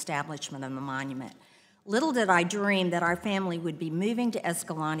on the establishment of the monument. Little did I dream that our family would be moving to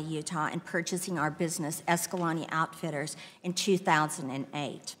Escalante, Utah, and purchasing our business, Escalante Outfitters, in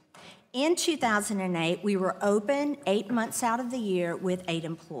 2008. In 2008, we were open 8 months out of the year with 8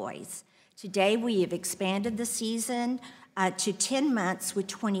 employees. Today, we have expanded the season to 10 months with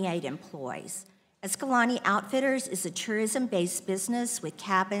 28 employees. Escalante Outfitters is a tourism-based business with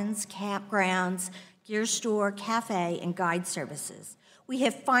cabins, campgrounds, gear store, cafe, and guide services. We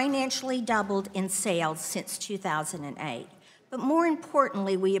have financially doubled in sales since 2008. But more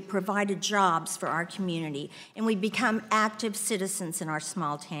importantly, we have provided jobs for our community, and we've become active citizens in our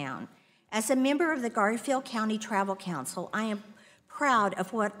small town. As a member of the Garfield County Travel Council, I am proud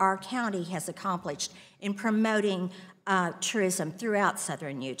of what our county has accomplished in promoting tourism throughout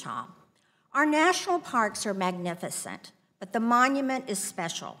southern Utah. Our national parks are magnificent, but the monument is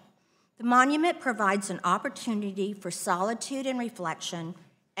special. The monument provides an opportunity for solitude and reflection,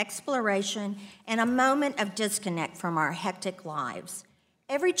 exploration, and a moment of disconnect from our hectic lives.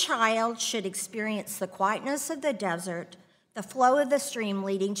 Every child should experience the quietness of the desert, the flow of the stream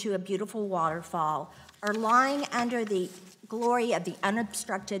leading to a beautiful waterfall, or lying under the glory of the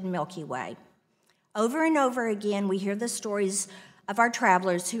unobstructed Milky Way. Over and over again, we hear the stories of our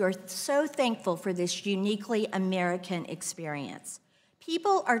travelers who are so thankful for this uniquely American experience.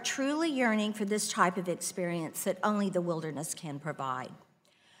 People are truly yearning for this type of experience that only the wilderness can provide.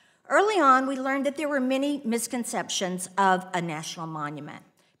 Early on, we learned that there were many misconceptions of a national monument.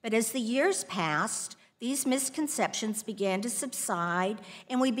 But as the years passed, these misconceptions began to subside,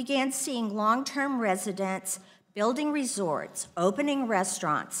 and we began seeing long-term residents building resorts, opening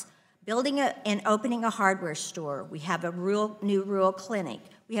restaurants, building and opening a hardware store. We have a new rural clinic.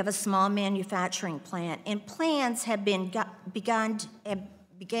 We have a small manufacturing plant, and plans have began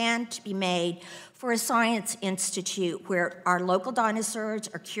to be made for a science institute where our local dinosaurs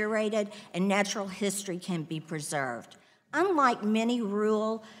are curated and natural history can be preserved. Unlike many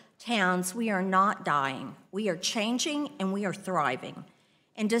rural towns, we are not dying. We are changing and we are thriving.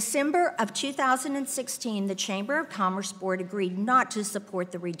 In December of 2016, the Chamber of Commerce Board agreed not to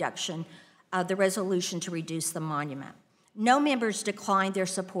support the reduction of the resolution to reduce the monument. No members declined their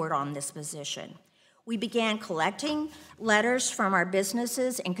support on this position. We began collecting letters from our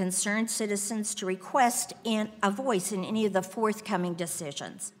businesses and concerned citizens to request a voice in any of the forthcoming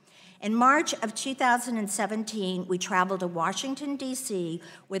decisions. In March of 2017, we traveled to Washington, D.C.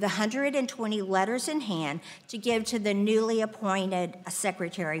 with 120 letters in hand to give to the newly appointed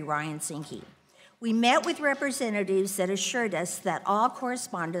Secretary Ryan Zinke. We met with representatives that assured us that all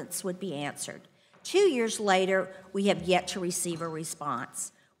correspondence would be answered. 2 years later, we have yet to receive a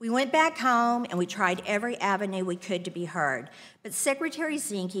response. We went back home and we tried every avenue we could to be heard, but Secretary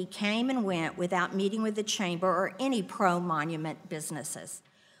Zinke came and went without meeting with the Chamber or any pro-monument businesses.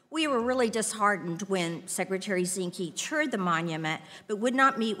 We were really disheartened when Secretary Zinke toured the monument but would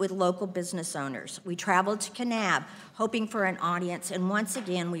not meet with local business owners. We traveled to Kanab hoping for an audience, and once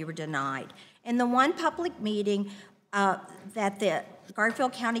again we were denied. In the one public meeting that the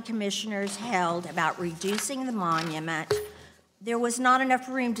Garfield County Commissioners held about reducing the monument, there was not enough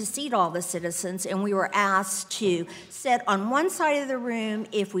room to seat all the citizens, and we were asked to sit on one side of the room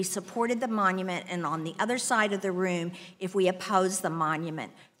if we supported the monument and on the other side of the room if we opposed the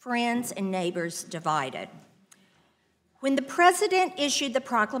monument. Friends and neighbors divided. When the president issued the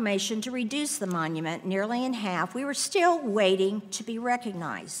proclamation to reduce the monument nearly in half, we were still waiting to be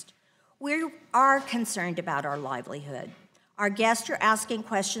recognized. We are concerned about our livelihood. Our guests are asking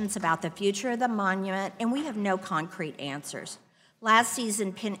questions about the future of the monument, and we have no concrete answers. Last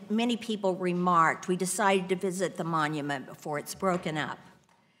season, many people remarked we decided to visit the monument before it's broken up.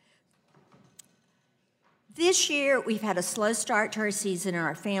 This year, we've had a slow start to our season, and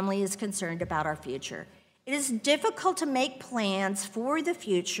our family is concerned about our future. It is difficult to make plans for the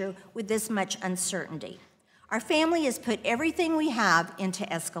future with this much uncertainty. Our family has put everything we have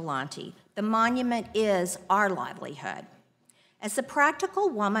into Escalante. The monument is our livelihood. As a practical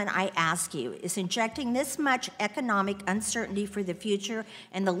woman, I ask you, is injecting this much economic uncertainty for the future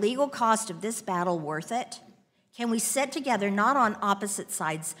and the legal cost of this battle worth it? Can we sit together, not on opposite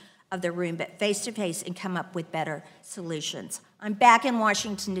sides of the room, but face-to-face and come up with better solutions? I'm back in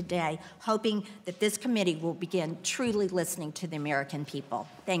Washington today, hoping that this committee will begin truly listening to the American people.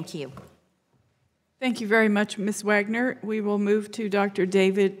 Thank you. Thank you very much, Ms. Wagner. We will move to P.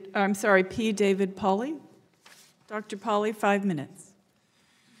 David Pauley. Dr. Pauley, 5 minutes.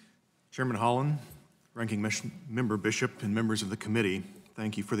 Chairman Holland, Ranking Member Bishop, and members of the committee,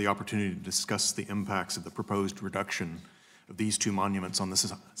 thank you for the opportunity to discuss the impacts of the proposed reduction of these two monuments on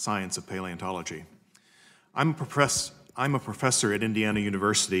the science of paleontology. I'm a professor at Indiana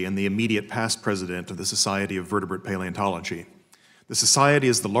University and the immediate past president of the Society of Vertebrate Paleontology. The Society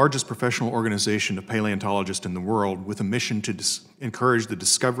is the largest professional organization of paleontologists in the world with a mission to encourage the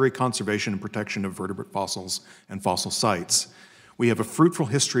discovery, conservation, and protection of vertebrate fossils and fossil sites. We have a fruitful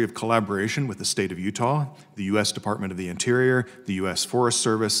history of collaboration with the state of Utah, the U.S. Department of the Interior, the U.S. Forest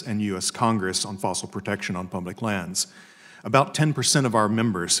Service, and U.S. Congress on fossil protection on public lands. About 10% of our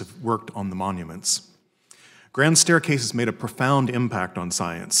members have worked on the monuments. Grand Staircase has made a profound impact on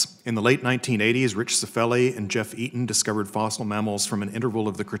science. In the late 1980s, Rich Cifelli and Jeff Eaton discovered fossil mammals from an interval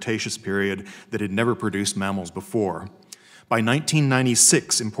of the Cretaceous period that had never produced mammals before. By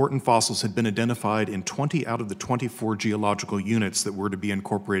 1996, important fossils had been identified in 20 out of the 24 geological units that were to be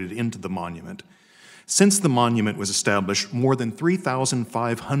incorporated into the monument. Since the monument was established, more than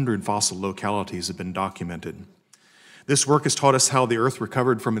 3,500 fossil localities have been documented. This work has taught us how the Earth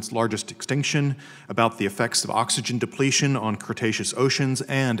recovered from its largest extinction, about the effects of oxygen depletion on Cretaceous oceans,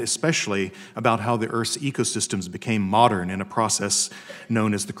 and especially about how the Earth's ecosystems became modern in a process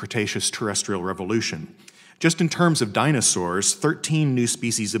known as the Cretaceous terrestrial revolution. Just in terms of dinosaurs, 13 new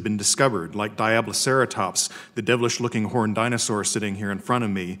species have been discovered, like Diabloceratops, the devilish-looking horned dinosaur sitting here in front of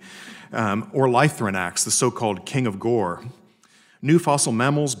me, or Lythranax, the so-called king of gore. New fossil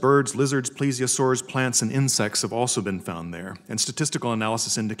mammals, birds, lizards, plesiosaurs, plants, and insects have also been found there, and statistical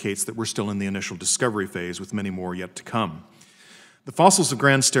analysis indicates that we're still in the initial discovery phase with many more yet to come. The fossils of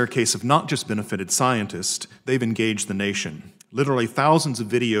Grand Staircase have not just benefited scientists, they've engaged the nation. Literally thousands of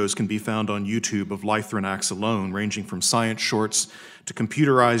videos can be found on YouTube of Lythranax alone, ranging from science shorts to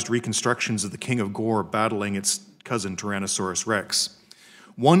computerized reconstructions of the king of gore battling its cousin Tyrannosaurus rex.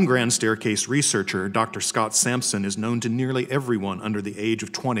 One Grand Staircase researcher, Dr. Scott Sampson, is known to nearly everyone under the age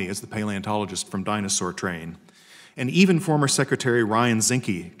of 20 as the paleontologist from Dinosaur Train. And even former Secretary Ryan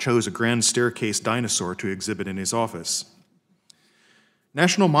Zinke chose a Grand Staircase dinosaur to exhibit in his office.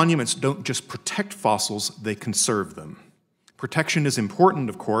 National monuments don't just protect fossils, they conserve them. Protection is important,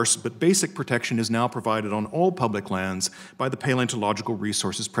 of course, but basic protection is now provided on all public lands by the Paleontological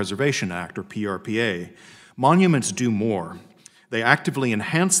Resources Preservation Act, or PRPA. Monuments do more. They actively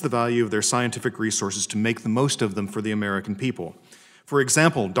enhance the value of their scientific resources to make the most of them for the American people. For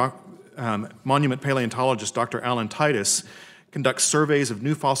example, monument paleontologist Dr. Alan Titus conducts surveys of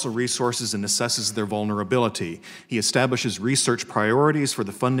new fossil resources and assesses their vulnerability. He establishes research priorities for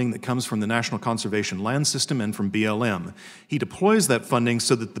the funding that comes from the National Conservation Land System and from BLM. He deploys that funding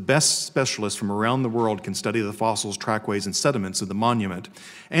so that the best specialists from around the world can study the fossils, trackways, and sediments of the monument.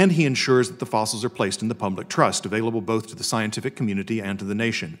 And he ensures that the fossils are placed in the public trust, available both to the scientific community and to the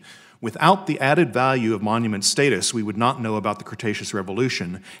nation. Without the added value of monument status, we would not know about the Cretaceous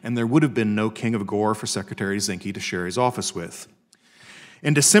Revolution, and there would have been no king of gore for Secretary Zinke to share his office with.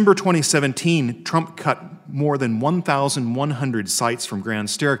 In December 2017, Trump cut more than 1,100 sites from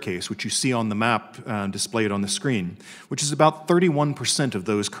Grand Staircase, which you see on the map displayed on the screen, which is about 31% of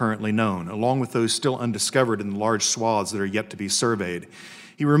those currently known, along with those still undiscovered in the large swaths that are yet to be surveyed.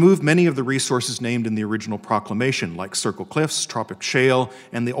 He removed many of the resources named in the original proclamation, like Circle Cliffs, Tropic Shale,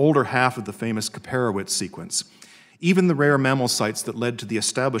 and the older half of the famous Kaparowitz sequence. Even the rare mammal sites that led to the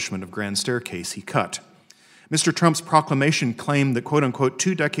establishment of Grand Staircase he cut. Mr. Trump's proclamation claimed that, quote unquote,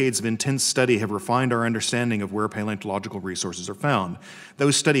 2 decades of intense study have refined our understanding of where paleontological resources are found.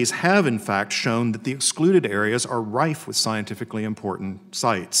 Those studies have, in fact, shown that the excluded areas are rife with scientifically important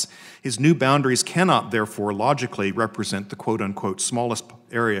sites. His new boundaries cannot, therefore, logically represent the, quote unquote, smallest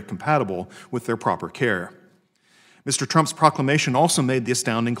area compatible with their proper care. Mr. Trump's proclamation also made the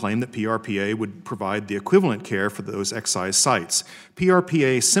astounding claim that PRPA would provide the equivalent care for those excised sites.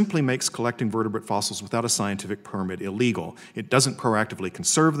 PRPA simply makes collecting vertebrate fossils without a scientific permit illegal. It doesn't proactively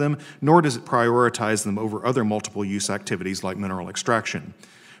conserve them, nor does it prioritize them over other multiple-use activities like mineral extraction.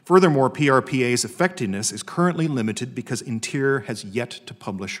 Furthermore, PRPA's effectiveness is currently limited because Interior has yet to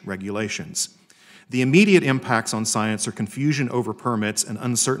publish regulations. The immediate impacts on science are confusion over permits and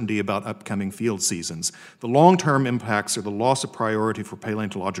uncertainty about upcoming field seasons. The long-term impacts are the loss of priority for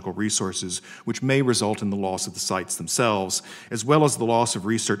paleontological resources, which may result in the loss of the sites themselves, as well as the loss of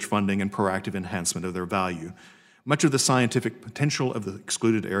research funding and proactive enhancement of their value. Much of the scientific potential of the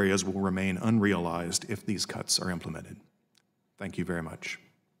excluded areas will remain unrealized if these cuts are implemented. Thank you very much.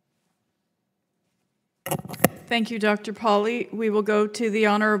 Thank you, Dr. Pauly. We will go to the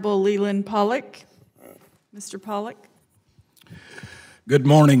Honorable Leland Pollock. Mr. Pollock. Good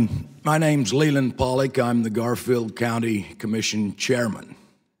morning. My name's Leland Pollock. I'm the Garfield County Commission Chairman.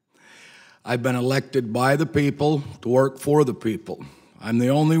 I've been elected by the people to work for the people. I'm the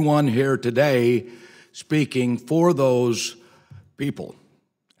only one here today speaking for those people.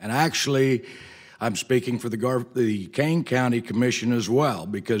 And actually, I'm speaking for the Kane County Commission as well,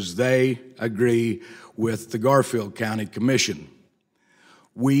 because they agree with the Garfield County Commission.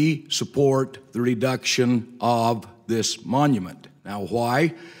 We support the reduction of this monument. Now,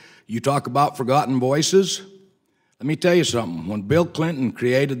 why? You talk about forgotten voices. Let me tell you something. When Bill Clinton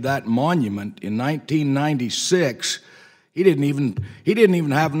created that monument in 1996, he didn't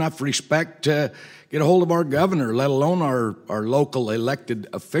even have enough respect to get a hold of our governor, let alone our local elected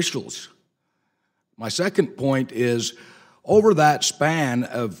officials. My second point is, over that span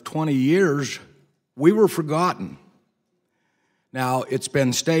of 20 years, we were forgotten. Now, it's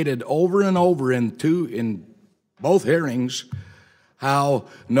been stated over and over in both hearings how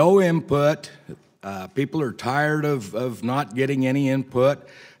no input, people are tired of not getting any input,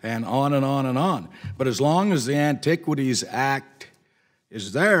 and on and on and on. But as long as the Antiquities Act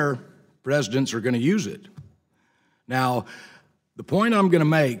is there, presidents are going to use it. Now, the point I'm going to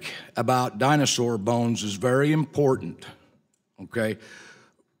make about dinosaur bones is very important, okay?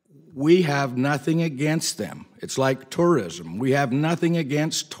 We have nothing against them. It's like tourism. We have nothing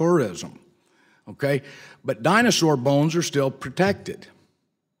against tourism, okay? But dinosaur bones are still protected.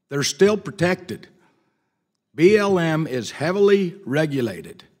 They're still protected. BLM is heavily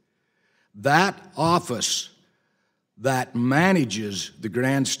regulated. That office that manages the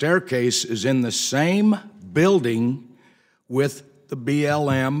Grand Staircase is in the same building with the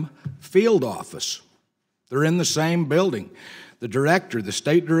BLM field office. They're in the same building. The director, the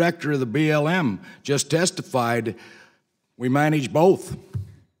state director of the BLM, just testified, we manage both.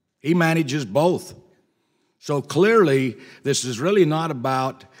 He manages both. So clearly, this is really not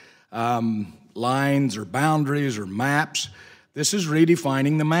about lines or boundaries or maps. This is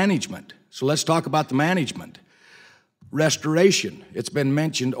redefining the management. So let's talk about the management. Restoration, it's been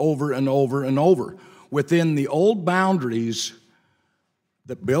mentioned over and over and over. Within the old boundaries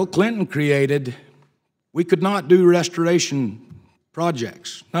that Bill Clinton created, we could not do restoration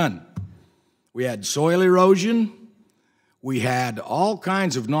projects, none. We had soil erosion, we had all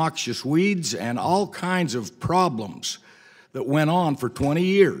kinds of noxious weeds and all kinds of problems that went on for 20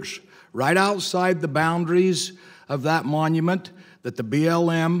 years. Right outside the boundaries of that monument that the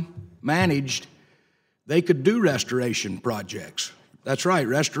BLM managed, they could do restoration projects. That's right,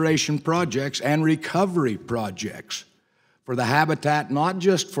 restoration projects and recovery projects for the habitat, not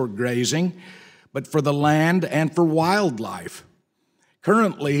just for grazing, but for the land and for wildlife.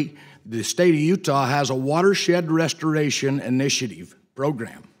 Currently, the state of Utah has a watershed restoration initiative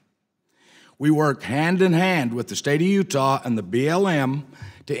program. We work hand in hand with the state of Utah and the BLM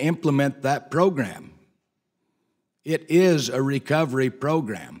to implement that program. It is a recovery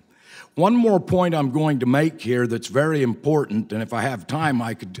program. One more point I'm going to make here that's very important, and if I have time,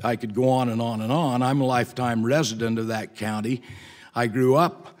 I could go on and on and on. I'm a lifetime resident of that county. I grew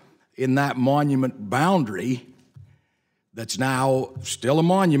up in that monument boundary that's now still a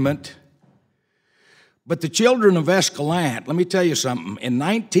monument. But the children of Escalante, let me tell you something. In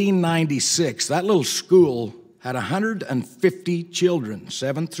 1996, that little school had 150 children,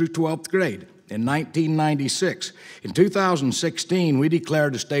 7th through 12th grade. In 1996. In 2016, we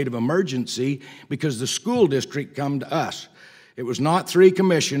declared a state of emergency because the school district come to us. It was not 3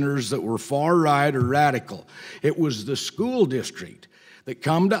 commissioners that were far right or radical. It was the school district that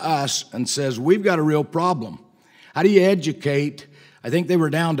come to us and says, we've got a real problem. How do you educate? I think they were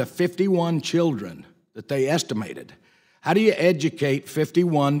down to 51 children that they estimated. How do you educate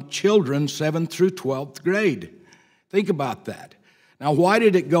 51 children, 7th through 12th grade? Think about that. Now, why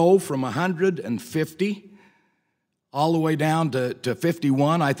did it go from 150 all the way down to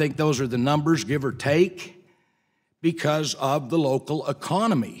 51? I think those are the numbers, give or take, because of the local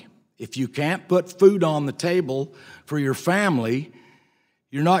economy. If you can't put food on the table for your family,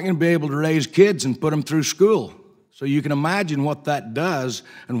 you're not going to be able to raise kids and put them through school. So you can imagine what that does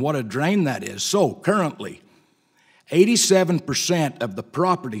and what a drain that is. So currently, 87% of the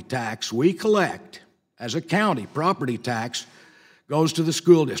property tax we collect as a county, property tax, goes to the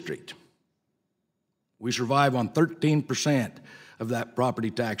school district. We survive on 13% of that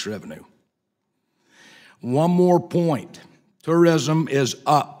property tax revenue. One more point. Tourism is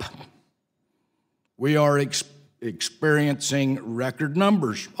up. We are experiencing record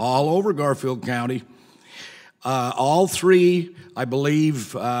numbers all over Garfield County. All 3, I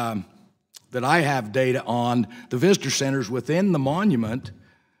believe, that I have data on, the visitor centers within the monument,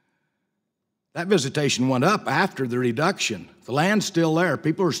 that visitation went up after the reduction. The land's still there.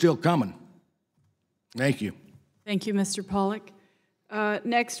 People are still coming. Thank you. Thank you, Mr. Pollack.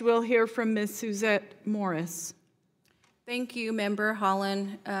 Next, we'll hear from Ms. Suzette Morris. Thank you, Member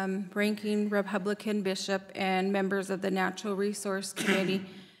Holland, Ranking Republican Bishop, and members of the Natural Resource Committee.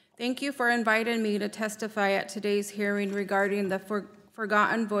 Thank you for inviting me to testify at today's hearing regarding the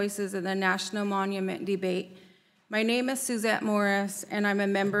forgotten voices in the National Monument debate. My name is Suzette Morris, and I'm a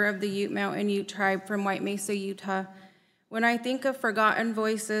member of the Ute Mountain Ute Tribe from White Mesa, Utah. When I think of forgotten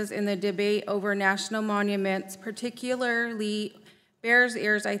voices in the debate over national monuments, particularly Bears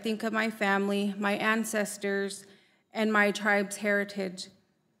Ears, I think of my family, my ancestors, and my tribe's heritage.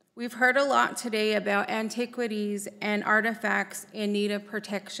 We've heard a lot today about antiquities and artifacts in need of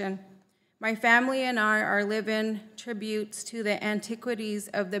protection. My family and I are living tributes to the antiquities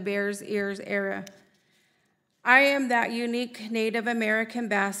of the Bears Ears era. I am that unique Native American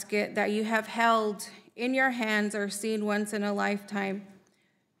basket that you have held in your hands or seen once in a lifetime.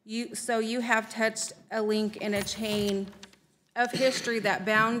 So you have touched a link in a chain of history that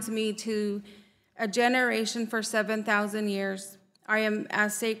bounds me to a generation for 7,000 years. I am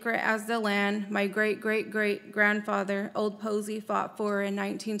as sacred as the land my great-great-great-grandfather, Old Posey, fought for in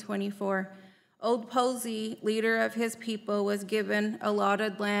 1924. Old Posey, leader of his people, was given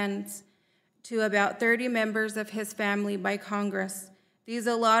allotted lands to about 30 members of his family by Congress. These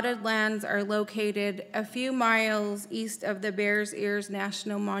allotted lands are located a few miles east of the Bears Ears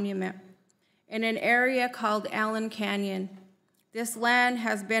National Monument in an area called Allen Canyon. This land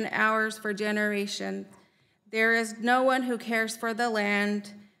has been ours for generations. There is no one who cares for the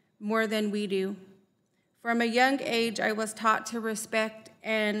land more than we do. From a young age, I was taught to respect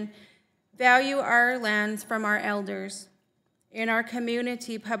and value our lands from our elders. In our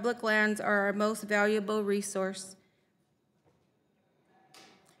community, public lands are our most valuable resource.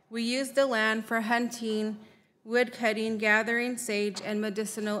 We use the land for hunting, wood cutting, gathering sage and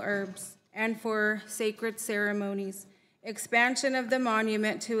medicinal herbs, and for sacred ceremonies. Expansion of the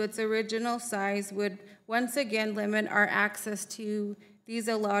monument to its original size would once again limit our access to these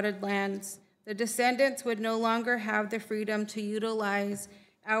allotted lands. The descendants would no longer have the freedom to utilize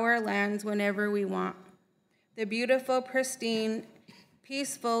our lands whenever we want. The beautiful, pristine,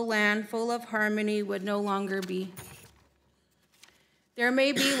 peaceful land full of harmony would no longer be. There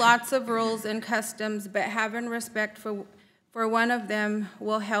may be lots of rules and customs, but having respect for one of them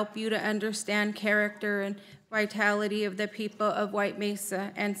will help you to understand character and vitality of the people of White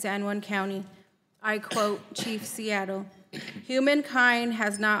Mesa and San Juan County. I quote Chief Seattle, "Humankind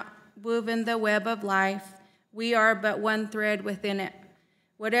has not woven the web of life. We are but one thread within it.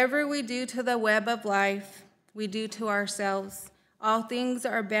 Whatever we do to the web of life, we do to ourselves. All things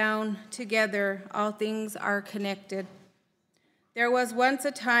are bound together. All things are connected." There was once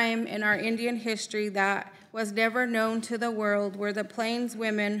a time in our Indian history that was never known to the world where the Plains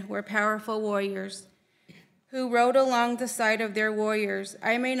women were powerful warriors who rode along the side of their warriors.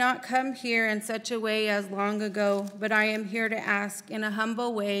 I may not come here in such a way as long ago, but I am here to ask in a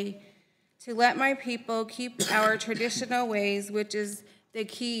humble way to let my people keep our traditional ways, which is the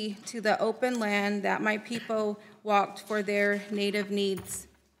key to the open land that my people walked for their native needs.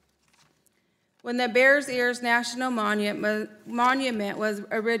 When the Bears Ears National Monument was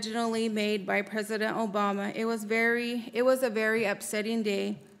originally made by President Obama, it was a very upsetting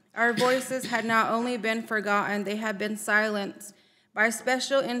day. Our voices had not only been forgotten, they had been silenced by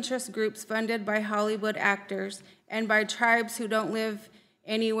special interest groups funded by Hollywood actors and by tribes who don't live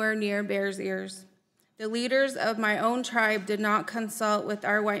anywhere near Bears Ears. The leaders of my own tribe did not consult with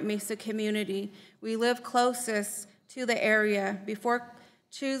our White Mesa community. We live closest to the area before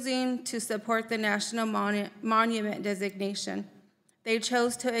choosing to support the National Monument designation. They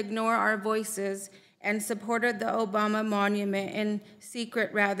chose to ignore our voices and supported the Obama Monument in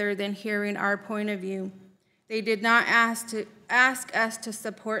secret rather than hearing our point of view. They did not ask us to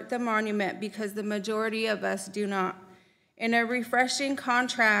support the monument because the majority of us do not. In a refreshing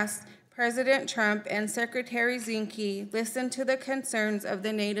contrast, President Trump and Secretary Zinke listened to the concerns of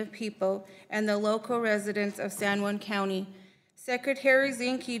the Native people and the local residents of San Juan County. Secretary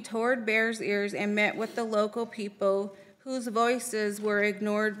Zinke toured Bears Ears and met with the local people whose voices were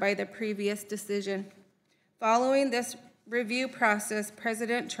ignored by the previous decision. Following this review process,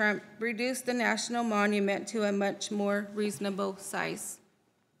 President Trump reduced the national monument to a much more reasonable size.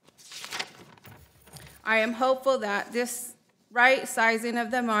 I am hopeful that this right sizing of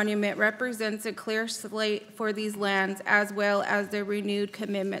the monument represents a clear slate for these lands, as well as the renewed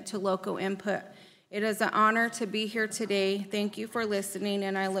commitment to local input. It is an honor to be here today. Thank you for listening,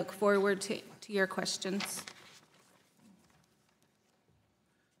 and I look forward to your questions.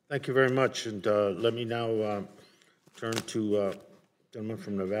 Thank you very much, and let me now turn to gentleman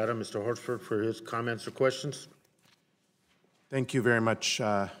from Nevada, Mr. Horsford, for his comments or questions. Thank you very much,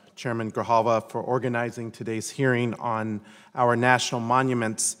 Chairman Grijalva, for organizing today's hearing on our national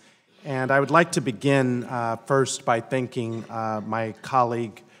monuments. And I would like to begin first by thanking my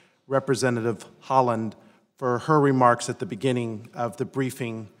colleague, Representative Holland, for her remarks at the beginning of the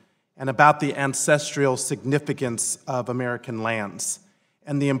briefing and about the ancestral significance of American lands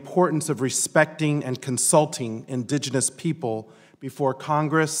and the importance of respecting and consulting Indigenous people before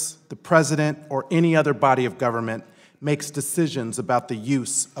Congress, the President, or any other body of government makes decisions about the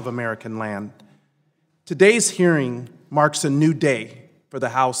use of American land. Today's hearing marks a new day for the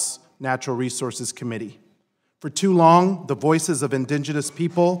House Natural Resources Committee. For too long, the voices of Indigenous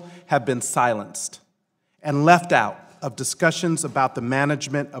people have been silenced and left out of discussions about the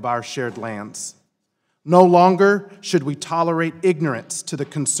management of our shared lands. No longer should we tolerate ignorance to the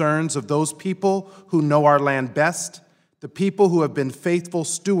concerns of those people who know our land best, the people who have been faithful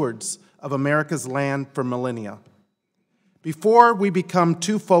stewards of America's land for millennia. Before we become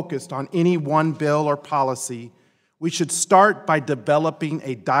too focused on any one bill or policy, we should start by developing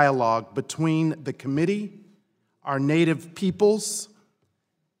a dialogue between the committee, our Native peoples.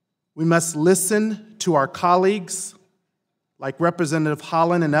 We must listen to our colleagues, like Representative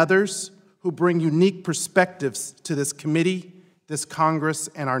Holland and others, who bring unique perspectives to this committee, this Congress,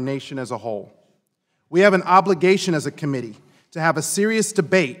 and our nation as a whole. We have an obligation as a committee to have a serious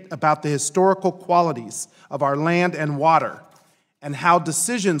debate about the historical qualities of our land and water and how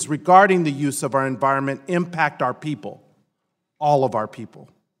decisions regarding the use of our environment impact our people, all of our people.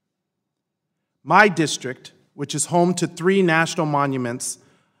 My district, which is home to 3 national monuments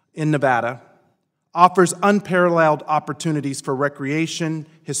in Nevada, offers unparalleled opportunities for recreation,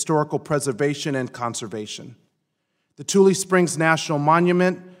 historical preservation, and conservation. The Tule Springs National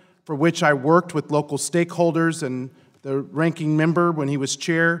Monument, for which I worked with local stakeholders and the ranking member when he was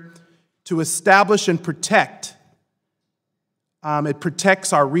chair, to establish and protect. It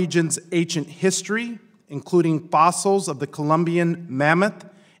protects our region's ancient history, including fossils of the Columbian mammoth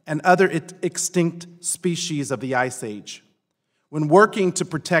and other extinct species of the Ice Age. When working to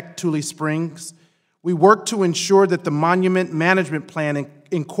protect Tule Springs, we worked to ensure that the monument management plan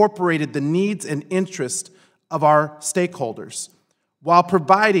incorporated the needs and interests of our stakeholders while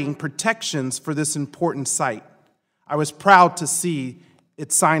providing protections for this important site. I was proud to see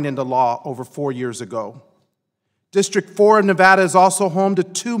it signed into law over 4 years ago. District 4 of Nevada is also home to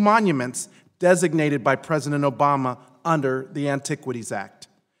 2 monuments designated by President Obama under the Antiquities Act.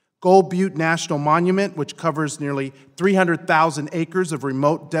 Gold Butte National Monument, which covers nearly 300,000 acres of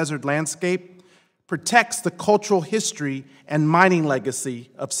remote desert landscape, protects the cultural history and mining legacy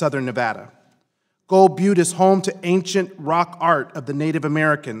of southern Nevada. Gold Butte is home to ancient rock art of the Native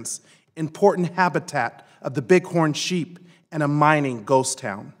Americans, important habitat of the bighorn sheep, and a mining ghost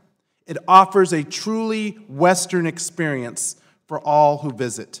town. It offers a truly Western experience for all who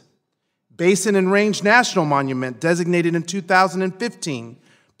visit. Basin and Range National Monument, designated in 2015,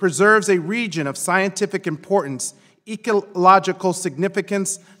 preserves a region of scientific importance, ecological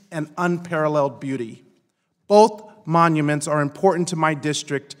significance, and unparalleled beauty. Both monuments are important to my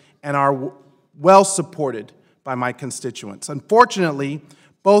district and are well supported by my constituents. Unfortunately,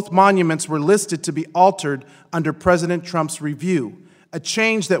 both monuments were listed to be altered under President Trump's review, a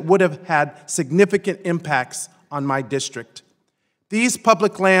change that would have had significant impacts on my district. These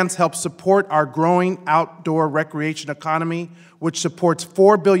public lands help support our growing outdoor recreation economy, which supports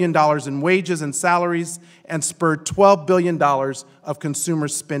 $4 billion in wages and salaries and spurred $12 billion of consumer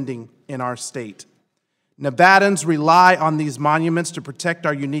spending in our state. Nevadans rely on these monuments to protect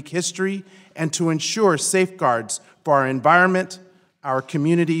our unique history and to ensure safeguards for our environment, our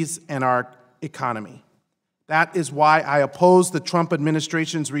communities, and our economy. That is why I oppose the Trump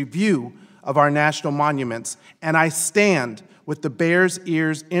administration's review of our national monuments, and I stand with the Bears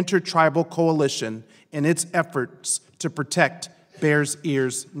Ears Intertribal Coalition in its efforts to protect Bears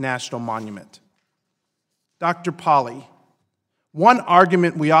Ears National Monument. Dr. Polly, one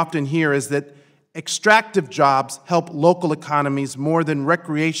argument we often hear is that extractive jobs help local economies more than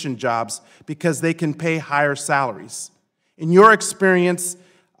recreation jobs because they can pay higher salaries. In your experience,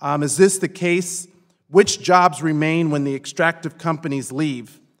 is this the case? Which jobs remain when the extractive companies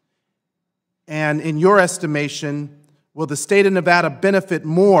leave? And in your estimation, will the state of Nevada benefit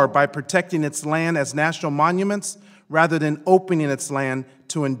more by protecting its land as national monuments rather than opening its land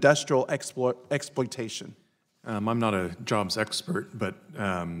to industrial exploitation? I'm not a jobs expert, but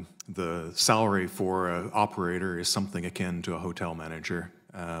the salary for an operator is something akin to a hotel manager.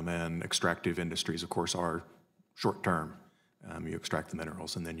 And extractive industries, of course, are short-term. You extract the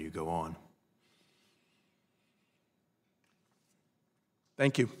minerals and then you go on.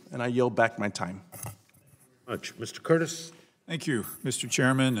 Thank you, and I yield back my time. Much. Mr. Curtis? Thank you, Mr.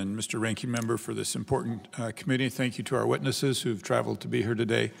 Chairman and Mr. Ranking Member, for this important committee. Thank you to our witnesses who've traveled to be here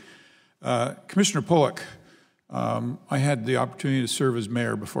today. Commissioner Pollock, I had the opportunity to serve as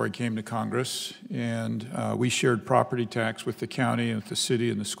mayor before I came to Congress, and we shared property tax with the county and with the city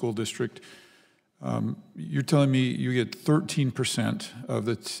and the school district. You're telling me you get 13%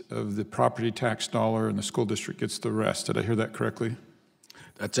 of the property tax dollar and the school district gets the rest. Did I hear that correctly?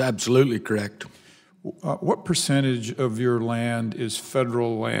 That's absolutely correct. What percentage of your land is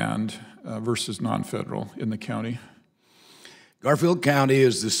federal land versus non-federal in the county? Garfield County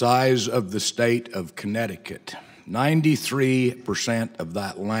is the size of the state of Connecticut. 93% of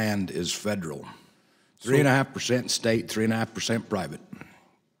that land is federal. 3.5% state, 3.5% private.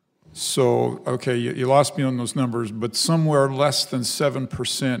 So, okay, you lost me on those numbers, but somewhere less than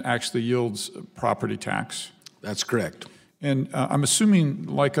 7% actually yields property tax. That's correct. And I'm assuming,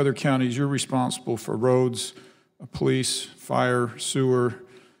 like other counties, you're responsible for roads, police, fire, sewer,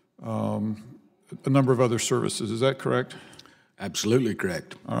 a number of other services. Is that correct? Absolutely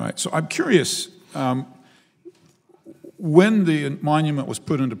correct. All right. So I'm curious, when the monument was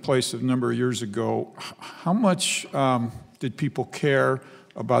put into place a number of years ago, how much did people care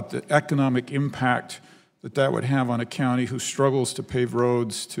about the economic impact that would have on a county who struggles to pave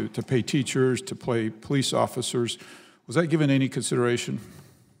roads, to pay teachers, to pay police officers? Was that given any consideration?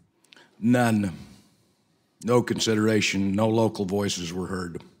 None. No consideration. No local voices were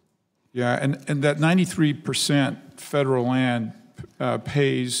heard. Yeah, and that 93% federal land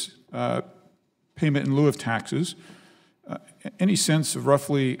pays payment in lieu of taxes. Any sense of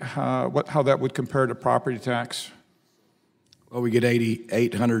roughly how that would compare to property tax? Well, we get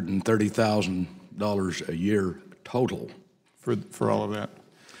 $830,000 a year total. For all of that?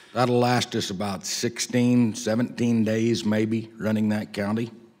 That'll last us about 16, 17 days maybe, running that county.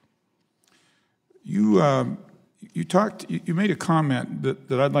 You made a comment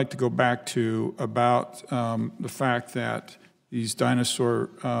that I'd like to go back to about the fact that these dinosaur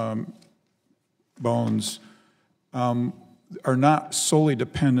bones are not solely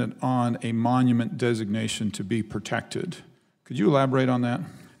dependent on a monument designation to be protected. Could you elaborate on that?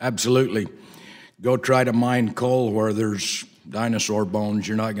 Absolutely. Go try to mine coal where there's dinosaur bones,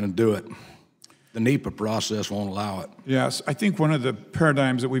 you're not going to do it. The NEPA process won't allow it. Yes, I think one of the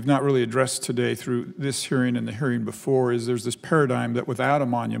paradigms that we've not really addressed today through this hearing and the hearing before is there's this paradigm that without a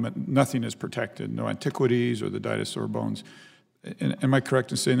monument, nothing is protected, no antiquities or the dinosaur bones. And am I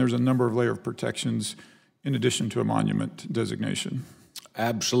correct in saying there's a number of layer of protections in addition to a monument designation?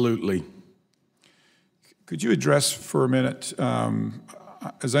 Absolutely. Could you address for a minute,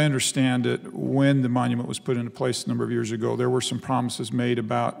 as I understand it, when the monument was put into place a number of years ago, there were some promises made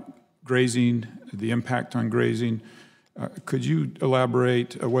about grazing, the impact on grazing. Could you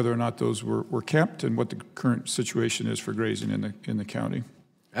elaborate whether or not those were kept and what the current situation is for grazing in the county?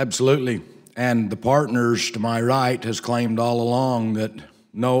 Absolutely. And the partners to my right has claimed all along that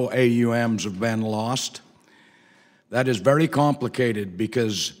no AUMs have been lost. That is very complicated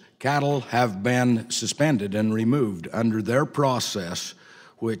because cattle have been suspended and removed under their process,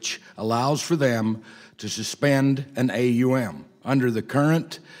 which allows for them to suspend an AUM. Under the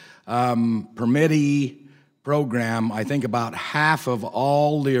current permittee program, I think about half of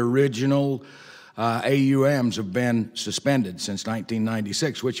all the original AUMs have been suspended since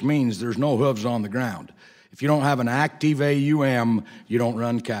 1996, which means there's no hooves on the ground. If you don't have an active AUM, you don't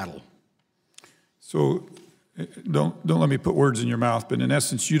run cattle. So don't let me put words in your mouth, but in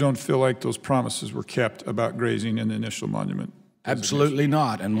essence, you don't feel like those promises were kept about grazing in the initial monument? Absolutely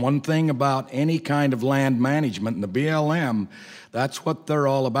not. And one thing about any kind of land management, and the BLM, that's what they're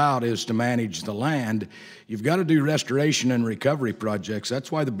all about, is to manage the land. You've got to do restoration and recovery projects.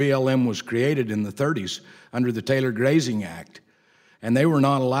 That's why the BLM was created in the 30s under the Taylor Grazing Act. And they were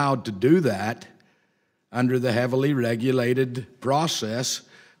not allowed to do that under the heavily regulated process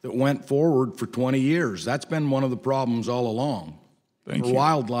that went forward for 20 years. That's been one of the problems all along. Thank for you.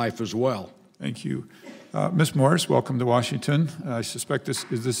 Wildlife as well. Thank you. Ms. Morris, welcome to Washington. I suspect this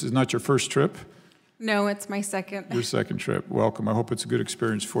is not your first trip. No, it's my second. Your second trip. Welcome. I hope it's a good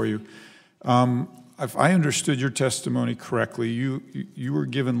experience for you. If I understood your testimony correctly, you were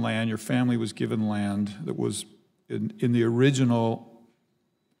given land, your family was given land that was in the original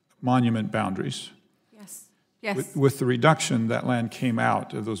monument boundaries. Yes. Yes. With the reduction, that land came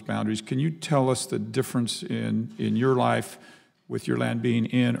out of those boundaries. Can you tell us the difference in your life with your land being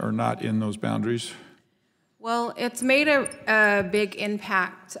in or not in those boundaries? Well, it's made a big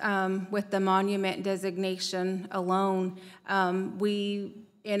impact with the monument designation alone.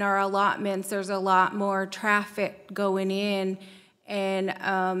 In our allotments, there's a lot more traffic going in,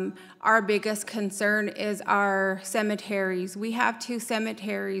 And our biggest concern is our cemeteries. We have 2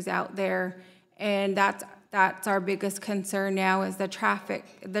 cemeteries out there, and that's our biggest concern now is the traffic.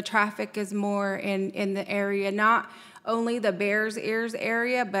 The traffic is more in the area, not only the Bears Ears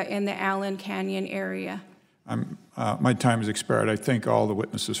area, but in the Allen Canyon area. My time has expired. I thank all the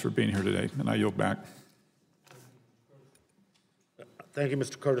witnesses for being here today, and I yield back. Thank you,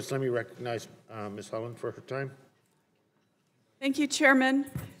 Mr. Curtis. Let me recognize Ms. Holland for her time. Thank you, Chairman.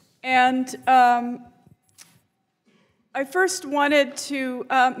 And I first wanted to,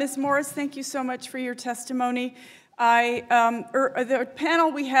 Ms. Morris, thank you so much for your testimony. The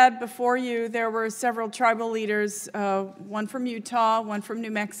panel we had before you, there were several tribal leaders, one from Utah, one from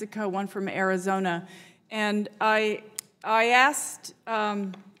New Mexico, one from Arizona. And I asked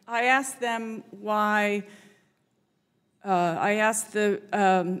them why, I asked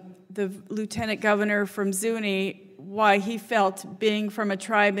the lieutenant governor from Zuni why he felt, being from a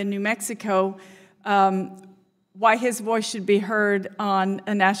tribe in New Mexico, why his voice should be heard on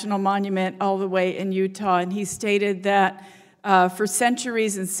a national monument all the way in Utah. And he stated that for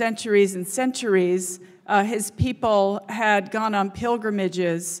centuries and centuries and centuries, his people had gone on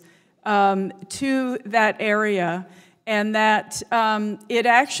pilgrimages to that area, and that it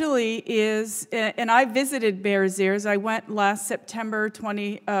actually is, and I visited Bears Ears. I went last September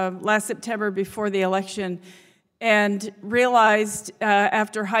before the election, and realized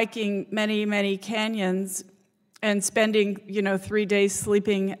after hiking many, many canyons and spending 3 days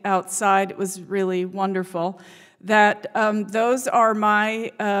sleeping outside, it was really wonderful, that those are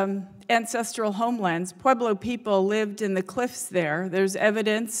my ancestral homelands. Pueblo people lived in the cliffs there. There's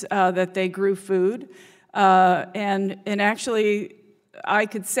evidence that they grew food. And actually, I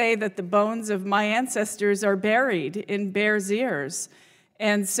could say that the bones of my ancestors are buried in Bears Ears.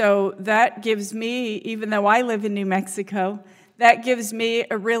 And so that gives me, even though I live in New Mexico, that gives me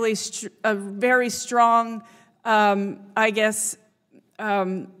a very strong,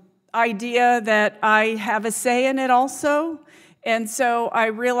 idea that I have a say in it also. And so I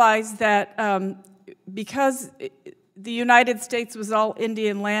realized that because the United States was all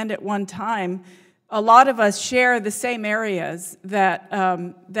Indian land at one time, a lot of us share the same areas that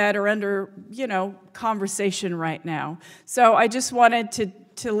are under, conversation right now. So I just wanted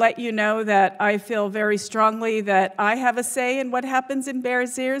to let you know that I feel very strongly that I have a say in what happens in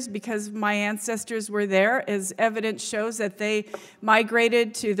Bears Ears because my ancestors were there, as evidence shows that they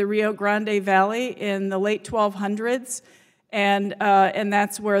migrated to the Rio Grande Valley in the late 1200s. And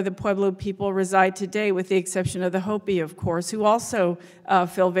that's where the Pueblo people reside today, with the exception of the Hopi, of course, who also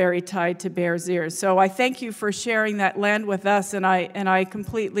feel very tied to Bears Ears. So I thank you for sharing that land with us, and I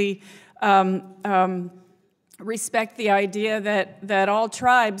completely respect the idea that all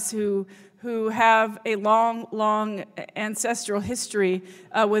tribes who have a long ancestral history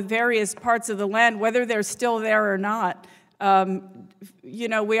with various parts of the land, whether they're still there or not,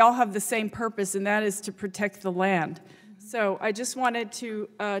 we all have the same purpose, and that is to protect the land. So I just wanted to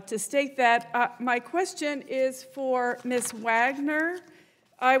state that. My question is for Ms. Wagner.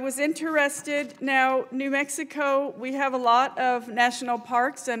 I was interested, now New Mexico, we have a lot of national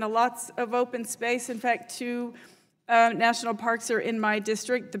parks and a lot of open space. In fact, 2 national parks are in my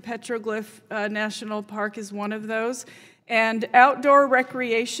district. The Petroglyph National Park is one of those. And outdoor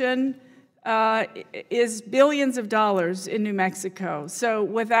recreation is billions of dollars in New Mexico. So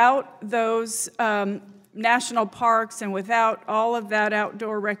without those national parks and without all of that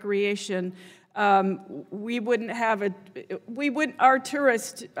outdoor recreation, we wouldn't have our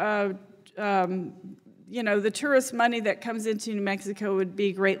tourist, the tourist money that comes into New Mexico would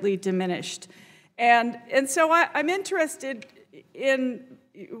be greatly diminished. And so I'm interested in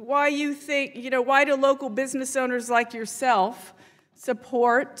why you think, why do local business owners like yourself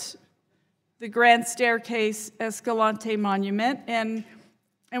support the Grand Staircase-Escalante Monument, and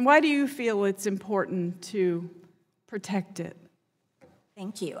why do you feel it's important to protect it?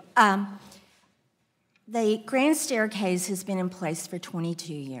 Thank you. The Grand Staircase has been in place for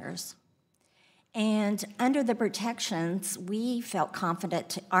 22 years. And under the protections, we felt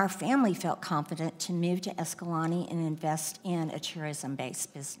confident, our family felt confident to move to Escalante and invest in a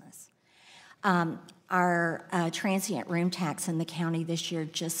tourism-based business. Our transient room tax in the county this year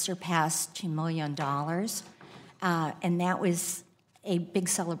just surpassed $2 million. And that was a big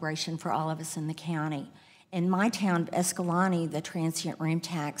celebration for all of us in the county. In my town, Escalante, the transient room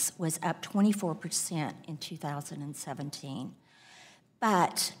tax was up 24% in 2017.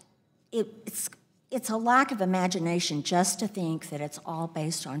 But it's a lack of imagination just to think that it's all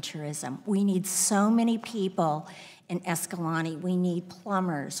based on tourism. We need so many people in Escalante. We need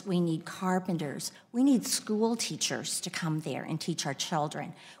plumbers, we need carpenters, we need school teachers to come there and teach our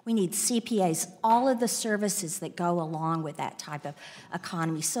children. We need CPAs, all of the services that go along with that type of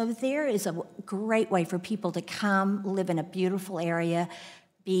economy. So there is a great way for people to come, live in a beautiful area,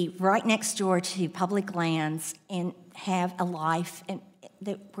 be right next door to public lands, and have a life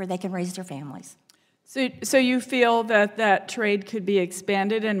where they can raise their families. So you feel that that trade could be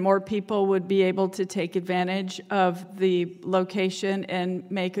expanded and more people would be able to take advantage of the location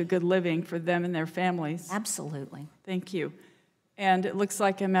and make a good living for them and their families? Absolutely. Thank you. And it looks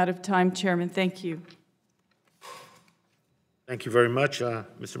like I'm out of time, Chairman. Thank you. Thank you very much. Mr.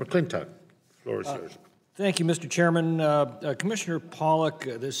 McClintock, the floor is yours. Thank you, Mr. Chairman. Commissioner Pollock,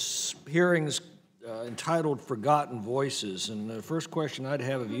 this hearing's entitled Forgotten Voices, and the first question I'd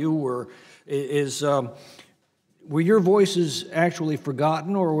have of you were your voices actually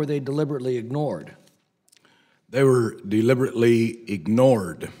forgotten, or were they deliberately ignored? They were deliberately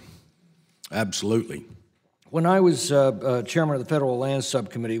ignored. Absolutely. When I was chairman of the Federal Land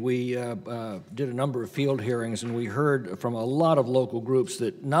Subcommittee, we did a number of field hearings, and we heard from a lot of local groups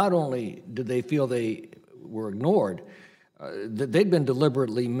that not only did they feel they were ignored, that they'd been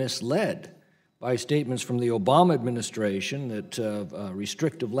deliberately misled by statements from the Obama administration that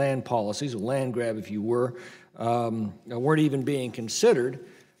restrictive land policies, a land grab if you were, weren't even being considered,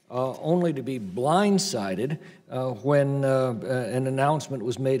 only to be blindsided when an announcement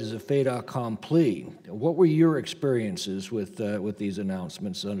was made as a fait accompli. What were your experiences with these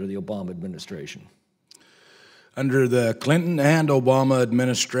announcements under the Obama administration? Under the Clinton and Obama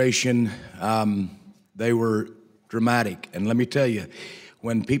administration, they were dramatic. And let me tell you,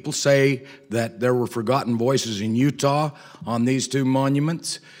 when people say that there were forgotten voices in Utah on these two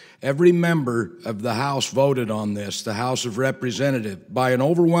monuments, every member of the House voted on this, the House of Representatives. By an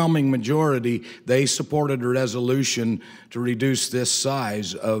overwhelming majority, they supported a resolution to reduce this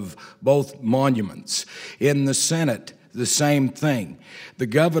size of both monuments. In the Senate, the same thing. The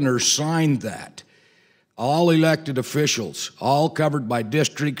governor signed that. All elected officials, all covered by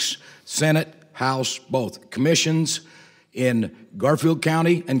districts, Senate, House, both commissions, in Garfield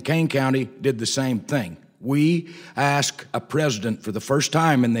County and Kane County did the same thing. We asked a president for the first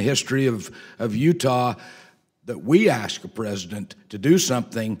time in the history of Utah that we ask a president to do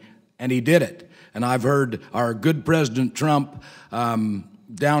something, and he did it. And I've heard our good President Trump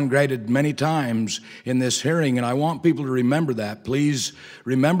downgraded many times in this hearing, and I want people to remember that. Please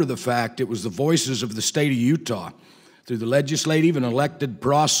remember the fact it was the voices of the state of Utah through the legislative and elected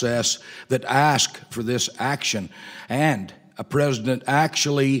process that asked for this action. And a president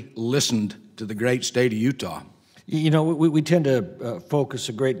actually listened to the great state of Utah. You know, we tend to focus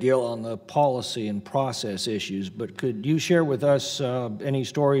a great deal on the policy and process issues, but could you share with us any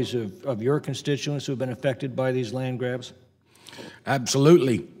stories of your constituents who have been affected by these land grabs?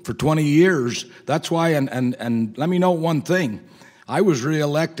 Absolutely. For 20 years, that's why, and let me note one thing. I was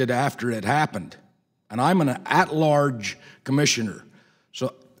reelected after it happened. And I'm an at-large commissioner.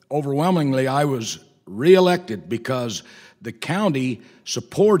 So overwhelmingly, I was reelected because the county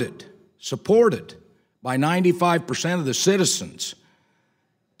supported by 95% of the citizens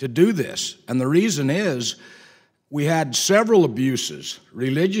to do this. And the reason is we had several abuses,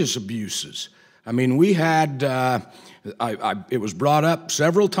 religious abuses. I mean, we had, it was brought up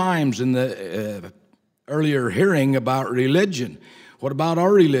several times in the earlier hearing about religion. What about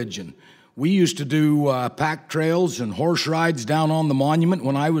our religion? We used to do pack trails and horse rides down on the monument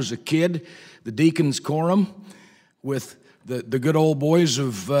when I was a kid, the Deacon's Quorum, with the good old boys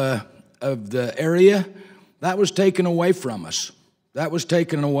of the area. That was taken away from us. That was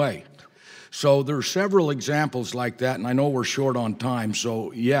taken away. So there are several examples like that, and I know we're short on time.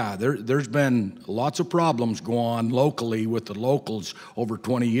 So yeah, there's been lots of problems go on locally with the locals over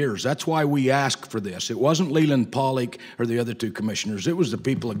 20 years. That's why we asked for this. It wasn't Leland Pollock or the other two commissioners. It was the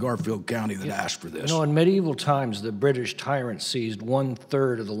people of Garfield County that asked for this. You know, in medieval times, the British tyrants seized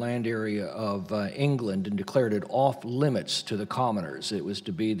 1/3 of the land area of England and declared it off limits to the commoners. It was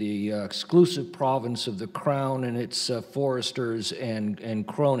to be the exclusive province of the crown and its foresters and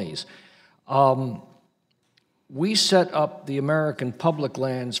cronies. We set up the American public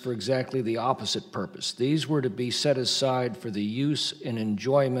lands for exactly the opposite purpose. These were to be set aside for the use and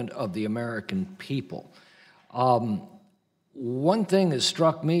enjoyment of the American people. One thing that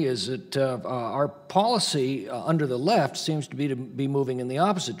struck me is that our policy under the left seems to be moving in the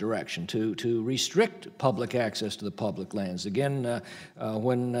opposite direction, to restrict public access to the public lands. Again,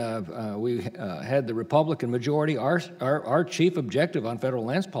 when we had the Republican majority, our chief objective on federal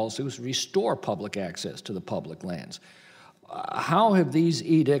lands policy was to restore public access to the public lands. How have these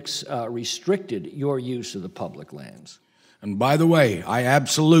edicts restricted your use of the public lands? And by the way, I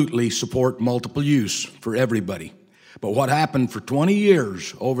absolutely support multiple use for everybody. But what happened for 20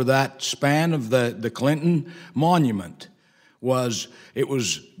 years over that span of the Clinton monument was it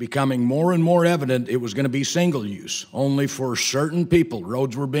was becoming more and more evident it was going to be single use, only for certain people.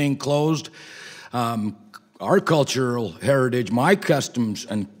 Roads were being closed. Our cultural heritage, my customs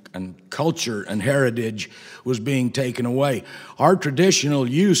and culture and heritage was being taken away. Our traditional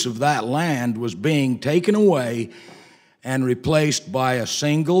use of that land was being taken away and replaced by a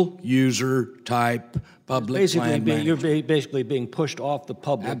single user type public land management. You're basically being pushed off the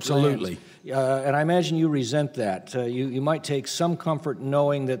public Absolutely. lands. And I imagine you resent that. You might take some comfort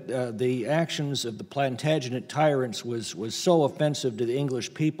knowing that the actions of the Plantagenet tyrants was so offensive to the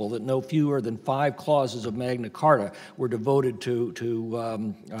English people that no fewer than 5 clauses of Magna Carta were devoted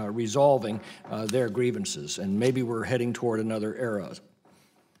to resolving their grievances. And maybe we're heading toward another era.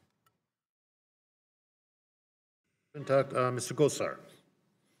 Mr. Gosar.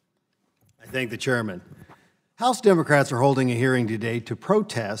 I thank the chairman. House Democrats are holding a hearing today to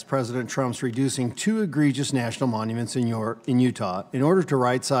protest President Trump's reducing 2 egregious national monuments in Utah in order to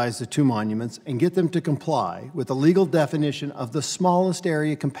right-size the 2 monuments and get them to comply with the legal definition of the smallest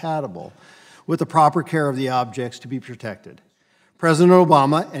area compatible with the proper care of the objects to be protected. President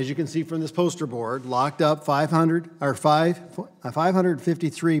Obama, as you can see from this poster board, locked up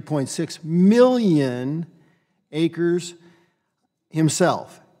 553.6 million acres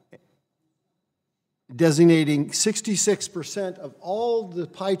himself, designating 66% of all the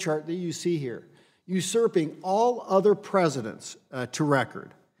pie chart that you see here, usurping all other presidents to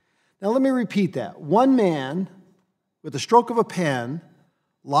record. Now let me repeat that. One man, with a stroke of a pen,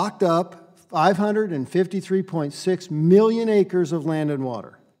 locked up 553.6 million acres of land and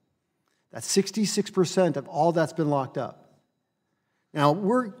water. That's 66% of all that's been locked up. Now,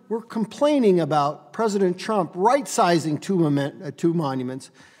 we're complaining about President Trump right-sizing 2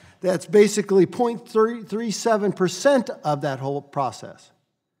 monuments. That's basically 0.37% of that whole process.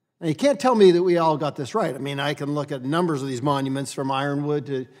 Now, you can't tell me that we all got this right. I mean, I can look at numbers of these monuments from Ironwood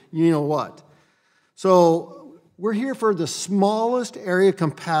to you-know-what. So we're here for the smallest area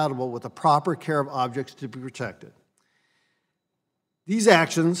compatible with the proper care of objects to be protected. These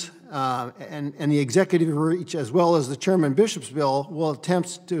actions and the executive reach, as well as the Chairman Bishop's bill, will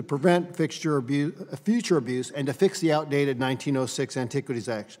attempt to prevent future abuse and to fix the outdated 1906 Antiquities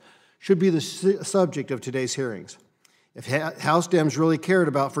Act, should be the subject of today's hearings. If House Dems really cared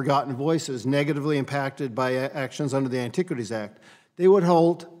about forgotten voices negatively impacted by actions under the Antiquities Act, they would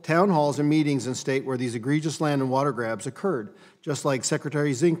hold town halls and meetings in state where these egregious land and water grabs occurred, just like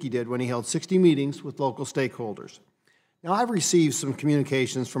Secretary Zinke did when he held 60 meetings with local stakeholders. Now, I've received some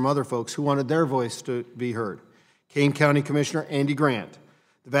communications from other folks who wanted their voice to be heard. Kane County Commissioner Andy Grant.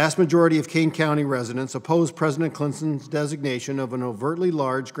 The vast majority of Kane County residents opposed President Clinton's designation of an overtly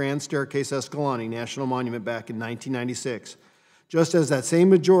large Grand Staircase-Escalante National Monument back in 1996, just as that same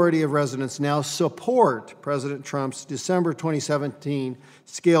majority of residents now support President Trump's December 2017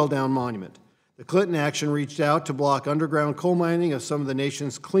 scaled-down monument. The Clinton action reached out to block underground coal mining of some of the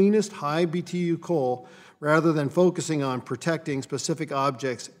nation's cleanest high BTU coal, rather than focusing on protecting specific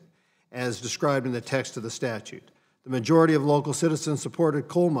objects as described in the text of the statute. The majority of local citizens supported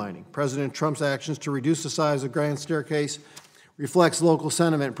coal mining. President Trump's actions to reduce the size of Grand Staircase reflects local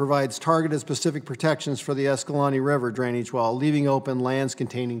sentiment and provides targeted specific protections for the Escalante River drainage while leaving open lands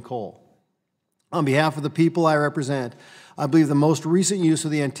containing coal. On behalf of the people I represent, I believe the most recent use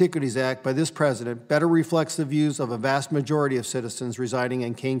of the Antiquities Act by this president better reflects the views of a vast majority of citizens residing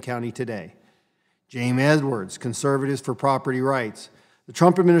in Kane County today. James Edwards, Conservatives for Property Rights. The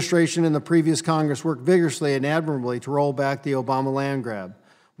Trump administration and the previous Congress worked vigorously and admirably to roll back the Obama land grab,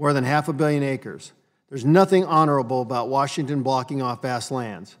 more than 500 million acres. There's nothing honorable about Washington blocking off vast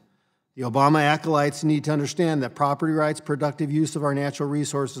lands. The Obama acolytes need to understand that property rights, productive use of our natural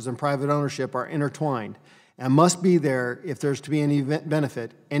resources, and private ownership are intertwined and must be there if there's to be any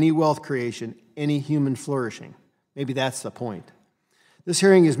benefit, any wealth creation, any human flourishing. Maybe that's the point. This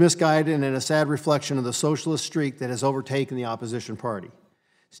hearing is misguided and a sad reflection of the socialist streak that has overtaken the opposition party.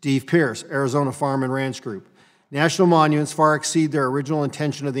 Steve Pierce, Arizona Farm and Ranch Group. National monuments far exceed their original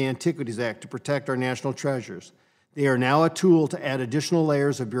intention of the Antiquities Act to protect our national treasures. They are now a tool to add additional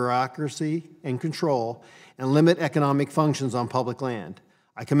layers of bureaucracy and control and limit economic functions on public land.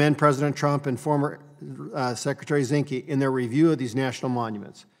 I commend President Trump and former Secretary Zinke in their review of these national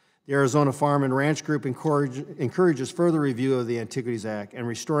monuments. The Arizona Farm and Ranch Group encourages further review of the Antiquities Act and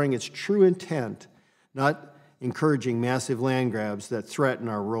restoring its true intent, not encouraging massive land grabs that threaten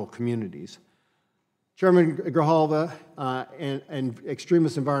our rural communities. Chairman Grijalva and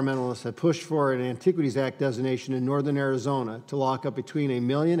extremist environmentalists have pushed for an Antiquities Act designation in northern Arizona to lock up between 1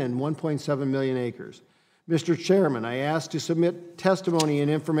 million and 1.7 million acres. Mr. Chairman, I ask to submit testimony and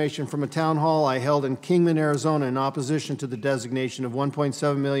information from a town hall I held in Kingman, Arizona in opposition to the designation of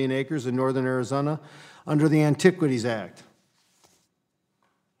 1.7 million acres in northern Arizona under the Antiquities Act.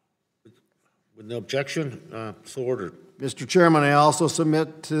 With no objection, so ordered. Mr. Chairman, I also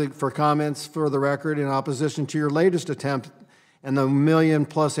submit for comments for the record in opposition to your latest attempt and the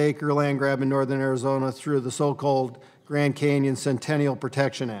million-plus acre land grab in northern Arizona through the so-called Grand Canyon Centennial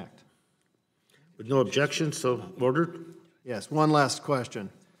Protection Act. With no objection, so ordered. Yes, one last question.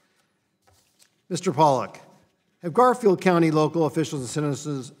 Mr. Pollack, have Garfield County local officials and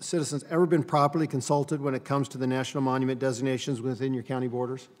citizens ever been properly consulted when it comes to the national monument designations within your county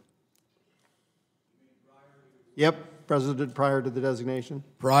borders? Yep, President, prior to the designation?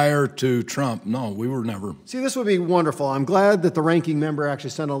 Prior to Trump, no, we were never. See, this would be wonderful. I'm glad that the ranking member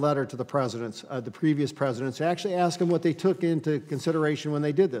actually sent a letter to the presidents, the previous presidents, to actually ask them what they took into consideration when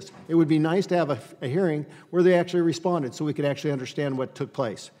they did this. It would be nice to have a hearing where they actually responded so we could actually understand what took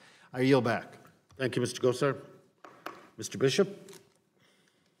place. I yield back. Thank you, Mr. Gosar. Mr. Bishop?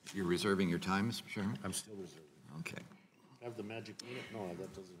 You're reserving your time, Mr. Chairman? I'm still reserving. Okay. Have the magic minute? No,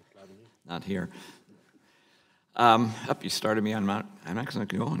 that doesn't apply to me. Not here. You started me on Mount. I'm not going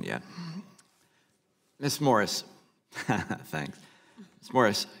to go on yet. Ms. Morris, thanks. Ms.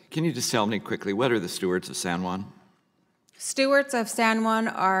 Morris, can you just tell me quickly, what are the stewards of San Juan? Stewards of San Juan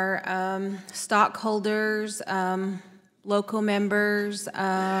are stockholders, local members,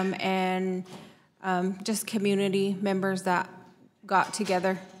 and just community members that got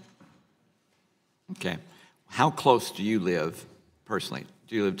together. Okay. How close do you live, personally?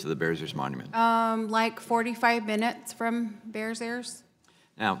 Do you live to the Bears Ears Monument? Like 45 minutes from Bears Ears.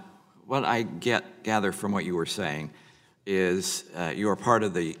 Now, what I gather from what you were saying is you are part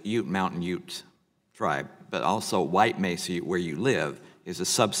of the Mountain Ute tribe, but also White Mesa, where you live, is a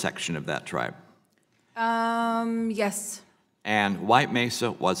subsection of that tribe. Yes. And White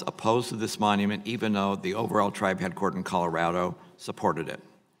Mesa was opposed to this monument, even though the overall tribe headquartered in Colorado supported it.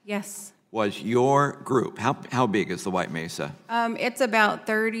 Yes. Was your group, how big is the White Mesa? It's about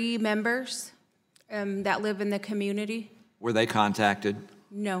 30 members that live in the community. Were they contacted?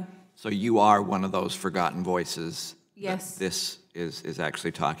 No. So you are one of those forgotten voices Yes. that this is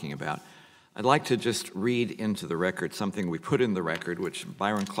actually talking about. I'd like to just read into the record something we put in the record, which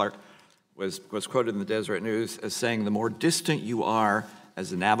Byron Clark was quoted in the Deseret News as saying, the more distant you are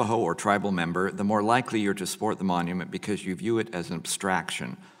as a Navajo or tribal member, the more likely you're to support the monument because you view it as an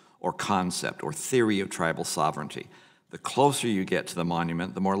abstraction or concept or theory of tribal sovereignty. The closer you get to the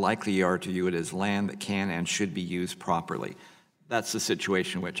monument, the more likely you are to view it as land that can and should be used properly. That's the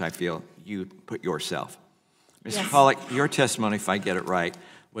situation in which I feel you put yourself. Mr. Yes. Pollack, your testimony, if I get it right,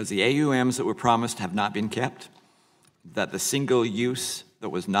 was the AUMs that were promised have not been kept, that the single use that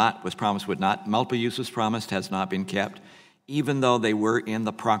was promised would not, multiple use was promised, has not been kept, even though they were in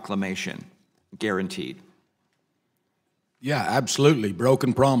the proclamation, guaranteed. Yeah, absolutely.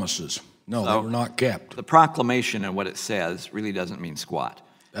 Broken promises. No, they were not kept. The proclamation and what it says really doesn't mean squat.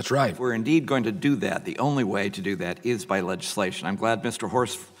 That's right. If we're indeed going to do that, the only way to do that is by legislation. I'm glad Mr.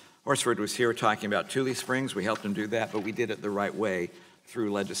 Horsford was here talking about Tule Springs. We helped him do that, but we did it the right way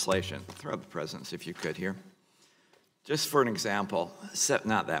through legislation. Throw up the presidents, if you could, here. Just for an example,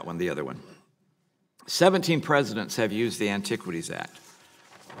 not that one, the other one. 17 presidents have used the Antiquities Act.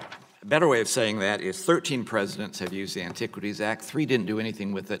 A better way of saying that is 13 presidents have used the Antiquities Act, 3 didn't do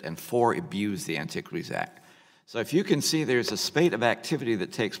anything with it, and 4 abused the Antiquities Act. So if you can see there's a spate of activity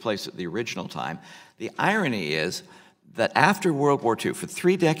that takes place at the original time, the irony is that after World War II, for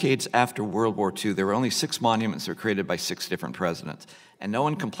 3 decades after World War II, there were only 6 monuments that were created by 6 different presidents. And no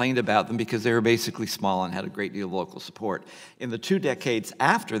one complained about them because they were basically small and had a great deal of local support. In the 2 decades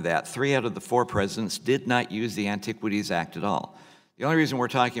after that, 3 out of the 4 presidents did not use the Antiquities Act at all. The only reason we're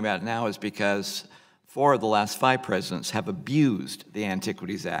talking about it now is because 4 of the last 5 presidents have abused the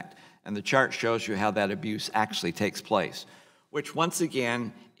Antiquities Act. And the chart shows you how that abuse actually takes place, which once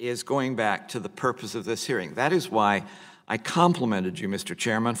again is going back to the purpose of this hearing. That is why I complimented you, Mr.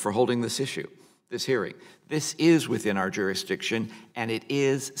 Chairman, for holding this hearing. This is within our jurisdiction, and it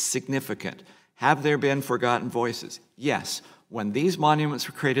is significant. Have there been forgotten voices? Yes. When these monuments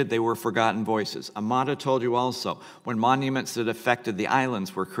were created, they were forgotten voices. Amada told you also, when monuments that affected the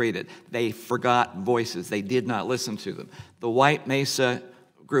islands were created, they forgot voices. They did not listen to them. The White Mesa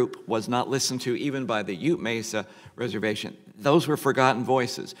group was not listened to even by the Ute Mesa Reservation. Those were forgotten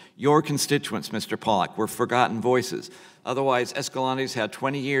voices. Your constituents, Mr. Pollack, were forgotten voices. Otherwise, Escalante's had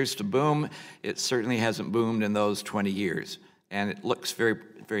 20 years to boom. It certainly hasn't boomed in those 20 years. And it looks very,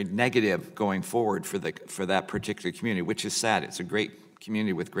 very negative going forward for that particular community, which is sad. It's a great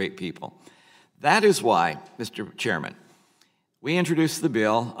community with great people. That is why, Mr. Chairman, we introduced the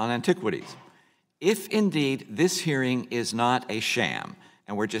bill on antiquities. If indeed this hearing is not a sham,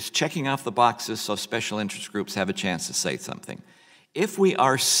 and we're just checking off the boxes so special interest groups have a chance to say something, if we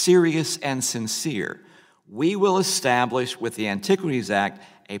are serious and sincere, we will establish with the Antiquities Act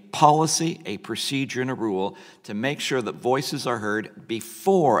a policy, a procedure, and a rule to make sure that voices are heard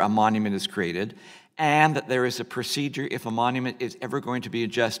before a monument is created, and that there is a procedure if a monument is ever going to be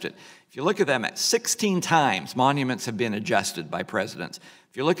adjusted. If you look at them, 16 times monuments have been adjusted by presidents.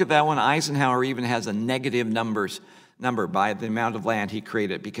 If you look at that one, Eisenhower even has a negative number by the amount of land he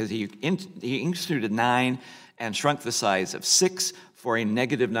created, because he instituted 9 and shrunk the size of 6 for a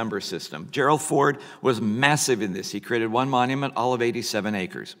negative number system. Gerald Ford was massive in this. He created one monument, all of 87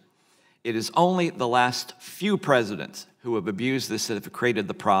 acres. It is only the last few presidents who have abused this that have created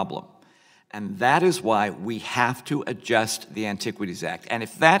the problem. And that is why we have to adjust the Antiquities Act. And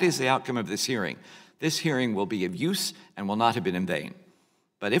if that is the outcome of this hearing will be of use and will not have been in vain.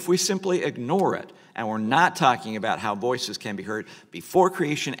 But if we simply ignore it, and we're not talking about how voices can be heard before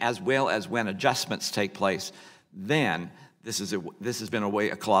creation as well as when adjustments take place, then this has been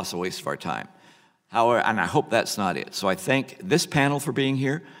a colossal waste of our time. However, and I hope that's not it. So I thank this panel for being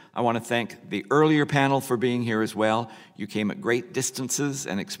here. I want to thank the earlier panel for being here as well. You came at great distances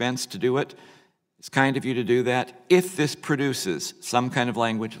and expense to do it. It's kind of you to do that. If this produces some kind of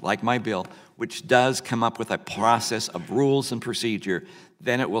language, like my bill, which does come up with a process of rules and procedure,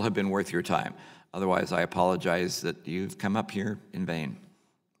 then it will have been worth your time. Otherwise, I apologize that you've come up here in vain.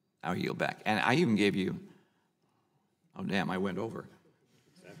 I'll yield back. And I even gave you, oh damn, I went over.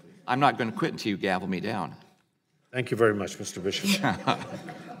 Exactly. I'm not going to quit until you gavel me down. Thank you very much, Mr. Bishop.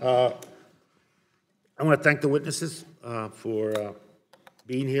 I want to thank the witnesses for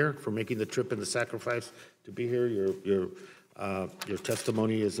being here, for making the trip and the sacrifice to be here. Your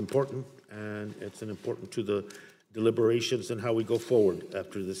testimony is important, and it's important to the deliberations and how we go forward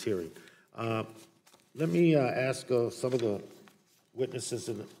after this hearing. Let me ask some of the witnesses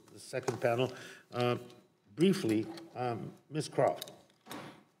in the second panel, briefly, Ms. Croft,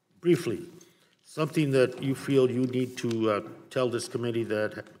 briefly, something that you feel you need to tell this committee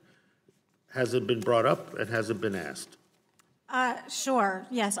that hasn't been brought up and hasn't been asked. Sure,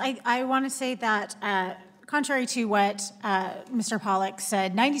 yes. I want to say that contrary to what Mr. Pollack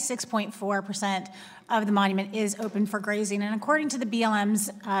said, 96.4% of the monument is open for grazing. And according to the BLM's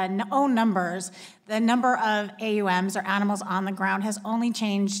own numbers, the number of AUMs, or animals on the ground, has only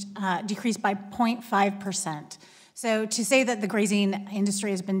decreased by 0.5%. So to say that the grazing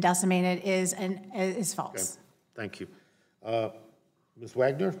industry has been decimated is false. Okay. Thank you. Ms.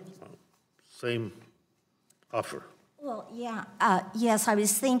 Wagner, same offer. Well, yeah, yes, I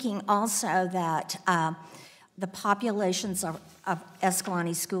was thinking also that the populations of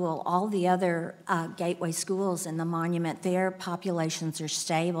Escalante School, all the other gateway schools in the monument, their populations are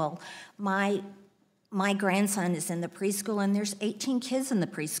stable. My grandson is in the preschool, and there's 18 kids in the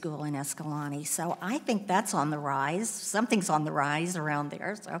preschool in Escalante, so I think that's on the rise. Something's on the rise around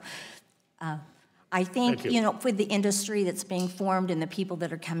there, so I think, you know, with the industry that's being formed and the people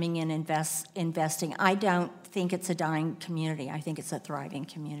that are coming in investing, I don't think it's a dying community. I think it's a thriving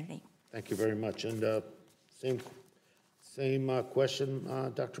community. Thank you very much. And same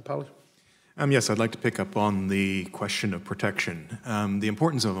question, Dr. Polley? Yes, I'd like to pick up on the question of protection. The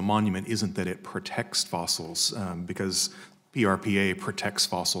importance of a monument isn't that it protects fossils, because PRPA protects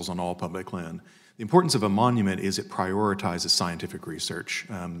fossils on all public land. The importance of a monument is it prioritizes scientific research.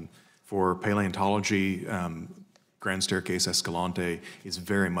 For paleontology, Grand Staircase-Escalante is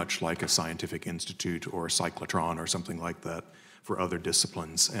very much like a scientific institute or a cyclotron or something like that for other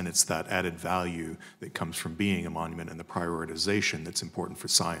disciplines, and it's that added value that comes from being a monument and the prioritization that's important for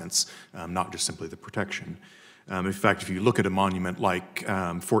science, not just simply the protection. In fact, if you look at a monument like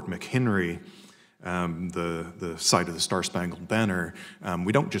Fort McHenry, the site of the Star-Spangled Banner,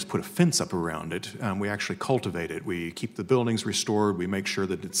 we don't just put a fence up around it, we actually cultivate it. We keep the buildings restored, we make sure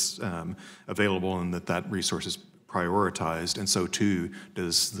that it's available and that resource is prioritized, and so too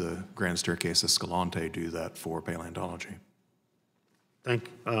does the Grand Staircase-Escalante do that for paleontology.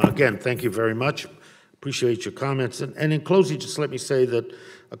 Again, thank you very much. Appreciate your comments. And in closing, just let me say that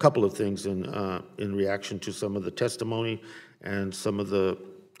a couple of things in reaction to some of the testimony and some of the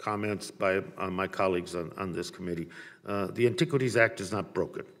comments by my colleagues on this committee. The Antiquities Act is not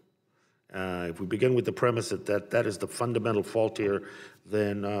broken. If we begin with the premise that that is the fundamental fault here,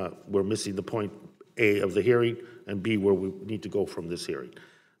 then we're missing the point A of the hearing, and B, where we need to go from this hearing.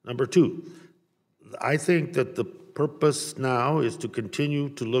 Number two, I think that the purpose now is to continue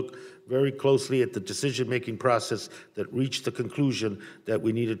to look very closely at the decision-making process that reached the conclusion that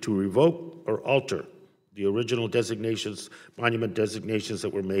we needed to revoke or alter the original designations, monument designations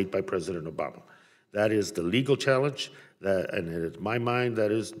that were made by President Obama. That is the legal challenge, and in my mind,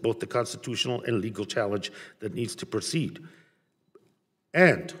 that is both the constitutional and legal challenge that needs to proceed.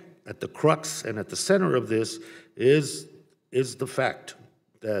 And at the crux and at the center of this is the fact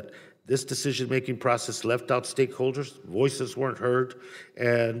that this decision-making process left out stakeholders, voices weren't heard,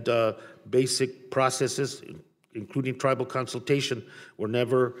 and basic processes, including tribal consultation, were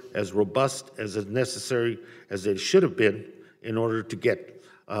never as robust, as necessary as they should have been in order to get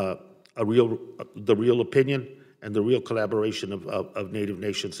the real opinion and the real collaboration of Native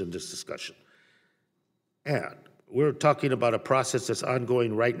nations in this discussion. And we're talking about a process that's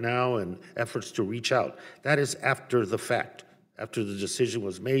ongoing right now and efforts to reach out. That is after the fact, after the decision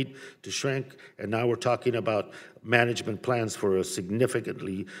was made to shrink, and now we're talking about management plans for a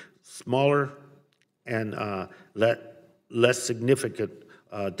significantly smaller and less significant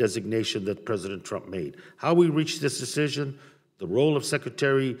designation that President Trump made. How we reached this decision, the role of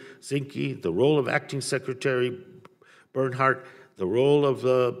Secretary Zinke, the role of Acting Secretary Bernhardt, the role of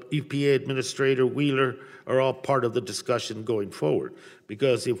EPA Administrator Wheeler are all part of the discussion going forward.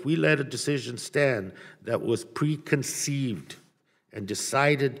 Because if we let a decision stand that was preconceived and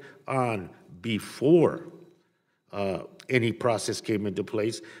decided on before any process came into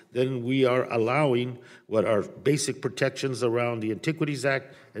place, then we are allowing what are basic protections around the Antiquities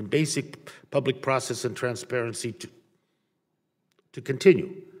Act and basic public process and transparency to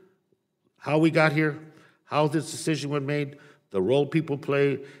continue. How we got here, how this decision was made, the role people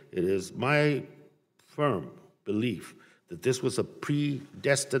play, it is my firm belief that this was a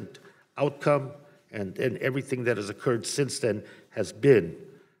predestined outcome, and everything that has occurred since then has been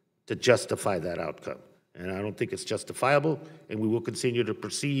to justify that outcome. And I don't think it's justifiable, and we will continue to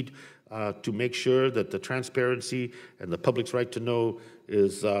proceed to make sure that the transparency and the public's right to know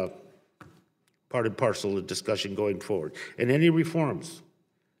is part and parcel of discussion going forward. And any reforms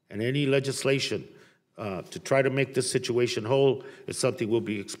and any legislation to try to make this situation whole is something we'll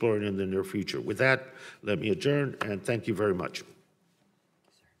be exploring in the near future. With that, let me adjourn, and thank you very much.